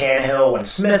about Tannehill when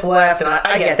Smith left, and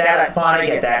I get that. I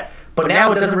get that. But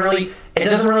now it doesn't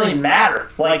really matter.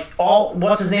 Like, all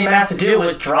what's his name has to do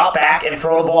is drop back and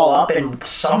throw the ball up, and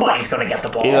somebody's going to get the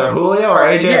ball. Either Julio or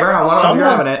AJ Brown. One of them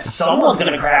grabbing it. Someone's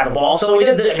going to grab the ball. So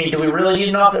do we really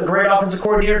need a great offensive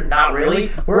coordinator? Not really.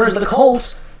 Whereas the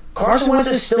Colts, Carson Wentz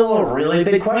is still a really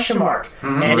big question mark,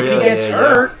 and if he gets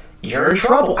hurt, you're in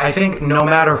trouble. I think no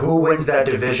matter who wins that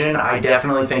division, I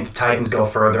definitely think the Titans go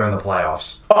further in the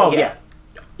playoffs. Oh yeah.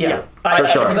 Yeah, for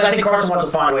sure. Because I think Carson Wentz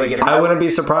will find a way to get it. I wouldn't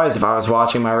be surprised if I was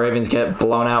watching my Ravens get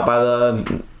blown out by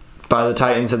the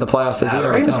Titans in the playoffs this year. The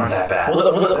Ravens aren't that bad. I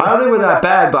don't think we're that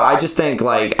bad, but I just think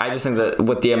that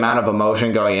with the amount of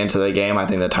emotion going into the game, I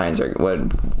think the Titans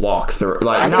would walk through.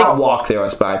 Walk through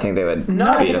us, but I think they would beat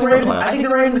us in the playoffs. I think the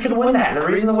Ravens could win that. And the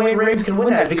reason the way Ravens can win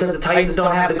that is because the Titans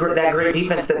don't have that great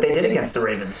defense that they did against the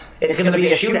Ravens. It's going to be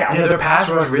a shootout. Yeah, their pass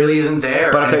rush really isn't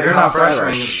there. But if it comes to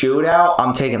a shootout,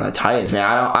 I'm taking the Titans,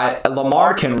 man.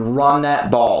 Lamar can run that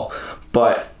ball,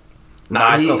 but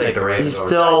I still take the Ravens over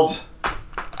the Titans.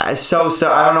 So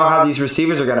I don't know how these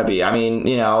receivers are going to be. I mean,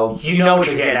 You know what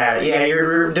you're getting at. Yeah,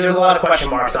 there's a lot of question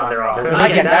marks on their offense. I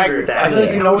agree with that. I feel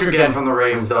like you know what you're getting from the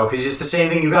Ravens, though, because it's the same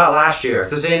thing you got last year. It's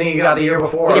the same thing you got the year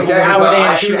before. Exactly. How were they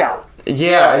in a shootout?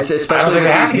 Yeah, it's especially I don't think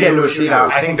they have to get into a receivers.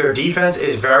 shootout. I think their defense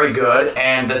is very good,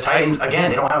 and the Titans, again,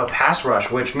 they don't have a pass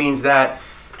rush, which means that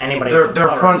their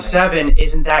front seven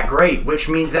isn't that great, which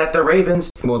means that the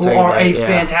Ravens, who are a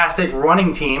fantastic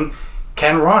running team,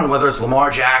 can run, whether it's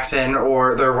Lamar Jackson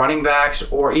or their running backs,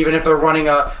 or even if they're running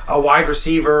a wide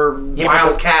receiver,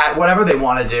 wildcat, whatever they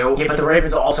want to do. Yeah, but the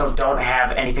Ravens also don't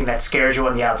have anything that scares you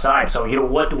on the outside. So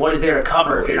what is there to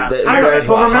cover if you're not?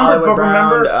 But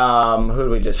remember, who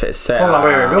did we just pick? Hold on,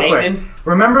 wait, real quick.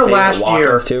 Remember last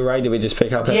year too, right? Did we just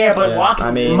pick up? Yeah, but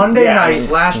Watkins. Monday night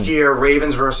last year,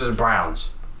 Ravens versus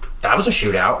Browns. That was a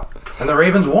shootout, and the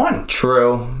Ravens won.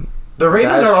 True. The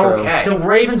Ravens are okay. The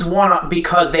Ravens won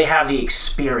because they have the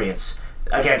experience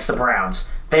against the Browns.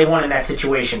 They won in that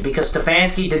situation because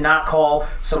Stefanski did not call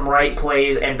some right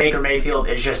plays, and Baker Mayfield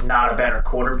is just not a better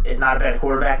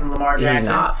quarterback than Lamar Jackson. He's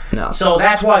not. No. So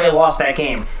that's why they lost that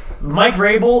game. Mike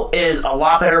Vrabel is a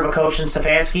lot better of a coach than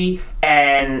Stefanski,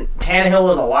 and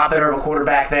Tannehill is a lot better of a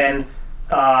quarterback than.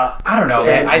 I don't know.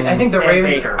 I think the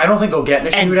Ravens. Baker. I don't think they'll get in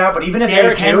a shootout, but even if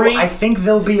Derrick they do, Henry, I think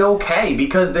they'll be okay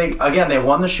because they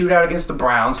won the shootout against the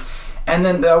Browns, and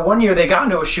then the one year they got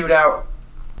into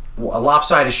a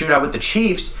lopsided shootout with the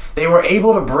Chiefs. They were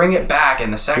able to bring it back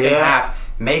in the second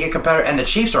half, make it competitive, and the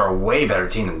Chiefs are a way better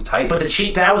team than the Titans.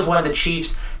 But that was when the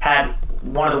Chiefs had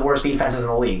one of the worst defenses in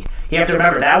the league. You have to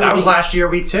remember that was last year,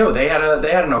 week 2. They had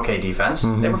an okay defense.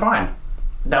 Mm-hmm. They were fine.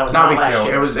 That was not week last 2.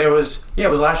 year. It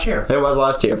was last year. It was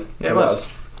last year. It was.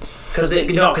 Because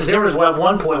there was at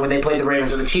one point when they played the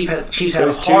Ravens, where the Chiefs had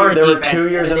a hard there defense. There were 2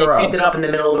 years in a row. They picked it up in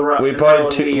the middle of the road.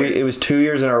 It was 2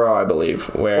 years in a row, I believe.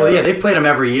 They've played them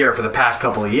every year for the past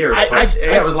couple of years.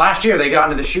 It was last year they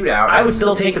got into the shootout. I would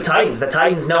still take the Titans. The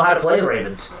Titans know how to play the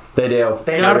Ravens. They do.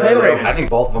 They know how to play the Ravens. I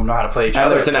think both of them know how to play each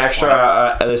other.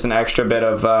 There's an extra bit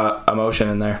of emotion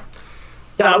in there.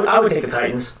 Yeah, I would take the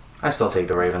Titans. I still take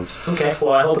the Ravens. Okay,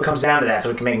 well, I hope it comes down to that so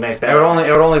we can make a nice bet. It would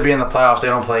only be in the playoffs. They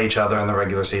don't play each other in the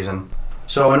regular season.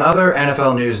 So in other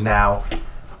NFL news now,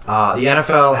 the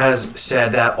NFL has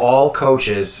said that all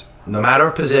coaches, no matter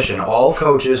position, all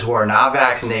coaches who are not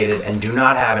vaccinated and do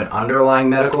not have an underlying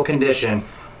medical condition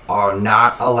are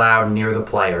not allowed near the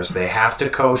players. They have to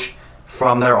coach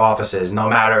from their offices, no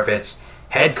matter if it's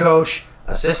head coach,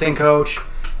 assistant coach,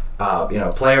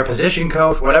 player position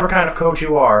coach, whatever kind of coach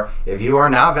you are. If you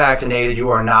are not vaccinated, you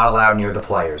are not allowed near the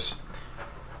players.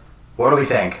 What do we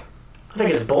think? I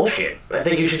think it's bullshit. I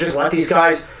think you should just let these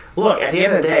guys look. At the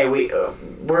end of the day,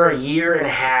 we're a year and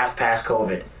a half past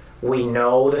COVID. We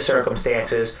know the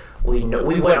circumstances. We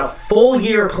went a full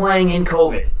year playing in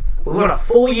COVID. We went a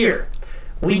full year.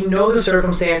 We know the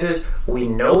circumstances. We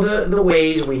know the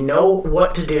ways. We know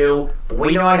what to do.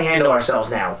 We know how to handle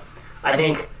ourselves now.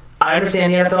 I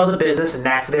understand the NFL is a business, and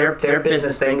that's their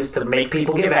business thing is to make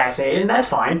people get vaccinated, and that's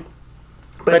fine.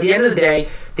 But at the end of the day,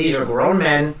 these are grown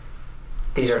men.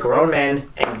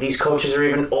 And these coaches are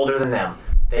even older than them.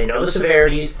 They know the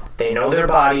severities. They know their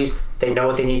bodies. They know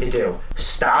what they need to do.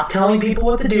 Stop telling people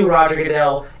what to do, Roger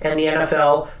Goodell and the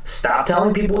NFL. Stop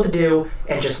telling people what to do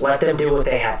and just let them do what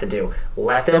they have to do.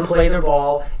 Let them play their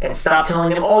ball and stop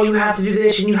telling them, oh, you have to do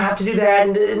this and you have to do that.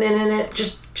 And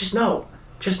just know.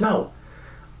 Just know.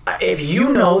 If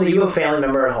you know that you have a family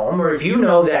member at home, or if you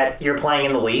know that you're playing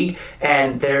in the league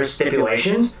and there's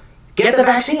stipulations, get the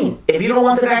vaccine. If you don't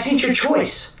want the vaccine, it's your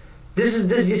choice.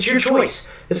 It's your choice.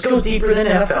 This goes deeper than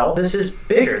NFL. This is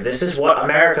bigger. This is what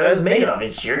America is made of.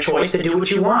 It's your choice to do what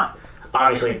you want.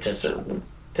 Obviously, it's just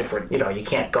different. You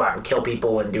can't go out and kill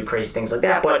people and do crazy things like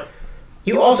that. But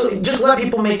you also just let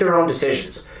people make their own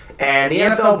decisions. And the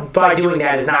NFL, by doing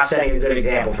that, is not setting a good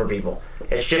example for people.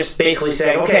 It's just basically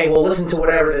saying, okay, well, listen to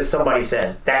whatever somebody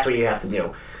says. That's what you have to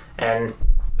do. And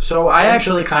so I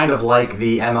actually kind of like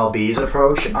the MLB's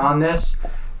approach on this.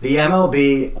 The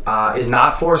MLB is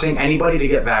not forcing anybody to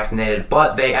get vaccinated,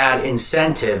 but they add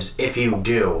incentives if you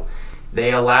do.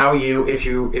 They allow you, if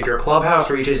your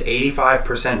clubhouse reaches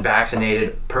 85%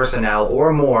 vaccinated personnel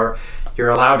or more, you're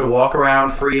allowed to walk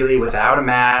around freely without a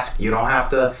mask. You don't have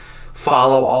to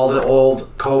follow all the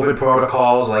old COVID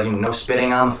protocols, like no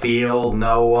spitting on the field,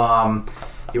 no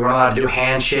you weren't allowed to do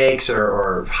handshakes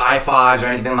or high fives or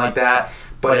anything like that.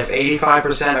 But if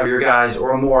 85% of your guys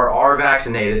or more are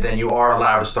vaccinated, then you are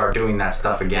allowed to start doing that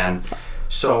stuff again.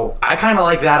 So I kind of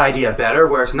like that idea better,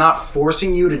 where it's not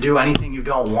forcing you to do anything you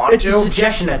don't want to. It's a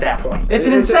suggestion at that point. It's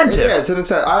an incentive. It's an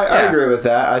incentive. I agree with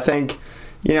that. I think,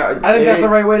 I think that's the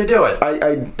right way to do it.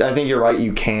 I think you're right.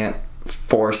 You can't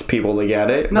force people to get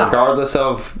it, No. regardless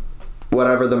of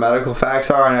whatever the medical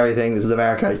facts are and everything. This is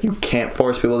America. You can't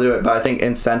force people to do it. But I think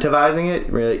incentivizing it,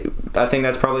 really, I think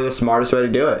that's probably the smartest way to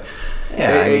do it.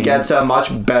 Yeah, It gets a much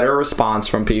better response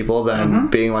from people than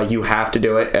being like, you have to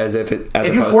do it as if it. As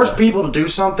if you opposed force to, people to do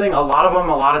something, a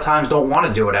lot of times don't want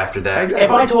to do it after that. Exactly.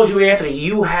 If I told you, Anthony,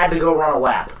 you had to go run a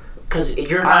lap because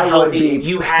you're not I would healthy, be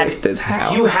you had pissed as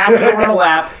hell. You have to go run a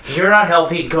lap. You're not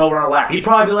healthy. Go run a lap. You'd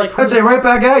probably be like, I'd say right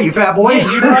back at you, fat boy. Yeah,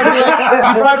 you'd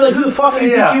probably be like, who the fuck do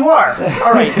you Yeah. think you are?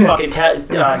 All right, you fucking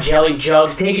jelly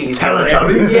jugs, take it easy.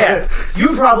 Teletubby. Yeah,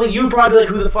 you'd probably be like,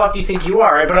 who the fuck do you think you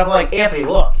are? Right? But I'm like, Anthony,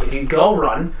 look, if you go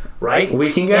run, right?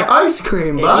 we can get If- ice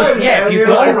cream, if bud. you- yeah, if you You're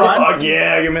go like, run- fuck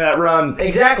yeah, give me that run.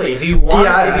 Exactly. If you want,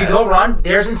 Yeah, if you go run,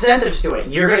 there's incentives to it.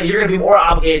 You're gonna be more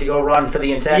obligated to go run for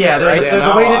the incentives. Yeah, right? there's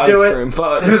Yeah, a way no, to do ice cream, it.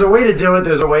 fuck. There's a way to do it.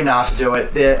 There's a way not to do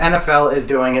it. The NFL is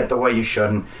doing it the way you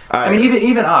shouldn't. I mean,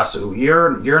 even us.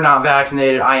 You're not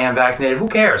vaccinated. I am vaccinated. Who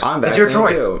cares? I'm It's your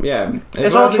vaccinated choice. too. Yeah,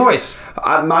 It's all choice.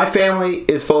 My family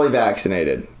is fully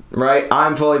vaccinated. Right,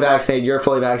 I'm fully vaccinated. You're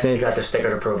fully You vaccinated. got the sticker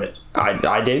to prove it.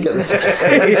 I did get this,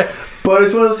 but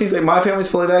it's one of those things. Like, my family's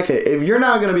fully vaccinated. If you're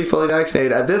not going to be fully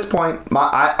vaccinated at this point,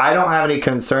 I don't have any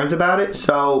concerns about it.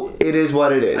 So it is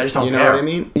what it is. I just don't you know care. what I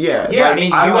mean? Yeah. Yeah, like, I mean, you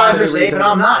don't guys have are any safe reason and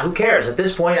I'm not. Who cares? At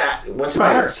this point, what's the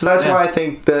matter? Right. So that's Yeah. why I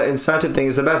think the incentive thing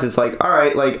is the best. It's like, all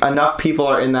right, like enough people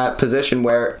are in that position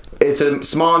where it's a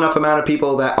small enough amount of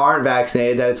people that aren't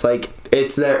vaccinated that it's like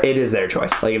it is their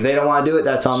choice. Like if they don't want to do it,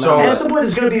 that's on So- them. And at some point,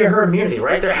 there's going to be a herd immunity,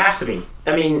 right? There has to be.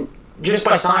 I mean, just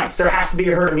by science, there has to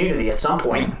be a herd immunity at some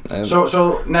point.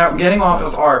 So now getting off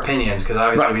of our opinions, because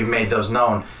obviously Right. we've made those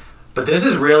known, but this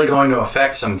is really going to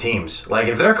affect some teams. Like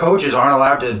if their coaches aren't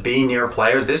allowed to be near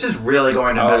players, this is really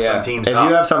going to mess some teams if up.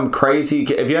 you have some crazy,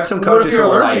 if you have some What coaches if you're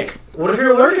who are allergic? like, What if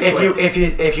you're allergic? if to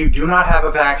it? you do not have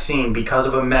a vaccine because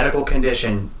of a medical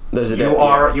condition, There's a you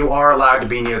difference. are allowed to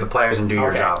be near the players and do your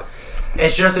Okay. job.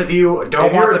 It's just if you don't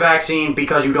If want you're- the vaccine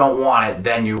because you don't want it,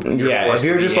 then you're yeah, forced if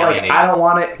you're to be just like, alienated. I don't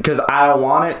want it because I don't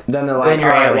want it, then they're like, Then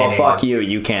you're all right, well, alienated. fuck you,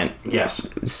 you can't. Yes.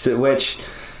 So, which,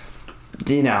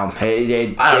 you know,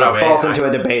 it I don't know, man. falls into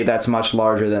a debate that's much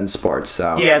larger than sports.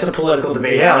 So Yeah, it's a political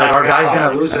debate. Yeah, like our Our guy's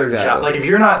gonna lose their Exactly. job. Like if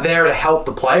you're not there to help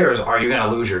the players, are you gonna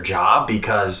lose your job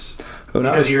because Who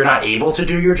knows? you're not able to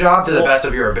do your job to the best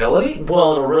of your ability?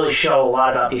 Well, it'll really show a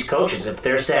lot about these coaches. If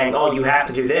they're saying, "Oh, you have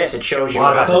to do this," it shows you A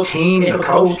lot if a about the coach, team, If the a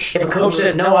coach, coach. if a coach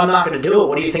says, "No, I'm not going to do it,"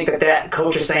 what do you think that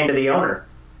coach is saying to the owner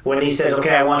when he says,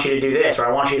 "Okay, I want you to do this," or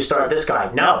 "I want you to start this guy"?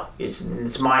 No,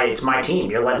 it's my team.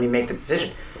 You're letting me make the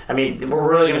decision. I mean, we're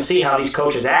really going to see how these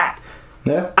coaches act.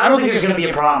 yeah. I don't think there's going to be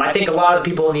a problem. I think a lot of the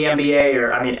people in the NBA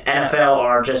or NFL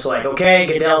are just like, okay,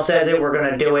 Goodell says it, we're going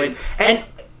to do it, and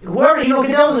whoever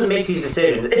Goodell doesn't make these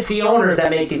decisions. It's the owners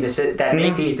that make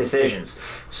these decisions.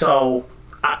 So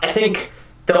I think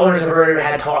the owners have already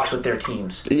had talks with their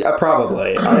teams. Yeah,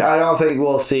 probably. I don't think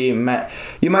we'll see.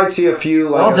 You might see a few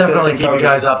like. I'll definitely assistant keep coaches. you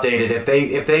guys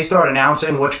updated if they start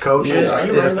announcing which coaches Are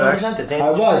you it really affects. represented? I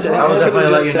was. And I will Anthony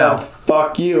definitely let just you said, know.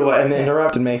 "Fuck you," and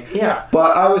interrupted me. Yeah.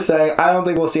 But I was saying, I don't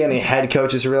think we'll see any head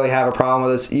coaches really have a problem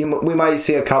with this. We might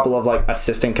see a couple of like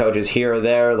assistant coaches here or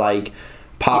there, like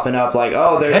popping up, like,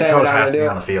 "Oh, they're Head saying coach we're not has going to to be do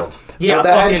on the it." field. Yeah, But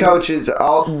the head fucking- coach is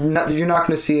you're not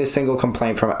going to see a single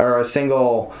complaint from or a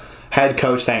single head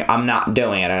coach saying, "I'm not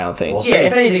doing it." I don't think. We'll Yeah, see.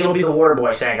 if anything, it'll be the water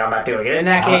boy saying, "I'm not doing it." In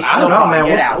that case, I don't no know, problem,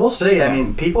 man. get out. We'll see. I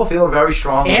mean, people feel very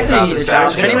strongly Anthony about needs this a job.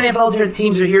 job. If anyone NFL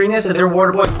teams are hearing this, if their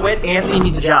water boy quit, Anthony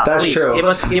needs a job. That's Please, true. Give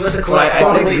us a clue. Right, I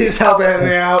Someone think- please help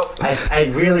Anthony out. I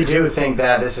really do think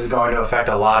that this is going to affect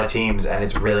a lot of teams, and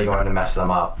it's really going to mess them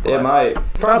up. It might.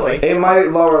 Probably. It might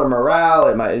lower morale.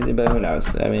 It might, but who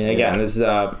knows? I mean, again, this is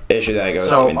a issue that goes.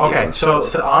 So, even deeper okay, than so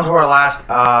sports. on to our last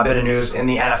bit of news in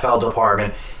the NFL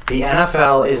department. The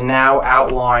NFL is now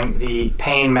outlawing the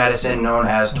pain medicine known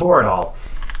as Toradol.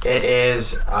 It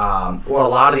is what a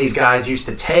lot of these guys used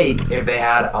to take if they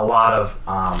had a lot of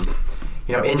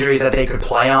injuries that they could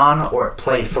play on or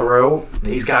play through.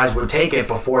 These guys would take it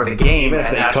before the game, even if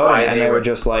and they that's couldn't, why and they were would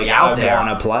just like, be out "I there. want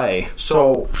to play."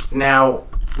 So now,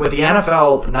 with the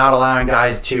NFL not allowing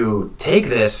guys to take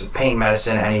this pain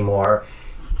medicine anymore,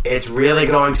 it's really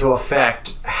going to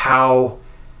affect how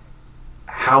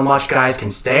much guys can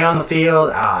stay on the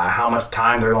field, how much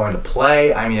time they're going to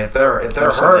play. I mean, if they're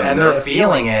hurt and they're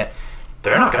feeling it,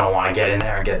 they're not going to want to get in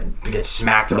there and get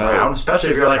smacked around.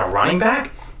 Especially if you're like a running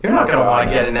back, you're not going to want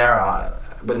to get in there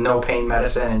with no pain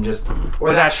medicine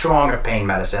or that strong of pain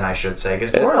medicine, I should say,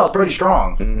 because Toradol's pretty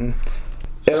strong.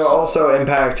 It'll also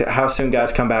impact how soon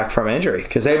guys come back from injury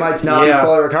because they might not be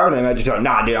fully recovered. They might just be like,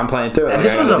 nah, dude, I'm playing through it. And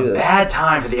this was a bad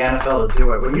time for the NFL to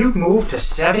do it. When you move to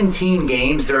 17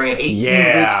 games during an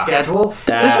 18-week schedule,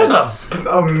 this was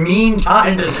a mean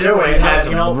time to do it.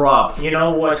 Rough. You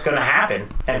know what's going to happen,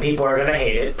 and people are going to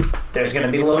hate it. There's going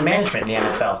to be load management in the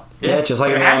NFL. Yeah, just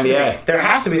like in the NBA. There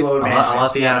has to be load management.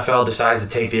 Unless the NFL decides to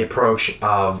take the approach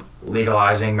of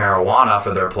legalizing marijuana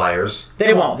for their players.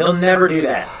 They won't. They'll never do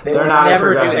that. They're not as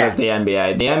progressive as the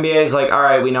NBA. The NBA is like, all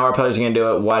right, we know our players are going to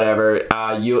do it, whatever. The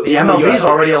MLB's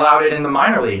already allowed it in the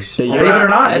minor leagues, believe it or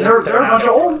not. And they're a bunch of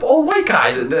old white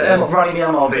guys running the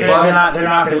MLB. They're not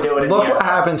going to do it. Look what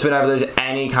happens whenever there's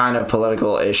any kind of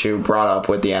political issue brought up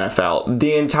with the NFL.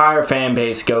 The entire fan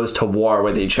base goes to war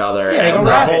with each other, and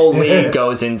the whole league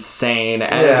goes insane,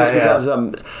 and it just becomes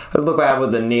look what happened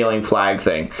with the kneeling flag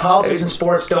thing. Politics and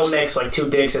sports don't mix like two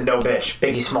dicks and no bitch.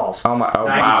 Biggie Smalls. Oh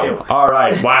wow. All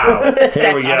right, wow.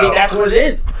 Here we go. I mean, that's what it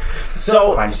is.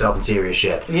 So find yourself in serious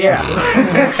shit. Yeah.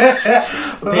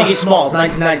 Biggie Smalls,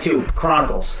 1992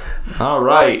 Chronicles. All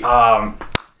right.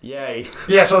 Yay.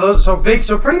 Yeah. So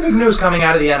pretty big news coming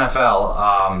out of the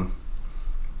NFL.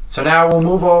 So now we'll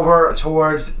move over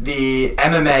towards the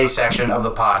MMA section of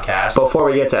the podcast. Before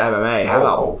we get to MMA, how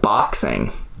about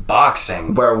boxing?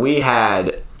 Boxing, where we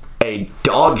had a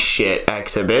dog shit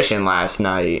exhibition last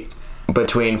night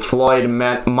between Floyd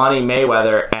Money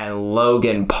Mayweather and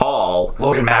Logan Paul.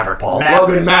 Logan Maverick Paul.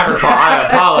 Logan Maverick Paul. I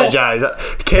apologize.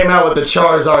 Came out with the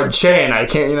Charizard chain. I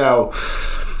can't,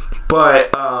 But,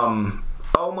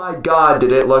 oh my God,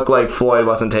 did it look like Floyd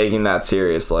wasn't taking that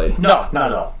seriously. No,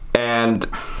 not at all. And,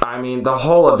 I mean, the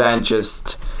whole event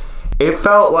it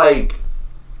felt like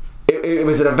it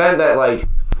was an event that, like,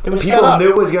 people knew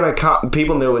it was gonna come.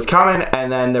 People knew it was coming,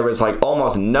 and then there was like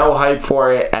almost no hype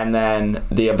for it. And then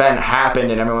the event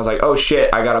happened, and everyone was like, "Oh shit,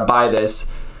 I gotta buy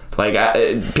this!" Like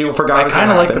people forgot. I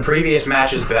kind of like the previous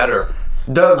matches better.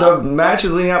 The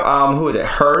matches leading up. Who was it?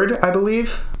 Hurd, I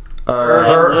believe.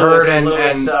 Hurd and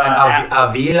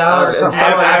Avila or something.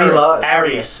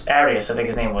 Arias, I think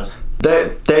his name was.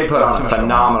 They put on a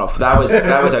phenomenal. That was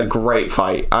a great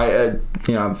fight.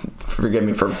 Forgive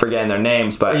me for forgetting their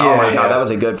names, but oh my God, that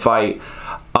was a good fight.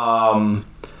 Then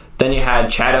you had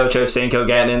Chad Ochocinco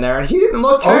getting in there, and he didn't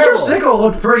look terrible. Ochocinco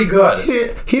looked pretty good.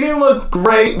 He didn't look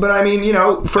great, but I mean,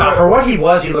 for what he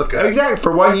was, he looked good. Exactly,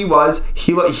 for what he was,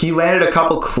 he landed a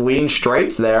couple clean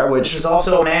straights there, which is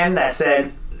also a man that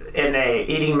said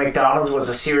eating McDonald's was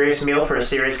a serious meal for a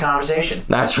serious conversation.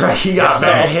 That's right. He got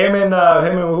him and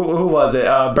who was it?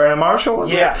 Brandon Marshall?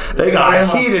 They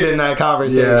got heated in that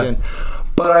conversation. Yeah.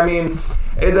 But I mean,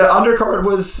 the undercard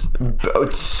was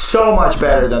so much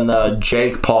better than the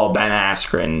Jake Paul Ben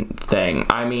Askren thing.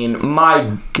 I mean,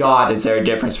 my God, is there a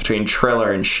difference between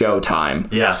Triller and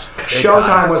Showtime? Yes.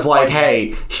 Showtime was like,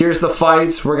 hey, here's the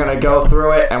fights, we're gonna go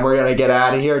through it, and we're gonna get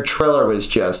out of here. Triller was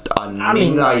just a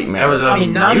nightmare. It was a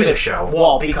music show.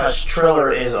 Well, because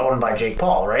Triller is owned by Jake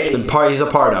Paul, right? He's a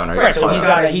part owner. Right. So he's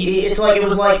got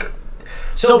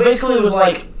So basically, it was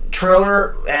like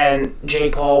Triller and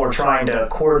Jake Paul were trying to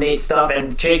coordinate stuff,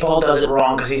 and Jake Paul does it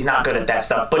wrong because he's not good at that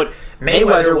stuff. But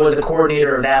Mayweather was the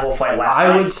coordinator of that whole fight last night.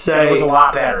 I would say it was a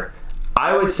lot better.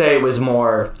 I would say it was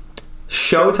more.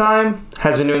 Showtime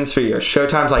has been doing this for years.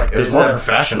 Showtime's like, this is more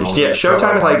professional. Yeah,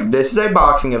 Showtime is like, this is a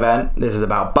boxing event. This is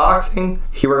about boxing.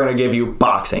 Here we're going to give you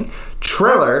boxing.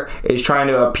 Triller is trying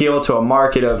to appeal to a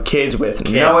market of kids with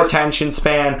no attention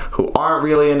span, who aren't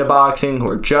really into boxing, who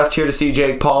are just here to see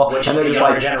Jake Paul, and they're just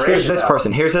like, here's this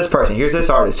person, here's this person, here's this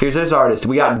artist.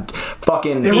 We got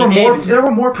fucking there were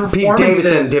more performances Pete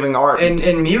Davidson giving art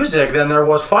in music than there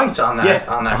was fights on that. Yeah,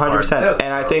 100%.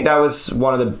 And I think that was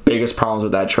one of the biggest problems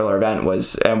with that Triller event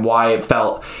and why it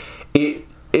felt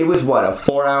it was what, a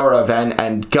 4-hour event,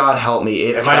 and God help me,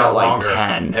 it felt like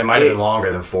 10. It might have been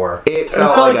longer than 4. It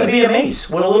felt like the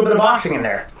VMAs with a little bit of boxing in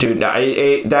there. Dude,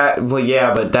 that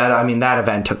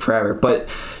event took forever. But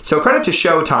so credit to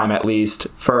Showtime at least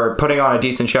for putting on a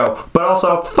decent show, but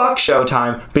also fuck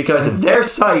Showtime because their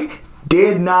site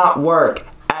did not work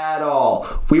at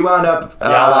all. We wound up a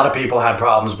lot of people had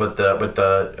problems with the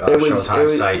Showtime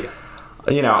site.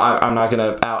 I'm not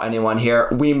going to out anyone here.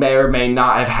 We may or may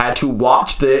not have had to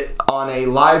watch it on a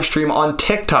live stream on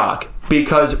TikTok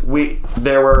because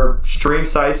there were stream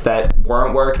sites that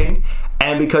weren't working,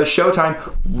 and because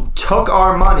Showtime took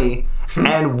our money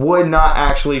and would not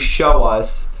actually show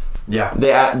us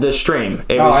the stream.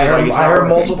 I heard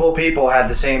multiple people had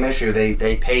the same issue.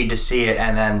 They paid to see it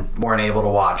and then weren't able to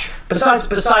watch. Besides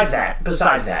that,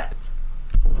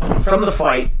 from the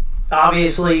fight,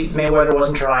 Obviously, Mayweather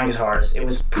wasn't trying his hardest. It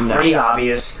was pretty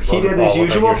obvious. He did his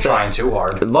usual thing. Trying too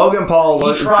hard. Logan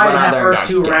Paul He tried in went out that there and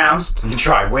first got 2 rounds. He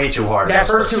tried way too hard. That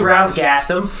first 2 rounds gassed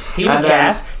him. He was And then-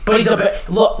 gassed, but he's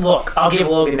look. I'll give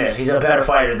Logan this. He's a better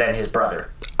fighter than his brother.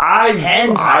 I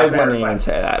 10 times better wouldn't even fighter.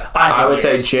 say that. I think I would he say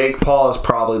is. Jake Paul is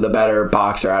probably the better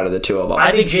boxer out of the two of them. I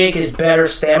think Jake is better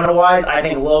stamina-wise. I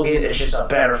think Logan is just a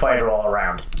better fighter all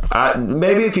around.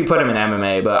 Maybe if you put him in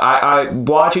MMA, but I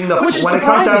watching the Which is when it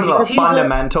comes down to surprising the because he's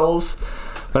fundamentals.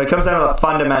 When it comes down to the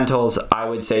fundamentals, I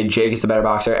would say Jake is the better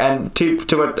boxer. And to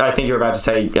what I think you were about to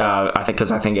say, I think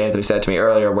Anthony said to me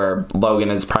earlier, where Logan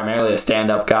is primarily a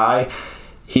stand-up guy.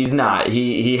 He's not.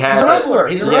 He has. He's a wrestler.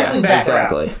 He's a wrestling background.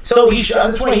 Exactly. So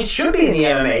that's why he should be in the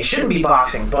MMA. He shouldn't be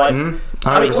boxing. But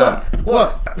 100%.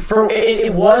 look.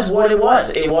 It was what it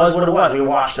was. It was what it was. We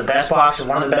watched the best boxer,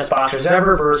 one of the best boxers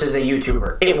ever, versus a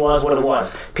YouTuber. It was what it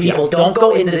was. People don't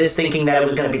go into this thinking that it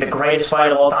was going to be the greatest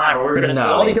fight of all time, or we're going to see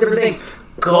all these different things.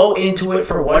 Go into it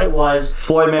for what it was.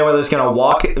 Floyd Mayweather's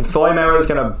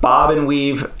gonna bob and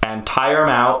weave and tire him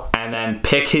out, and then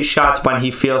pick his shots when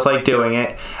he feels like doing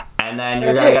it. And then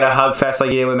you're going to get a hug fest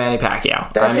like you did with Manny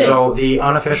Pacquiao. That's it. So the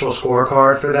unofficial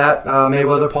scorecard for that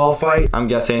Mayweather-Paul fight I'm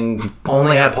guessing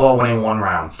only had Paul winning 1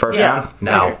 round. first Yeah. round?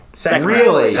 No. Second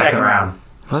Really? round. Second round.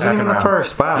 Wasn't Second even the round.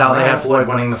 first. Wow. No, they man. had Floyd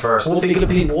winning the first. Well,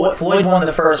 because Floyd won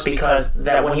the first because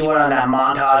that when he went on that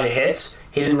montage of hits,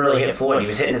 he didn't really hit Floyd. He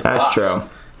was hitting his That's blocks.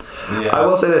 true. Yeah. I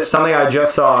will say this, something I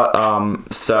just saw,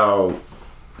 so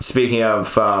speaking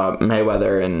of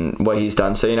Mayweather and what he's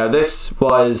done, so, this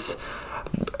was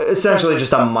essentially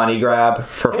just a money grab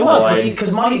for It was Floyd.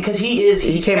 because he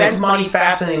came spends in- money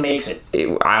faster than he makes it.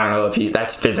 I don't know if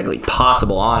that's physically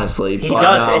possible, honestly. He but,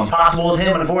 does. It's possible with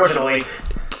him, unfortunately.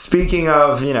 Speaking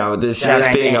of, this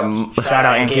being a... Shout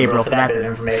out Aunt Gabriel for that bit of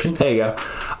information. There you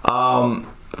go.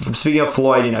 Speaking of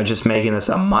Floyd, just making this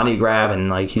a money grab and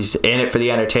like he's in it for the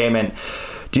entertainment.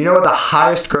 Do you know what the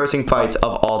highest grossing fights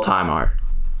of all time are?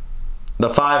 The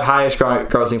 5 highest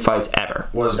grossing fights ever.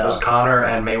 Was Conor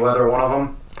and Mayweather one of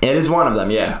them? It is one of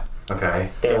them, yeah. Okay.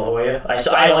 De La Hoya.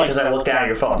 I only because I looked down at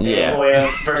your phone. Yeah. De La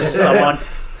Hoya versus someone.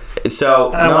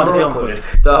 So I don't want to feel number included.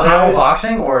 the Are they all highest,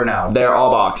 boxing or no? they're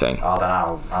all boxing. Oh,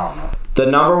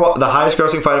 then I don't know. The highest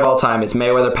grossing fight of all time is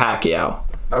Mayweather Pacquiao.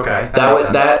 Okay.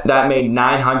 That made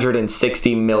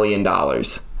 $960 million.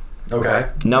 Okay.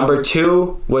 Number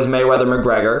 2 was Mayweather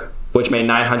McGregor, which made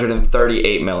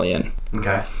 $938 million.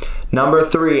 Okay. Number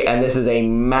 3, and this is a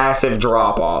massive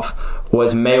drop off,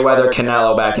 was Mayweather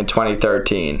Canelo back in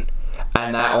 2013,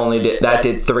 and that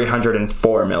did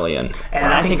 $304 million.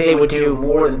 And I think they would do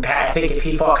more than Pat. I think if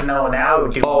he fought Canelo now, it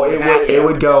would do. Oh, more than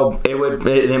Pacquiao.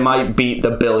 it might beat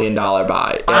the $1 billion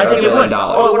buy. I think it $1 would. billion.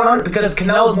 Oh, 100, because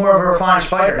Canelo's more of a refined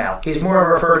fighter now. He's more of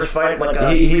a refurbished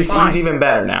fighter. He's refined. even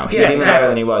better now. He's Yeah, even exactly. better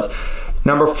than he was.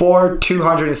 Number 4,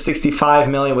 $265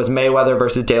 million was Mayweather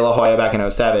versus De La Hoya back in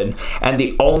 2007. And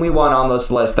the only one on this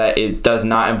list that does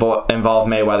not involve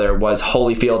Mayweather was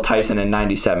Holyfield Tyson in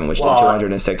 97, which did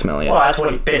 $206 million. Well, that's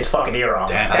when he bit his fucking ear off.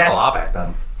 Damn, that's a lot back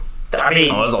then. I mean,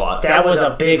 That was a lot. That was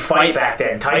a big fight back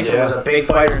then. Tyson was a big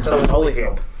fighter, and so was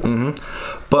Holyfield.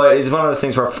 But it's one of those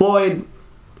things where Floyd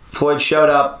showed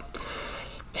up.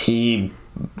 He,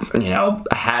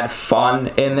 had fun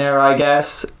in there, I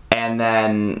guess. And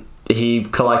then he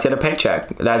collected a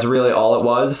paycheck. That's really all it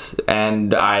was.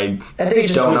 And I think it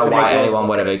just don't was know to why make it- anyone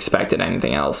would have expected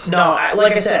anything else. No,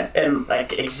 like I said, and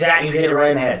you hit it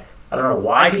right in the head. I don't know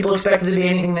why people expected it to be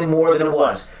anything more than it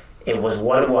was. It was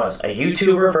what it was. A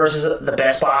YouTuber versus the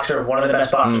best boxer, one of the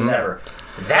best boxers ever.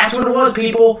 That's what it was,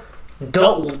 people.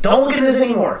 Don't look at this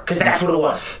anymore, because that's what it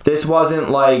was. This wasn't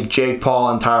like Jake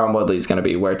Paul and Tyron Woodley is going to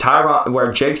be, where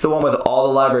Jake's the one with all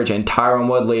the leverage, and Tyron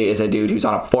Woodley is a dude who's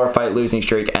on a 4-fight losing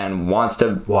streak and wants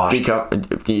to become.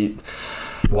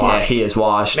 Yeah, he is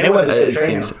washed. Mayweather's It good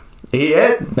trainer. seems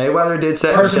Mayweather did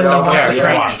say. Person don't care. He's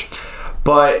Trained. washed.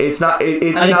 But it's not.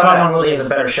 It's I think not. Tyron Woodley has a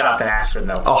better shot than Askren,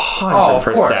 though.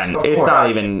 100%. of It's course. not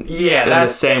even in the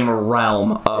that's- same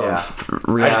realm of I just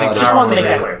reality. think Just want to make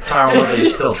that clear. Tyron Woodley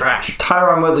is still trash.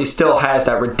 Tyron Woodley still has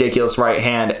that ridiculous right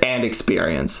hand and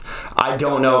experience. I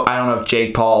don't know if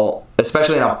Jake Paul,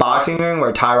 especially in a boxing ring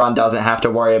where Tyron doesn't have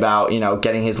to worry about,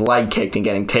 getting his leg kicked and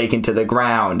getting taken to the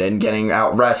ground and getting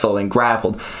out wrestled and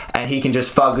grappled, and he can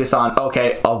just focus on,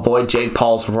 avoid Jake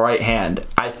Paul's right hand.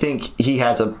 I think he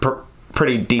has a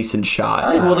pretty decent shot.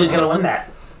 I think Woodley's going to win that.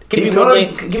 Give me Dude's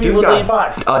Woodley in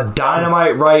 5. a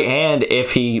dynamite right hand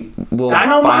if he will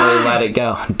Dynamite. finally let it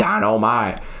go.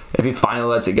 Dynamite. If he finally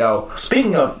lets it go.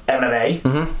 Speaking of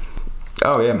MMA,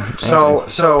 Oh, yeah.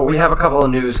 So we have a couple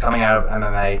of news coming out of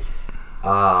MMA.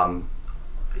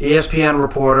 ESPN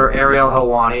reporter Ariel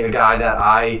Helwani, a guy that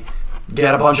I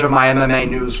get a bunch of my MMA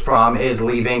news from is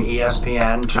leaving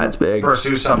ESPN to That's big.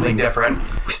 pursue something different.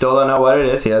 We still don't know what it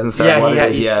is. He hasn't said what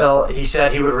it is yet. He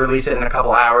said he would release it in a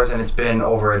couple hours, and it's been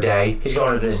over a day. He's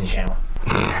going to the Disney Channel.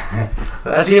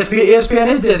 That's ESPN. ESPN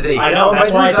is Disney. I know,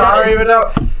 that's why I said don't it. even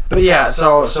know. But yeah,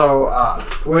 so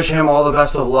wish him all the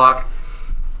best of luck.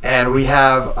 And we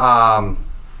have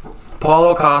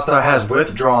Paulo Costa has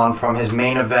withdrawn from his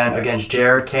main event against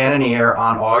Jared Cannonier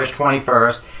on August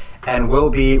 21st and will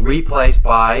be replaced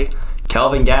by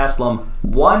Kelvin Gastelum,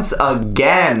 once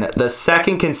again, the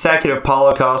second consecutive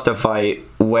Paulo Costa fight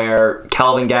where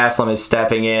Kelvin Gastelum is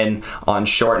stepping in on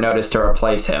short notice to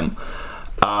replace him.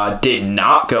 Did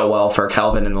not go well for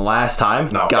Kelvin in the last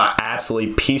time. No. Got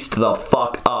absolutely pieced the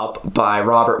fuck up by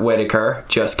Robert Whittaker.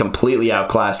 Just completely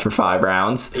outclassed for 5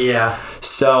 rounds. Yeah.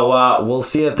 So we'll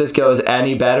see if this goes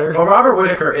any better. Well, Robert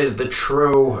Whittaker is the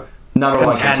true Number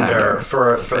one contender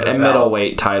for the belt.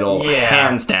 middleweight title, Yeah.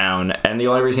 hands down. And the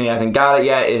only reason he hasn't got it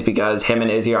yet is because him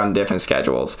and Izzy are on different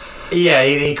schedules. Yeah,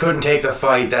 he couldn't take the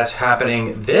fight that's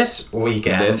happening this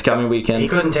weekend. This coming weekend, He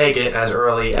couldn't take it as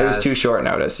early as... it was too short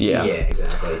notice. Yeah,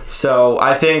 exactly. So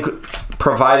I think,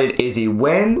 provided Izzy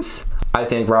wins, I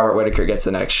think Robert Whittaker gets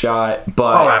the next shot.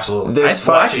 But Oh, absolutely. This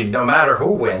Well, fight, actually, no matter who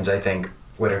wins, I think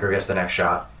Whittaker gets the next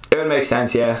shot. it would make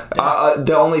sense. Yeah.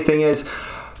 The only thing is,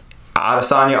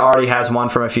 Adesanya already has one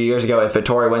from a few years ago. If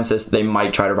Vettori wins this, they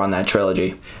might try to run that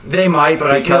trilogy They might, but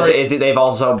I feel because like... Izzy. They've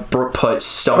also put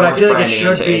so But much I feel like branding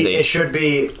into Izzy. it should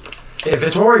be... If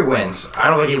Vettori wins, I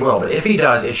don't think he will, but if he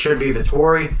does, it should be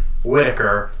Vettori,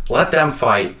 Whittaker, let them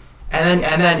fight, and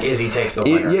then Izzy takes the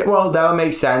winner. Yeah, well, that would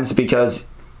make sense because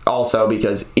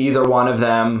either one of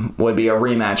them would be a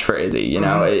rematch for Izzy. You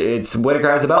know, it's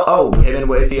Whittaker has the belt. Oh, him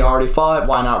and Izzy already fought.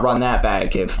 Why not run that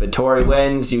back? If Vettori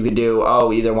wins, you could do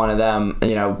either one of them.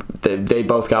 You know, they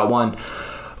both got one.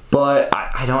 But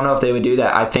I don't know if they would do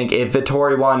that. I think if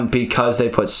Vettori won, because they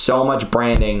put so much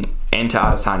branding into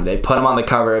Adesanya, they put him on the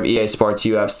cover of EA Sports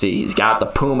UFC. He's got the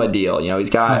Puma deal. You know, he's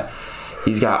got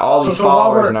all these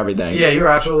followers and everything. Yeah, you're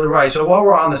absolutely right. So while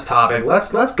we're on this topic,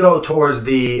 let's go towards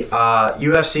the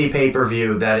UFC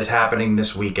pay-per-view that is happening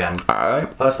this weekend. All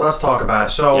right. Let's talk about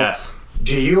it. So, Yes.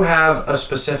 do you have a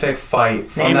specific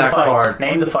fight from Name that the fights. card?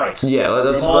 Name the fights. Yeah,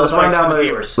 let's Name all the run fights down for the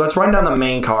viewers. let's run down the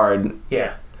main card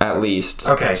Yeah. at least.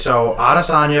 Okay, so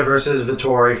Adesanya versus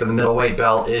Vettori for the middleweight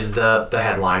belt is the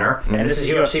headliner. And this is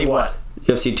UFC what?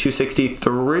 UFC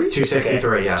 263.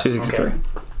 263, yes. 263. Okay.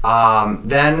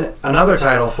 Then another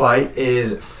title fight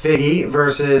is Figgy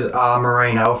versus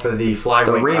Moreno for the The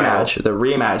flyweight rematch. title. The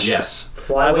rematch. Yes.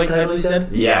 Flyweight title, you said?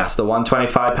 Yes, the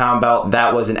 125-pound belt.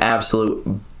 That was an absolute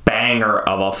banger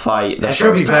of a fight. It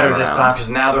should be better this time because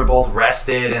now they're both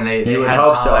rested and they You would had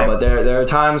hope so, time. but there are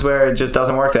times where it just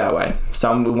doesn't work that way.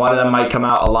 One of them might come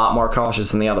out a lot more cautious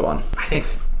than the other one. I think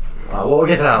we'll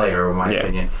get to that later, in my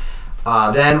opinion.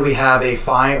 Then we have a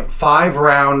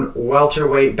 5-round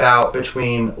welterweight bout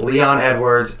between Leon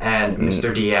Edwards and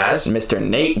Mr. Diaz. Mr.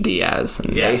 Nate Diaz.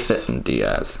 Yes. Nathan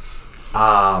Diaz.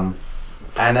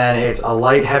 And then it's a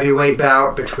light heavyweight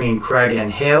bout between Craig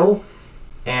and Hill,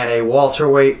 and a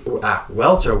welterweight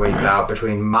bout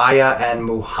between Maya and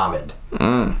Muhammad.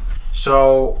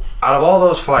 So, out of all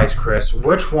those fights, Chris,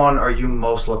 which one are you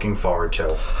most looking forward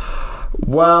to?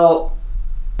 Well,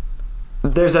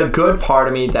 there's a good part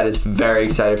of me that is very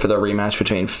excited for the rematch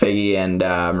between Figgy and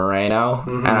Moreno,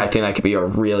 and I think that could be a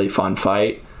really fun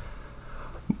fight.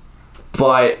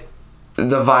 But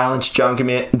the violence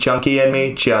junkie in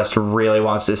me just really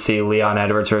wants to see Leon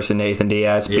Edwards versus Nathan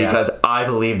Diaz because I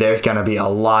believe there's going to be a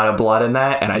lot of blood in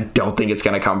that, and I don't think it's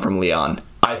going to come from Leon.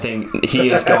 I think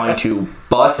he is going to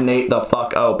bust Nate the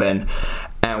fuck open.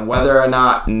 And whether or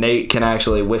not Nate can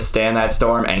actually withstand that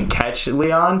storm and catch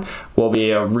Leon will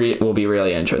be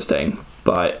really interesting.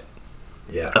 But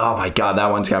oh my god, that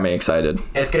one's got me excited.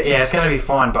 It's gonna be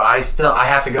fun, but I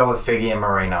have to go with Figgy and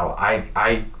Moreno.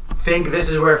 I think this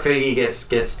is where Figgy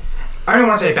gets. I don't even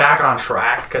want to say back on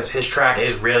track because his track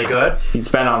is really good. He's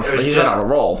been on a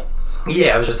roll.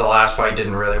 Yeah, it was just the last fight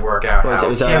didn't really work out. It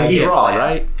was a draw,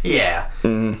 right? Yeah.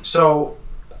 Mm-hmm. So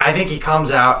I think he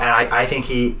comes out and I think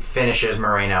he finishes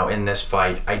Moreno in this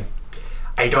fight.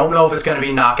 I don't know if it's going to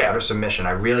be knockout or submission.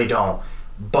 I really don't.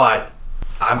 But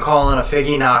I'm calling a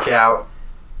Figgy knockout.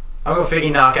 I'll go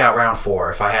Figgy knockout round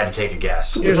 4 if I had to take a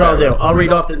guess. Here's what I'll do. I'll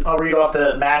read off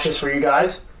the matches for you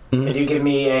guys, and you give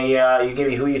me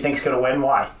who you think's going to win,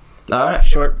 why. All right.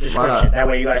 Short description. That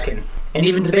way you guys can and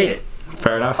even debate it.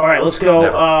 Fair enough. All right, let's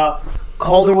go.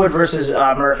 Calderwood versus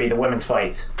Murphy, the women's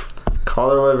fight.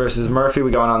 Calderwood versus Murphy. We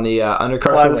going on the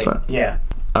undercard for this one? Yeah.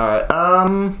 All right.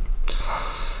 I'm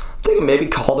thinking maybe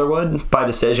Calderwood by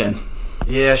decision.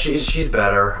 Yeah, she's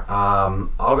better. I'll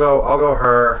go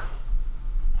her.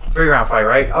 3-round fight,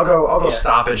 right? I'll go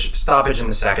stoppage in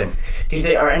the second. Do you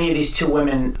think are any of these two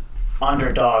women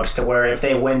underdogs to where if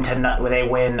they win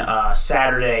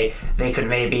Saturday, they could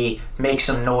maybe make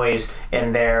some noise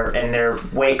in their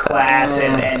weight class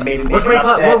and maybe make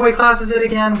What weight class is it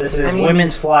again? This is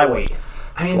women's flyweight.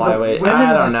 I mean, Flyweight.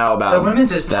 I don't know about the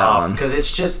women's is that tough one. because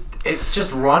it's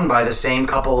just run by the same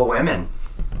couple of women.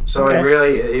 So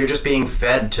Okay. you're just being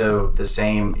fed to the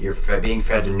same. Being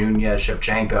fed to Nunez,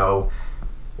 Shevchenko,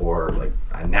 or like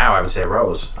now I would say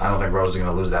Rose. I don't think Rose is going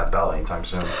to lose that belt anytime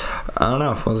soon. I don't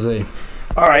know. We'll see.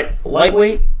 All right,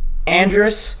 lightweight,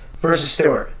 Andrus versus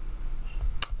Stewart.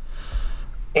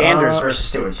 Andrus versus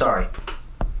Stewart. Sorry.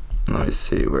 Let me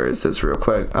see. Where is this real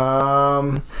quick?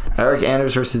 Eric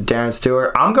Anders versus Darren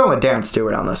Stewart. I'm going with Darren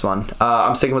Stewart on this one.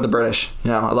 I'm sticking with the British.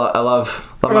 You know, I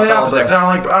love my fellow Brits.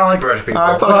 I don't like British people.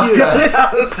 All right, fuck you then.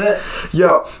 That's it.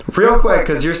 Yo, real quick,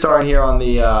 because you're starting here on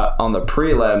the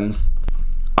prelims.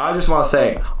 I just want to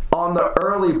say, on the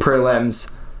early prelims,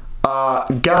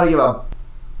 gotta give a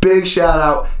big shout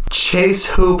out. Chase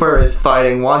Hooper is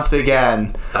fighting once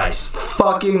again. Nice.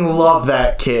 Fucking love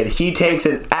that kid. He takes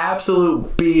an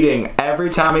absolute beating every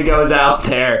time he goes out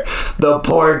there. The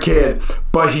poor kid.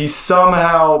 But he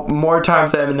somehow, more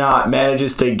times than not,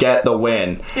 manages to get the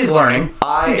win. He's learning.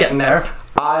 He's getting there.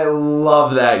 I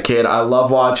love that kid. I love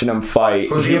watching him fight.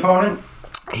 Who's the opponent?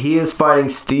 He is fighting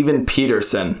Steven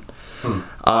Peterson, who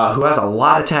has a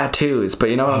lot of tattoos. But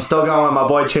you know what? I'm still going with my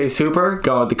boy Chase Hooper,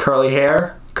 going with the curly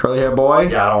hair boy.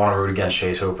 Yeah, I don't want to root against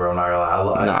Chase Hooper. I'm not gonna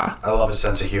lie. I love his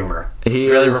sense of humor. It's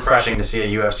really refreshing to see a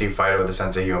UFC fighter with a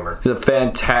sense of humor.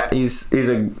 He's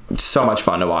a so much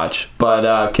fun to watch.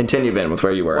 But continue, Vin, with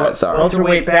where you were at. Sorry.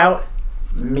 Welterweight bout,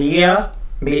 Maia,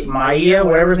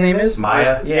 whatever his name is.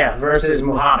 Maia? Yeah, versus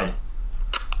Muhammad.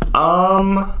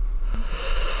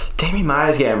 Damian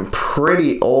Maia's getting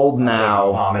pretty old now.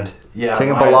 Muhammad. Yeah.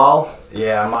 Taking Bilal.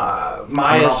 Yeah,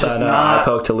 Maia's just not. I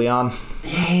poked to Leon.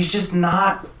 Yeah, he's just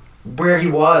not where he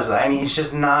was. I mean,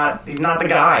 he's not the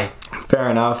guy.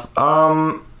 Fair enough.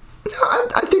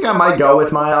 I think I might go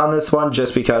with Maia on this one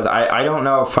just because I don't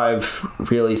know if I've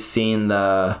really seen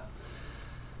the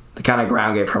kind of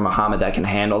ground game from Muhammad that can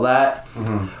handle that.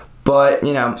 Mm-hmm. But,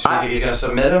 you know... So you think he's going to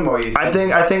submit him? Or you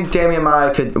think... I think Damian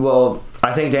Maia could... Well,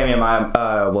 I think Damian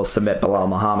Maia will submit Bilal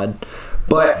Muhammad.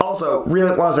 But also,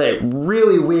 really want to say,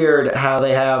 really weird how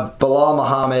they have Bilal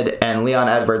Muhammad and Leon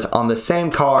Edwards on the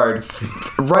same card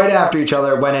right after each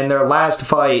other when in their last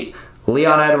fight,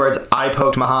 Leon Edwards, I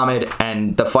poked Muhammad,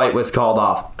 and the fight was called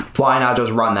off. Why not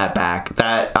just run that back?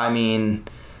 That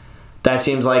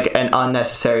seems like an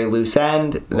unnecessary loose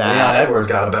end. Leon Edwards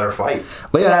got a better fight.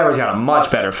 Leon Edwards got a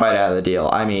much better fight out of the deal.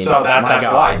 I mean, so that's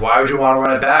why. Why would you want to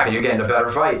run it back and you're getting a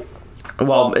better fight?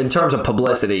 Well, in terms of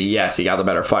publicity, yes, he got the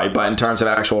better fight. But in terms of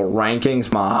actual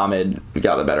rankings, Muhammad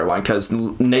got the better one because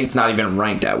Nate's not even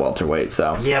ranked at welterweight.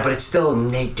 So yeah, but it's still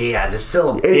Nate Diaz. It's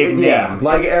still a big name. Yeah,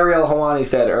 like Ariel Helwani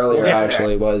said earlier,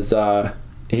 actually, was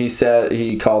he said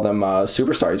he called him a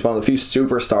superstar. He's one of the few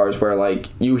superstars where like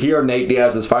you hear Nate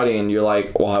Diaz is fighting and you're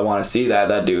like, well, I want to see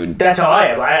that dude. That's how I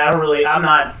am.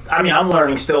 I'm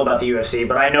learning still about the UFC,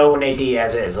 but I know who Nate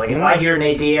Diaz is. Like, if I hear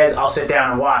Nate Diaz, I'll sit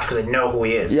down and watch because I know who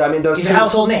he is. Yeah, I mean, he's a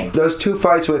household name. Those two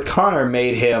fights with Conor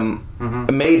made him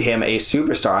a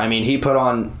superstar. I mean,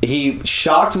 he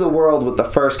shocked the world with the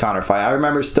first Conor fight.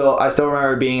 I still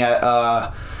remember being at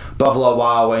Buffalo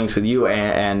Wild Wings with you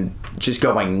and just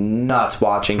going nuts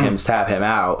watching him tap him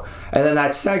out. And then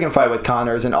that second fight with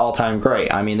Conor is an all-time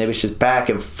great. I mean, they was just back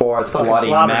and forth, fucking bloody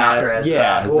mess.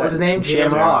 Yeah. What was his name?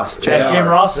 Jim Ross. Jim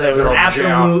Ross. It was an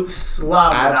absolute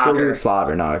slobber knocker. Absolute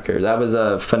slobber knocker. That was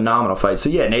a phenomenal fight. So,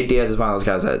 yeah, Nate Diaz is one of those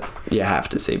guys that you have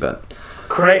to see. But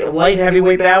light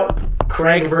heavyweight bout,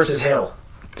 Craig versus Hill.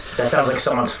 That sounds like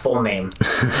someone's full name.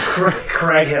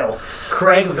 Craig Hill.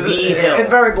 Craig V. Hill. It's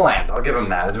very bland. I'll give him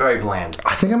that. It's very bland.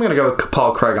 I think I'm going to go with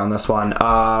Paul Craig on this one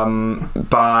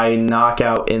by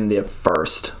knockout in the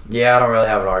first. Yeah, I don't really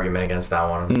have an argument against that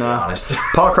one, to be honest.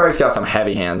 Paul Craig's got some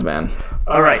heavy hands, man.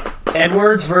 All right.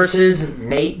 Edwards versus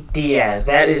Nate Diaz.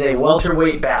 That is a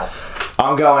welterweight bout.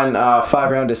 I'm going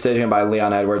 5-round decision by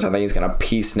Leon Edwards. I think he's going to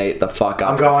piece Nate the fuck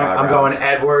up. I'm going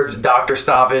Edwards, Dr.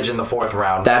 Stoppage in the 4th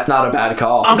round. That's not a bad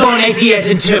call. I'm going Nate Diaz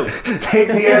in 2.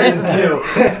 Nate Diaz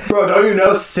in 2. Bro, don't you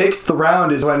know 6th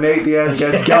round is when Nate Diaz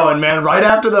gets going, man? Right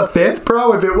after the 5th,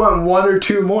 bro, if it went 1 or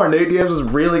 2 more, Nate Diaz was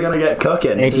really going to get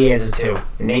cooking. Nate Diaz is 2.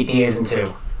 Nate Diaz in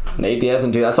 2. Nate Diaz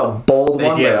and 2. That's a bold Nate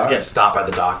one. Diaz is there. getting stopped by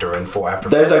the doctor in after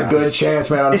There's 4 a rounds. good chance,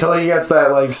 man. Until he gets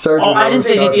that like surgery. Oh, I didn't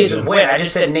say Nate Diaz would win. I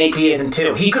just said Nate Diaz in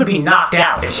 2. He could be knocked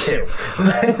out in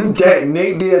 2.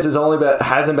 Nate Diaz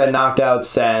hasn't been knocked out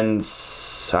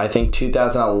since I think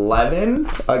 2011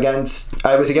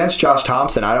 it was against Josh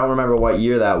Thompson. I don't remember what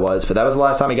year that was, but that was the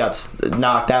last time he got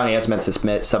knocked down. He hasn't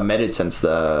been submitted since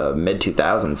the mid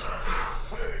 2000s.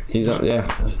 He's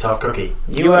It's a tough cookie.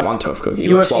 one tough cookie.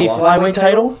 UFC flyweight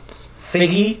title,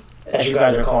 Figgy, as you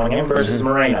guys are calling him, versus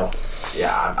Moreno.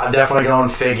 Yeah, I'm definitely going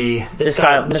Figgy. This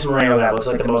Moreno guy looks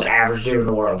like the most average dude in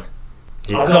the world.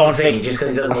 I'm going Figgy just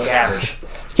because he doesn't look average.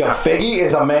 Yo, Figgy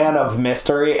is a man of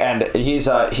mystery, and he's.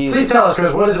 Please tell us,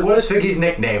 Chris, what is Figgy's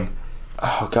nickname?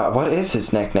 Oh God, what is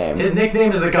his nickname? His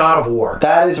nickname is the God of War.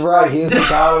 That is right. He is the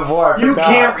God of War. You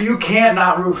can't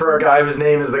not root for a guy whose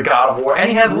name is the God of War, and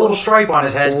he has a little stripe on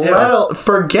his head too.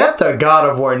 Forget the God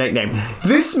of War nickname.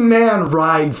 This man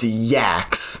rides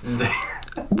yaks.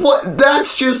 What?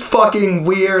 That's just fucking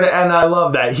weird, and I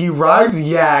love that. He rides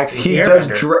yaks. He does.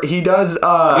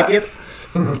 Yep.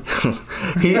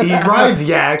 He rides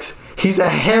yaks. He's a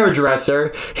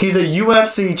hairdresser. He's a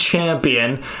UFC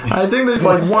champion. I think there's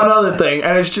like one other thing,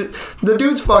 and it's just the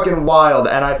dude's fucking wild,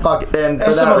 and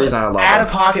for that reason I love him. Out of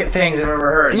pocket things I've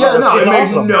ever heard. Yeah, no, it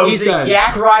makes no He's sense. a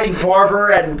yak riding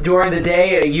barber during the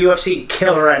day, and a UFC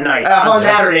killer at night on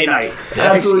Saturday night.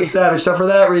 Absolutely savage. So for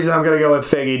that reason, I'm gonna go with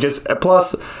Figgy. Just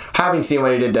plus having seen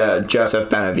what he did to Joseph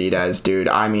Benavidez, dude.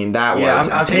 I mean, that was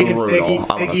I'm taking brutal.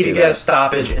 Figgy to get a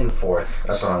stoppage in 4th.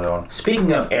 That's what I'm doing.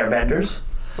 Speaking of airbenders,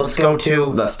 let's go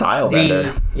to the style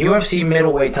bender. The UFC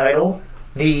middleweight title,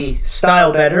 the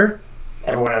style bender.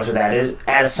 Everyone knows what that is.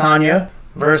 Adesanya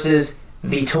versus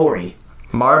Vettori.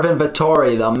 Marvin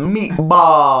Vettori, the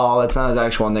meatball. That's not his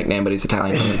actual nickname, but he's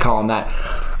Italian, so I'm gonna call him that.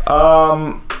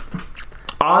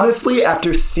 Honestly,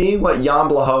 after seeing what Jan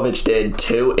Blachowicz did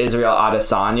to Israel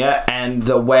Adesanya and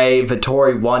the way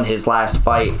Vettori won his last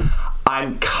fight,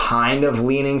 I'm kind of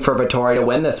leaning for Vettori to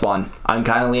win this one. I'm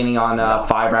kind of leaning on a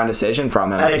 5-round decision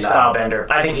from him. I think style bender.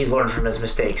 I think he's learned from his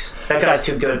mistakes. That guy's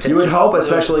too good to. You would hope,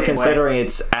 especially considering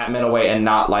it's at middleweight and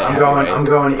not light heavyweight. I'm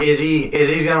going Izzy.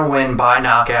 Izzy's gonna win by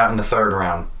knockout in the 3rd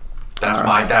round.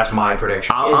 That's my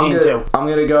prediction. I'm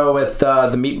gonna go with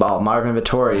the meatball, Marvin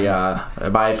Vettori,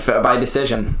 by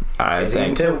decision. I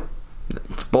think. Too.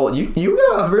 Well, you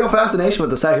got a real fascination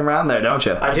with the 2nd round there, don't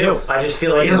you? I do. I just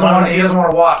feel like he doesn't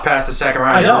want to watch past the 2nd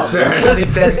round. I know. That's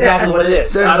exactly what it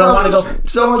is.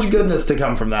 There's so much goodness to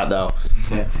come from that, though.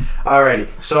 Yeah. Alrighty.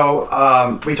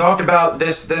 So we talked about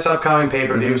this upcoming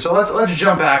pay-per-view. So let's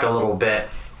jump back a little bit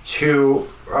to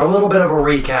a little bit of a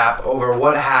recap over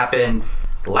what happened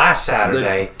last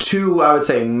Saturday. The 2, I would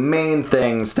say, main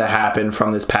things to happen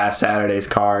from this past Saturday's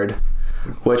card,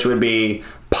 which would be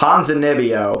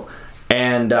Ponzinibbio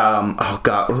and oh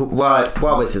God, what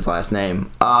was his last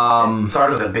name?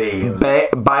 Started with a B.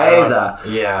 Baeza.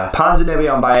 Yeah.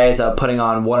 Ponzinibbio and Baeza putting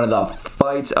on one of the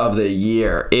fights of the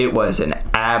year. It was an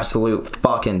absolute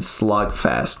fucking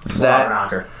slugfest.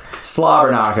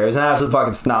 Slobber knocker. It was an absolute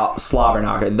fucking slobber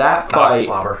knocker. That fight.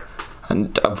 Slobber.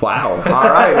 And, wow. All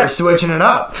right, we're switching it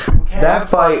up. Okay. That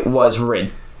fight was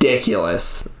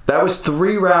ridiculous. That was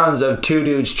 3 rounds of 2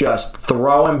 dudes just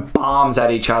throwing bombs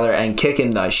at each other and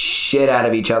kicking the shit out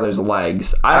of each other's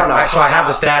legs. I don't know. So I have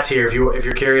the stats here. If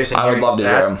you're curious, I would love to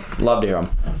hear them. Love to hear them.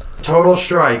 Total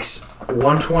strikes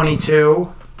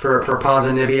 122 for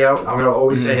Ponzinibbio. I'm gonna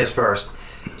always say his first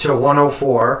to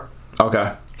 104.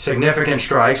 Okay. Significant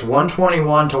strikes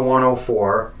 121 to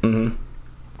 104.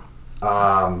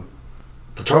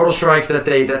 The total strikes that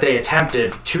they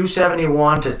attempted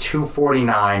 271 to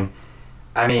 249.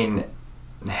 I mean,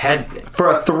 for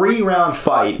a 3-round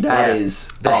fight. That is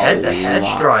the head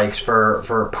strikes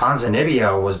for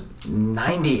Ponzinibbio was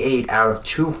 98 out of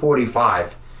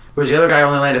 245. Whereas the other guy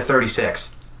only landed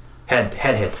 36 head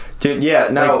hits. Dude, yeah,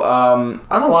 no,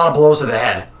 that's a lot of blows to the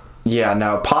head. Yeah,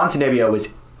 no, Ponzinibbio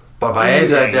was. But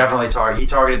Baeza definitely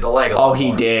targeted the leg.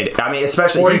 He did. I mean,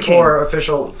 especially 44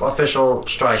 official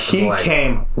strikes. He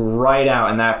came right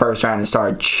out in that first round and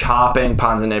started chopping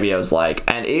Ponzinibbio's leg,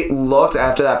 and it looked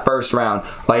after that first round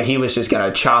like he was just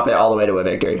gonna chop it all the way to a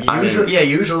victory.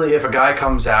 Usually if a guy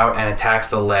comes out and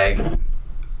attacks the leg,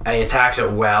 and he attacks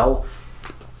it well.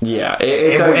 Yeah,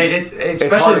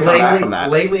 especially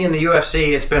lately in the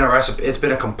UFC, it's been a recipe. It's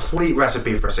been a complete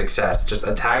recipe for success. Just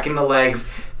attacking the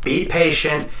legs, be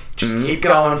patient, just keep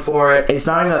going for it. It's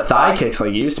not even the thigh kicks like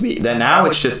it used to be. Then now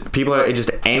it's just people are just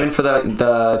aiming for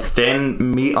the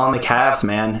thin meat on the calves,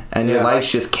 man, and your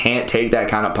legs just can't take that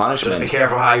kind of punishment. Just be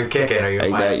careful how you're kicking, or you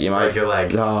might break your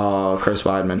leg. Oh, Chris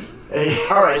Weidman.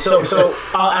 All right, so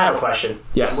I have a question.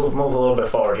 Yes. Move a little bit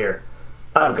forward here.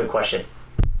 I have a good question.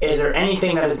 Is there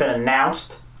anything that has been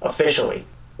announced officially,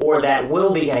 or that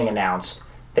will be getting announced,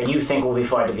 that you think will be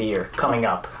fight of the year coming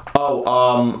up?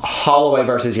 Holloway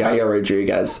versus Yair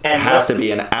Rodriguez has to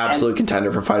be an absolute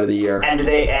contender for fight of the year.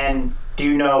 And do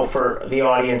you know, for the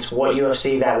audience, what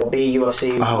UFC that will be?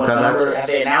 UFC what number? Have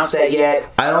they announced that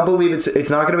yet? I don't believe it's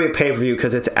not going to be a pay-per-view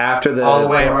because it's after the...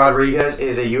 Holloway and Rodriguez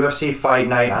is a UFC fight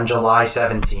night on July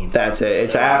 17th. That's it.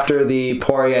 It's after the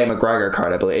Poirier-McGregor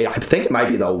card, I believe. I think it might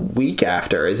be the week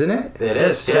after, isn't it? It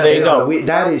is. So there you go.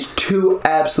 That is two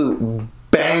absolute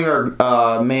banger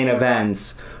main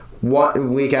events,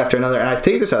 one week after another. And I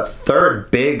think there's a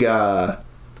third big main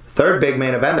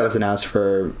event that was announced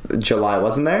for July,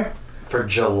 wasn't there? For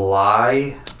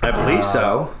July? I believe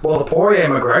so. Well, the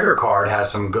Poirier-McGregor card has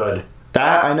some good.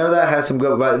 I know that has some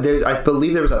good, but I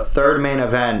believe there was a third main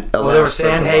event. Well, there was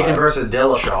Sandhagen versus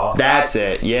Dillashaw. That's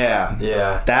it, yeah.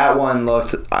 Yeah. That one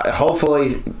looked...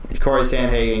 hopefully, Corey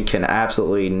Sandhagen can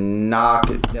absolutely knock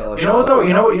Dillashaw. You know what, though?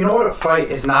 You know what a fight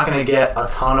is not going to get a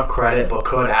ton of credit, but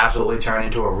could absolutely turn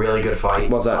into a really good fight?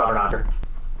 What's that? Knocker.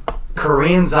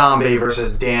 Korean Zombie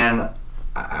versus Dan...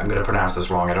 I'm going to pronounce this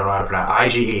wrong. I don't know how to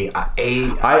pronounce IGE.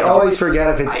 I always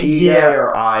forget if it's Ige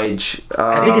or Ige.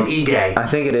 I think it's Ige. I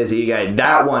think it is Ige.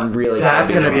 That one really... That's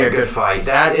going to be a good fight.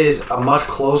 That is a much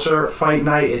closer fight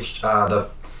night. It's the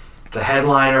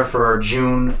headliner for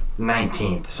June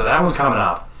 19th. So that one's coming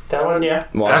up. That one, yeah.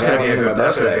 Well, that's going to be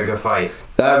a good fight.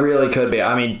 That really could be.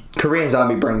 I mean, Korean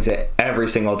Zombie brings it every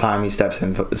single time he steps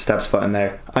foot in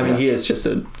there. I mean, he is just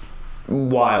a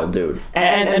wild dude.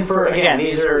 And for, again,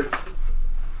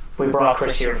 we brought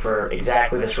Chris here for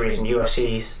exactly this reason.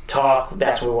 UFC's talk,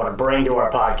 that's what we want to bring to our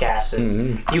podcast is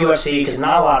UFC, because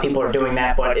not a lot of people are doing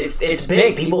that, but it's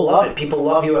big. People love it. People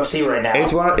love UFC right now.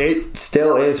 It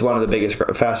still is one of the biggest,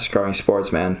 fastest growing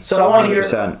sports, man. So I want to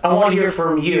hear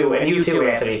from you, and you too,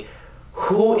 Anthony.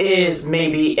 Who is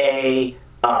maybe a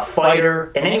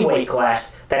fighter in any weight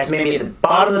class that's maybe at the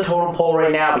bottom of the totem pole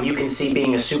right now, but you can see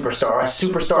being a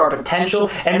superstar potential,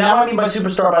 and not only by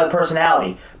superstar by the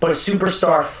personality, but a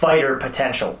superstar fighter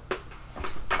potential?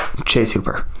 Chase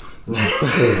Hooper. No,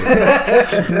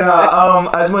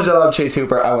 as much as I love Chase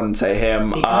Hooper, I wouldn't say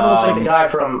him. He kind of looks like the guy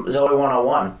from Zoe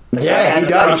 101. Yeah, he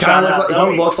does. He kind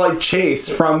of looks like Chase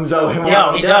from Zoe 101.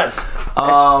 Yeah, he does.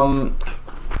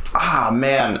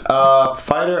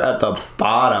 Fighter at the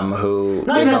bottom who...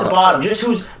 Not even at the bottom, just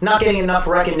who's not getting enough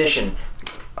recognition.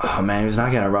 Oh, man, who's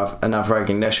not getting enough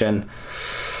recognition?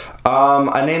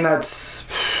 A name that's...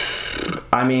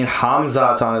 I mean,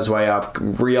 Hamzat's on his way up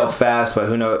real fast, but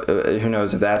who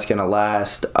knows if that's going to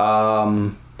last.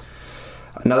 Another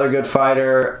good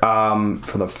fighter from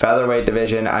the featherweight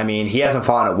division. I mean, he hasn't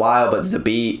fought in a while, but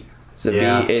Zabit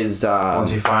is...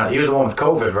 Once he was the one with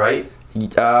COVID, right?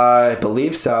 I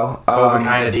believe so. COVID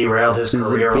kind of derailed his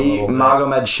career a little bit.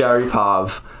 Magomed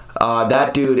Sharipov.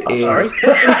 That dude is...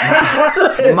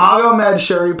 Magomed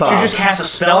Sharipov. Did you just cast a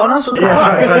spell on us?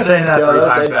 Yeah, try saying that 3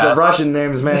 times it's fast. the Russian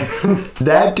names, man.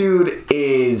 That dude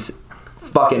is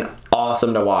fucking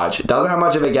awesome to watch. Doesn't have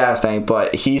much of a gas tank,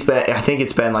 but I think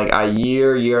it's been like a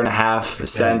year and a half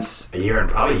since... Probably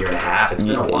a year and a half. It's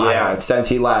been a while. Yeah, since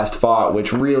he last fought,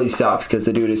 which really sucks because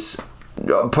the dude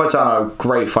puts on a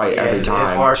great fight every time. His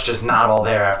heart's just not all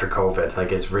there after COVID.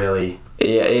 Like, it's really...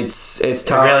 Yeah, it's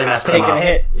tough. It really messed him up. Taking a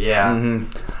hit. Yeah.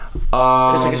 Mm-hmm.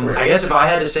 I guess if I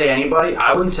had to say anybody,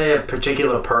 I wouldn't say a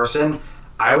particular person.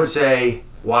 I would say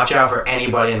watch out for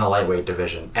anybody in the lightweight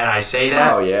division. And I say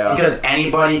that because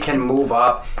anybody can move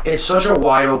up. It's such a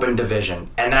wide open division,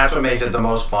 and that's what makes it the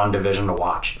most fun division to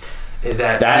watch. Is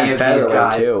that any of these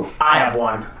guys? Too. I have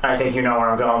one. I think you know where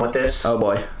I'm going with this. Oh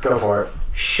boy, go for it.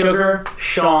 Sugar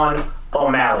Sean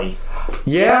O'Malley.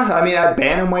 Yeah, I mean at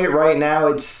bantamweight right now,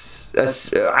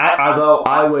 although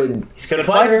I would. He's a good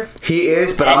fighter. He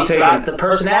is, but he's got the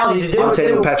personality to do it. I'm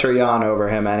taking Petr Yan over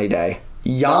him any day.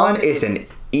 Yan is an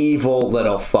evil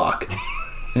little fuck.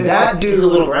 That dude. He's a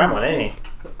little gremlin, ain't he?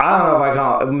 I don't know if I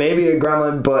call it maybe a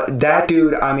gremlin, but that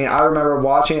dude. I mean, I remember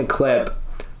watching a clip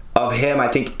of him. I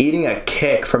think eating a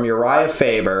kick from Uriah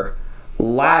Faber,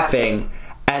 laughing,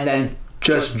 and then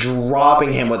just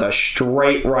dropping him with a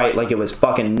straight right like it was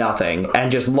fucking nothing,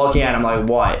 and just looking at him like,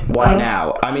 what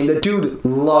now? I mean, the dude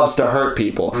loves to hurt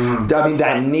people. I mean,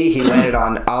 that knee he landed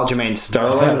on Aljamain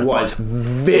Sterling was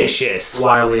vicious.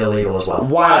 Wildly illegal as well.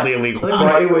 Wildly illegal.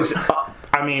 But it was,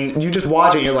 I mean, you just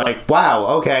watch it and you're like, wow,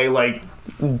 okay, like,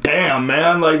 damn,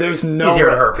 man, like there's no He's here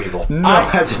to hurt people.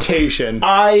 hesitation.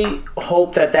 I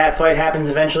hope that fight happens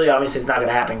eventually. Obviously, it's not going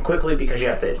to happen quickly because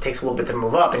it takes a little bit to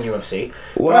move up in UFC.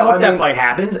 Well, but I hope I that mean, fight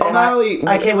happens. And O'Malley-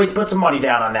 I can't wait to put some money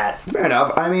down on that. Fair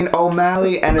enough. I mean,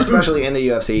 O'Malley, and especially in the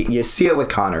UFC, you see it with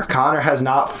Conor. Conor has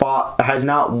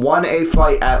not won a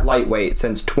fight at lightweight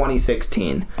since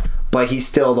 2016, but he's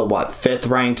still the fifth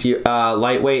ranked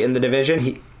lightweight in the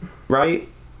division. Right?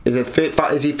 Is he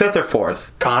fifth or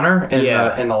fourth? Conor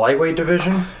in the lightweight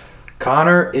division.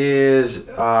 Conor is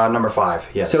number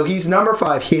 5. Yes. So he's number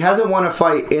 5. He hasn't won a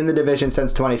fight in the division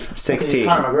since 2016. He's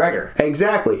Conor McGregor.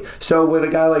 Exactly. So with a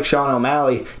guy like Sean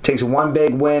O'Malley, takes one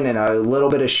big win and a little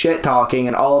bit of shit talking,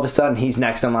 and all of a sudden he's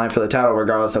next in line for the title,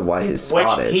 regardless of what his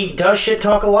spot is. He does shit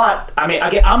talk a lot. I mean,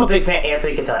 I'm a big fan.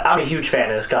 Anthony can tell you, I'm a huge fan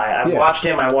of this guy. I've watched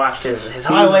him. I watched his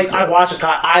highlights. I watched his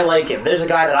guy. I like him. There's a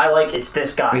guy that I like. It's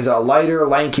this guy. He's a lighter,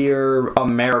 lankier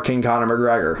American Conor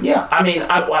McGregor. Yeah, I mean,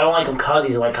 I don't like him because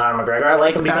he's like Conor McGregor. I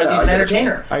like him because he's an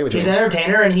entertainer. He's an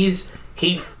entertainer, and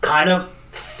he kind of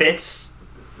fits.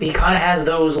 He kind of has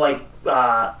those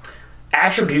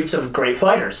attributes of great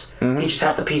fighters. Mm-hmm. He just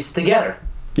has to piece it together.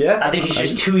 Yeah, I think he's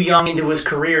just too young into his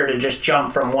career to just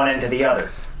jump from one end to the other.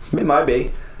 It might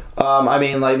be. I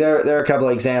mean, like there are a couple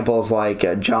of examples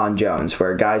like John Jones,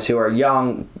 where guys who are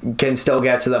young can still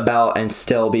get to the belt and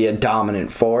still be a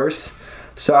dominant force.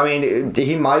 So I mean,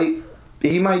 he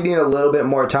might need a little bit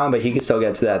more time, but he can still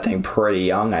get to that thing pretty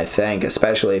young, I think,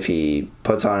 especially if he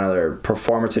puts on another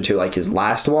performance or two like his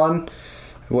last one.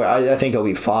 Well, I think he'll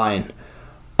be fine.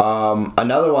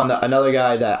 Another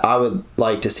guy that I would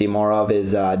like to see more of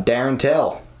is Darren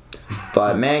Till.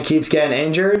 But man keeps getting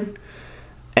injured,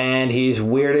 and he's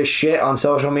weird as shit on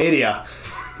social media.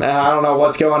 I don't know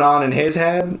what's going on in his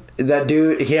head. That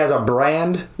dude, he has a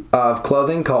brand of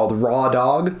clothing called Raw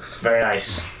Dog. Very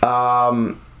nice.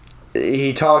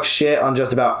 He talks shit on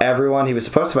just about everyone. He was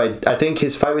supposed to fight. I think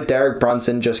his fight with Derek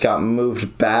Brunson just got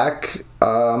moved back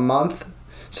a month,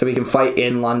 so he can fight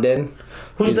in London.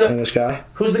 Who's the English guy?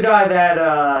 Who's the guy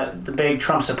that the big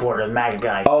Trump supporter, the MAGA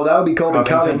guy? Oh, that would be Colby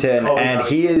Covington, and Covington.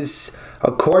 He is,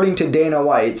 according to Dana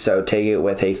White, so take it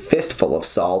with a fistful of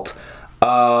salt.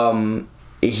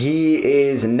 He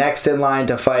is next in line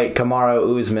to fight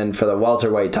Kamaru Usman for the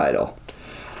welterweight title.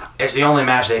 It's the only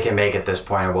match they can make at this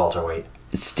point at welterweight.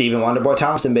 Stephen Wonderboy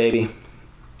Thompson, baby.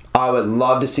 I would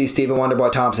love to see Stephen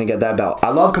Wonderboy Thompson get that belt. I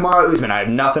love Kamaru Usman. I have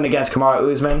nothing against Kamaru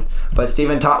Usman, but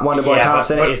Stephen Wonderboy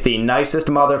Thompson is the nicest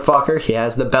motherfucker. He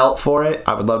has the belt for it.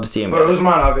 I would love to see him. But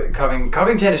Usman,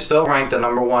 Covington is still ranked the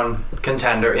number 1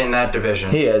 contender in that division.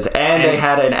 He is, and they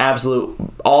had an absolute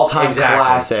all-time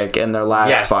classic in their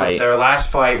last fight. Their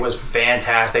last fight was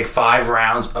fantastic. 5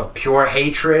 rounds of pure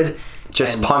hatred.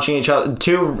 Just punching each other.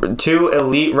 Two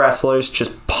elite wrestlers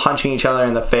just punching each other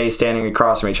in the face, standing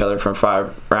across from each other for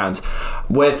 5 rounds.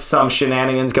 With some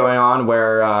shenanigans going on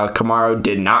where Kamaru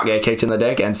did not get kicked in the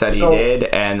dick and said he did,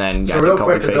 and then So real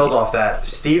quick to build off that,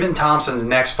 Stephen Thompson's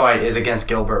next fight is against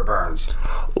Gilbert Burns.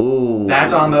 Ooh.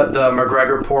 That's on the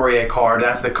McGregor-Poirier card.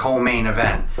 That's the co-main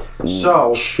event.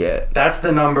 So shit. That's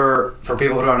the number, for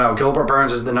people who don't know, Gilbert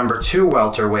Burns is the number 2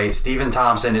 welterweight. Stephen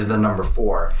Thompson is the number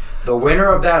 4. The winner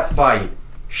of that fight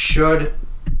should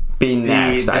be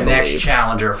next, the next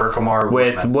challenger for Kamaru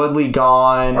with Usman. Woodley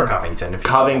gone Or Covington.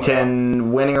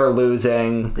 Covington winning or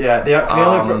losing. Yeah,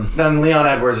 then Leon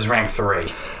Edwards is ranked 3,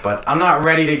 but I'm not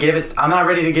ready to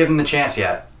give him the chance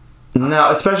yet. No,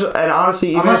 especially, and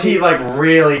honestly, unless he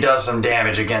really does some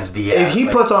damage against Diaz. If he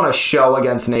puts on a show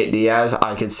against Nate Diaz,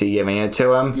 I could see giving it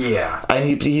to him. Yeah,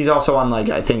 and he's also on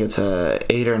I think it's a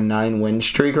 8 or 9 win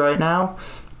streak right now.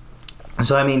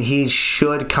 So I mean, he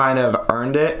should kind of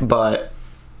earned it, but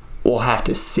we'll have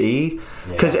to see.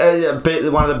 Because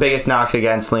one of the biggest knocks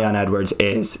against Leon Edwards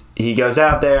is he goes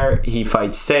out there, he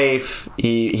fights safe,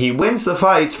 he wins the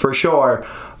fights for sure,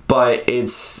 but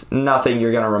it's nothing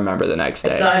you're going to remember the next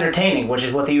day. It's not entertaining, which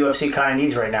is what the UFC kind of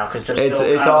needs right now, because they're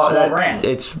still kind of a small brand.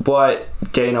 It's what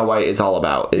Dana White is all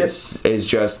about, is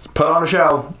just put on a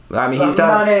show. I mean, he's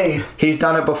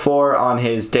done it before on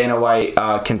his Dana White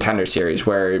Contender Series,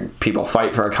 where people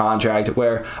fight for a contract,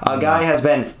 where a guy has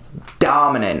been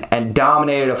dominant and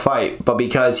dominated a fight, but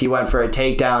because he went for a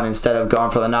takedown instead of going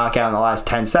for the knockout in the last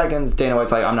 10 seconds, Dana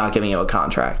White's like, I'm not giving you a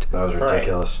contract. That was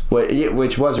ridiculous.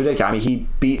 Which was ridiculous. I mean, he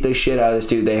beat the shit out of this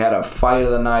dude. They had a fight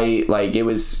of the night. It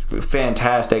was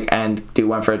fantastic, and dude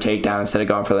went for a takedown instead of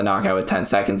going for the knockout with 10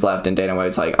 seconds left, and Dana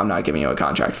White's like, I'm not giving you a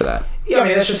contract for that. Yeah, I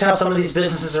mean, that's just how some of these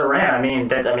businesses are ran. I mean,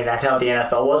 that's how the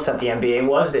NFL was, how the NBA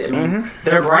was. I mean,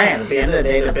 they're brands. At the end of the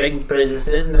day, they're big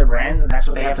businesses and they're brands, and that's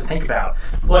what they have to think about.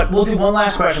 But we'll do one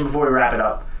last question before we wrap it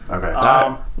up. Okay.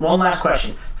 One last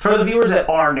question. for the viewers that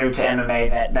are new to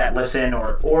MMA that listen,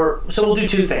 or so we'll do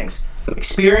two things.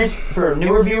 Experienced for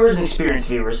newer viewers and experienced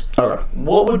viewers. Okay.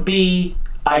 What would be,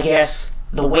 I guess,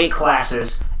 the weight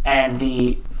classes and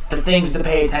the things to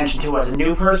pay attention to as a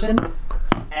new person?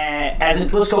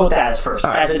 And let's go with that as first.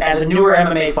 Right. As a newer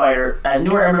MMA fighter, as a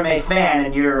newer MMA fan,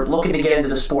 and you're looking to get into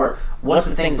the sport, what's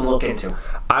the things to look into?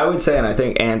 I would say, and I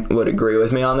think Ant would agree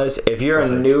with me on this, if you're a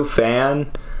new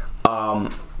fan,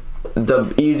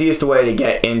 the easiest way to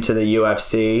get into the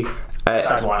UFC...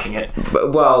 Besides watching it.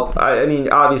 Well, I mean,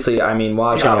 obviously,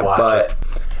 watching it, but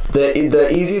the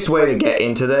easiest way to get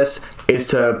into this is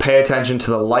to pay attention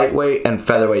to the lightweight and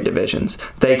featherweight divisions.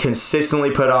 They consistently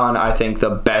put on, I think,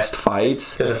 the best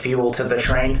fights. To the fuel to the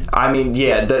train. I mean,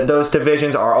 yeah, those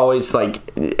divisions are always like,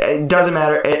 it doesn't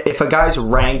matter if a guy's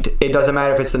ranked, it doesn't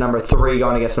matter if it's the number 3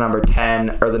 going against the number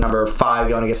 10 or the number 5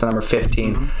 going against the number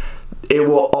 15. Mm-hmm. It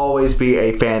will always be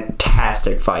a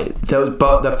fantastic fight.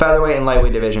 Both the featherweight and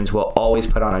lightweight divisions will always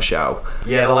put on a show.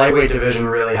 Yeah, the lightweight division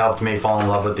really helped me fall in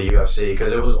love with the UFC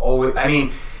because it was always... I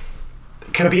mean,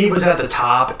 Khabib was at the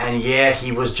top, and yeah,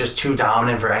 he was just too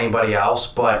dominant for anybody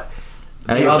else, but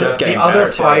the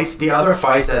other fights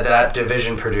that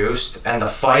division produced and the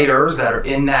fighters that are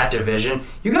in that division,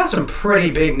 you got some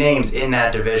pretty big names in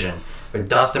that division. With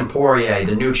Dustin Poirier,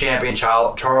 the new champion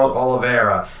Charles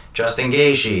Oliveira, Justin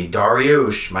Gaethje,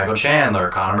 Dariush, Michael Chandler,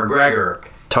 Conor McGregor,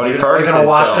 Tony Ferguson. We're gonna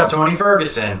watch up Tony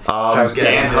Ferguson.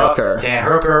 Dan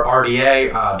Hooker,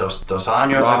 RDA, Dos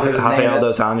Anjos. Rafael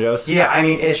Dos Anjos. Yeah, I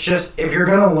mean, it's just if you're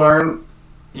gonna learn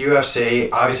UFC,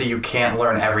 obviously you can't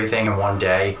learn everything in one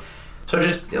day. So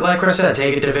just like Chris said,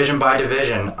 take it division by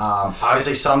division.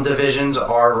 Obviously, some divisions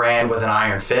are ran with an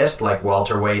iron fist, like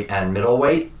welterweight and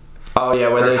middleweight. Oh yeah,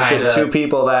 where there's just two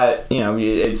people that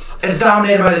it's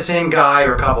dominated by the same guy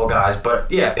or a couple guys. But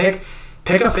yeah, pick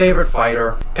a favorite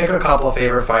fighter, pick a couple of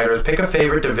favorite fighters, pick a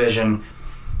favorite division.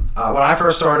 When I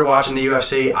first started watching the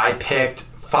UFC, I picked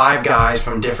 5 guys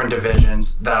from different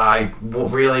divisions that I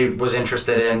really was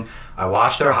interested in. I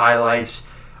watched their highlights.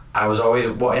 I was always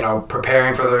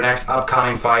preparing for their next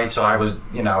upcoming fight, so I was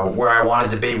where I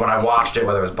wanted to be when I watched it,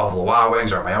 whether it was Buffalo Wild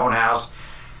Wings or at my own house.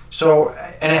 So,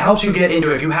 and it helps you get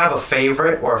into it. If you have a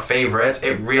favorite or favorites,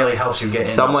 it really helps you get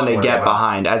into someone to get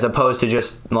behind, as opposed to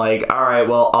just like, all right,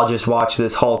 well, I'll just watch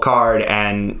this whole card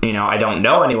and, I don't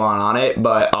know anyone on it,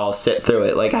 but I'll sit through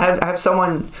it. Like, have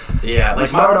someone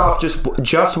start off,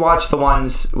 just watch the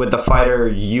ones with the fighter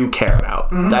you care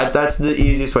about. Mm-hmm. That's the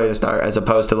easiest way to start, as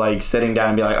opposed to like sitting down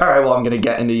and be like, all right, well, I'm going to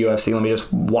get into UFC. Let me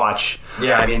just watch.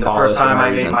 Yeah, I mean, the first time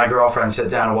I made my girlfriend sit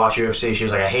down and watch UFC, she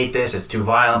was like, I hate this. It's too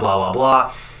violent, blah, blah,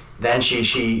 blah. Then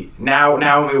she now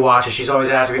when we watch it, she's always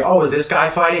asking me, oh, is this guy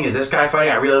fighting? Is this guy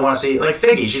fighting? I really want to see, like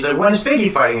Figgy. She's like, when is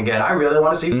Figgy fighting again? I really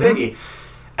want to see Figgy.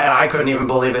 And I couldn't even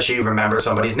believe that she remembered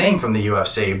somebody's name from the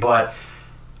UFC. But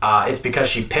it's because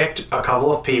she picked a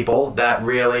couple of people that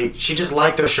really, she just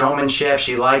liked their showmanship.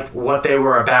 She liked what they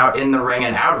were about in the ring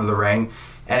and out of the ring.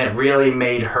 And it really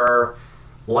made her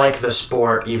like the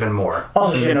sport even more.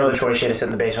 Also, she had no other choice. She had to sit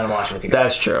in the basement and watch it with you guys.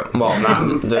 That's true. Well,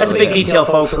 that's a big detail,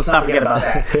 folks. Let's not forget about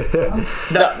that.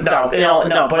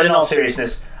 No. But in all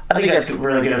seriousness, I think that's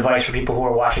really good advice for people who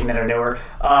are watching that are newer.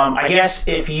 I guess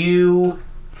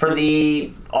for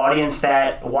the audience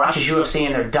that watches UFC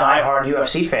and they're diehard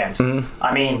UFC fans,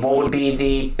 I mean, what would be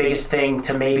the biggest thing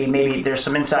to maybe there's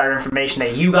some insider information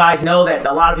that you guys know that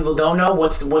a lot of people don't know?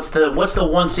 What's the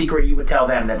one secret you would tell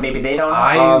them that maybe they don't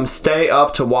know? Stay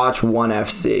up to watch ONE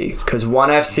FC, because ONE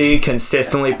FC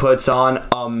consistently puts on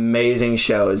amazing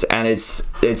shows, and it's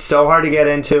so hard to get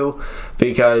into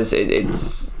because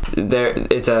it's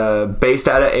based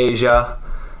out of Asia.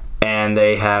 And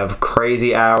they have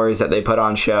crazy hours that they put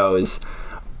on shows.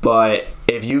 But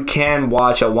if you can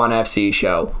watch a ONE FC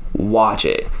show, watch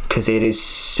it, because it is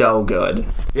so good.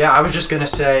 Yeah, I was just going to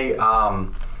say,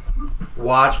 branch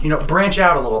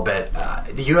out a little bit.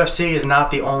 The UFC is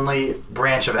not the only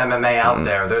branch of MMA out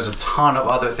there. There's a ton of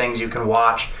other things you can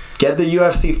watch. Get the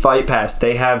UFC Fight Pass.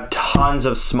 They have tons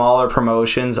of smaller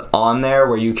promotions on there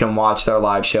where you can watch their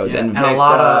live shows. Yeah, and a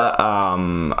lot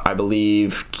of, I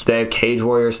believe they have Cage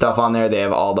Warrior stuff on there. They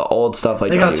have all the old stuff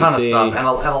like they got a ton of stuff. And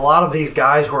a lot of these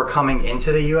guys who are coming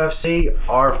into the UFC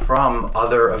are from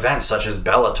other events such as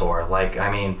Bellator. Like,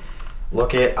 I mean,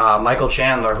 look at Michael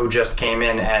Chandler, who just came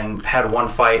in and had one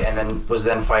fight and then was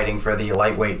fighting for the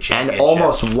lightweight championship. And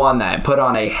almost won that. Put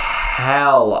on a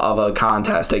hell of a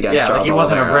contest against Charles he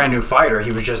wasn't Oliveira. A brand new fighter.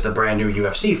 He was just a brand new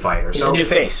UFC fighter. He's a new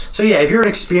face. So yeah, if you're an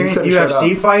experienced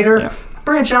UFC fighter,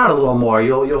 branch out a little more.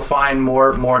 You'll find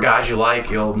more guys you like.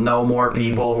 You'll know more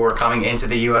people who are coming into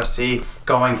the UFC.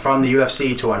 going from the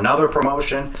UFC to another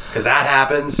promotion, because that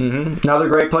happens. Another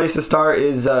great place to start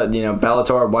is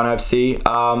Bellator 1 FC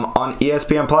on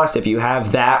ESPN Plus. If you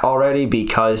have that already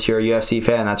because you're a UFC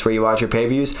fan, that's where you watch your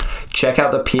pay-per-views. Check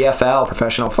out the PFL,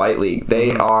 Professional Fight League.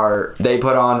 They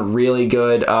put on really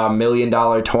good $1 million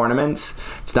tournaments.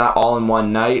 It's not all in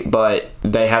one night, but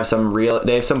they have some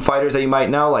fighters that you might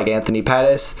know, like Anthony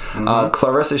Pettis,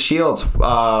 Clarissa Shields,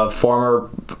 former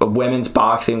women's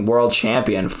boxing world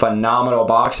champion, phenomenal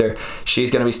boxer.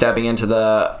 She's going to be stepping into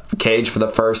the cage for the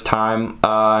first time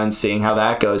and seeing how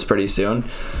that goes pretty soon.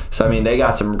 So, I mean, they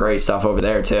got some great stuff over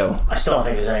there, too. I still don't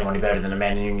think there's anyone better than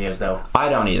Amanda Nunes, though. I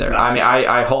don't either. I mean,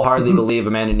 I wholeheartedly believe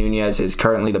Amanda Nunes is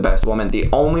currently the best woman. The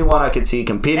only one I could see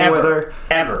competing with her...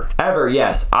 Ever,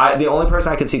 yes. The only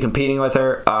person I could see competing with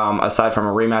her, aside from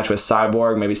a rematch with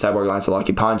Cyborg, maybe Cyborg lands a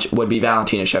lucky punch, would be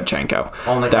Valentina Shevchenko.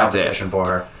 Only competition for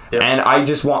her. Yep. And I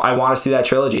want to see that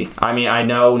trilogy. I mean, I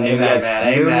know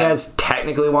Nunes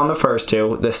technically won the first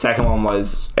two. The second one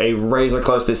was a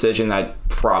razor-close decision that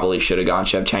probably should have gone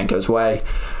Shevchenko's way.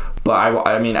 But,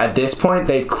 I mean, at this point,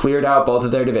 they've cleared out both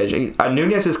of their divisions.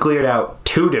 Nunes has cleared out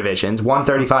 2 divisions,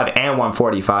 135 and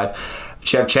 145.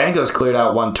 Shevchenko's cleared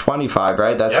out 125,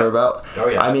 right? That's her belt. Oh,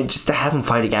 yeah. I mean, just to have him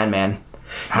fight again, man.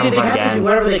 They have to do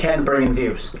whatever they can to bring in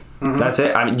views. That's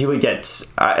it. I mean, you would get...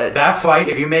 that fight,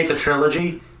 if you make the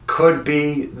trilogy... could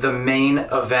be the main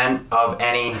event of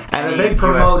any if they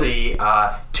promote UFC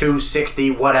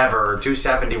 260 whatever,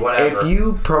 270 whatever. If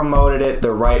you promoted it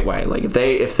the right way, like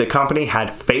if the company had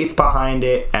faith behind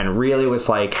it and really was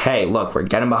like, hey, look, we're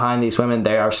getting behind these women,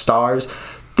 they are stars,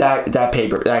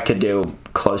 that could do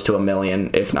close to $1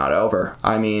 million, if not over.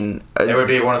 I mean, it would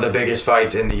be one of the biggest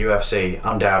fights in the UFC,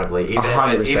 undoubtedly. Even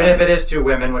if it is 2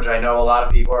 women, which I know a lot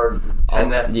of people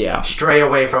tend to stray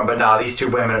away from, but these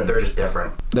 2 women, they're just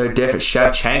different. They're different.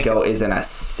 Shevchenko is an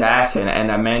assassin,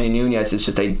 and Amanda Nunes is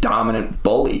just a dominant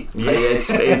bully. Yeah.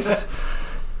 It's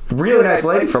really nice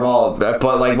lady from all, but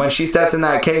like when she steps in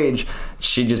that cage,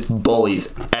 she just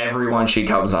bullies everyone she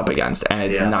comes up against, and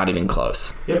it's not even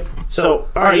close. Yep. So,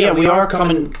 all right, we are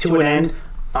coming to an end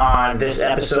on this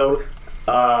episode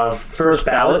of First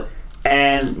Ballot,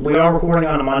 and we are recording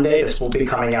on a Monday. This will be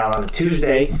coming out on a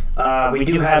Tuesday. We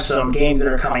do have some games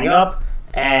that are coming up,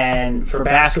 and for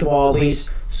basketball at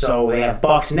least. So they have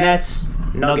Bucks Nets,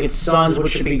 Nuggets Suns,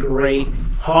 which should be great.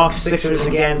 Hawks Sixers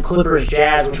again, Clippers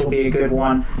Jazz, which will be a good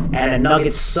one, and then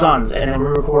Nuggets Suns, and then we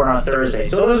record on a Thursday.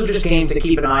 So those are just games to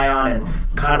keep an eye on and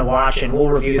kind of watch, and we'll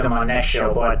review them on next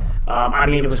show. But I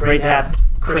mean, it was great to have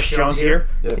Chris Jones here.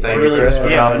 Thank you, Chris, for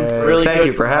coming. Thank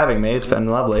you for having me. It's been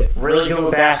lovely. Really good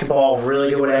with basketball,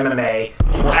 really good with MMA.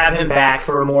 We'll have him back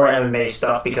for more MMA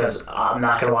stuff because I'm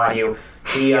not going to lie to you.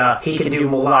 He can do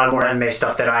a lot more MMA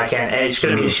stuff than I can, and it's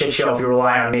going to be a shit show if you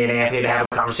rely on me and Anthony to have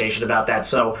a conversation about that.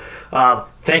 So,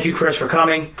 thank you, Chris, for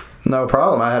coming. No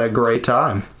problem. I had a great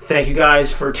time. Thank you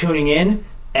guys for tuning in,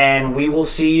 and we will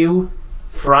see you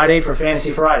Friday for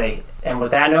Fantasy Friday. And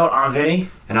with that note, I'm Vinny.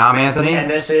 And I'm Anthony. And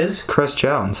this is Chris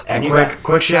Jones. And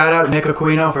quick shout out, Nick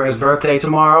Aquino, for his birthday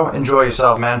tomorrow. Enjoy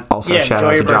yourself, man. Also, shout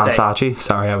out to John Sachi.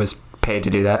 Sorry, I was paid to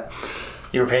do that.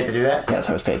 You were paid to do that? Yes,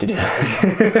 I was paid to do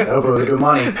that. I hope it was good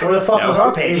money. Where the fuck was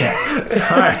our paycheck?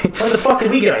 Sorry. Where the fuck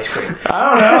did we get ice cream?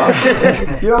 I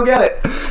don't know. You don't get it.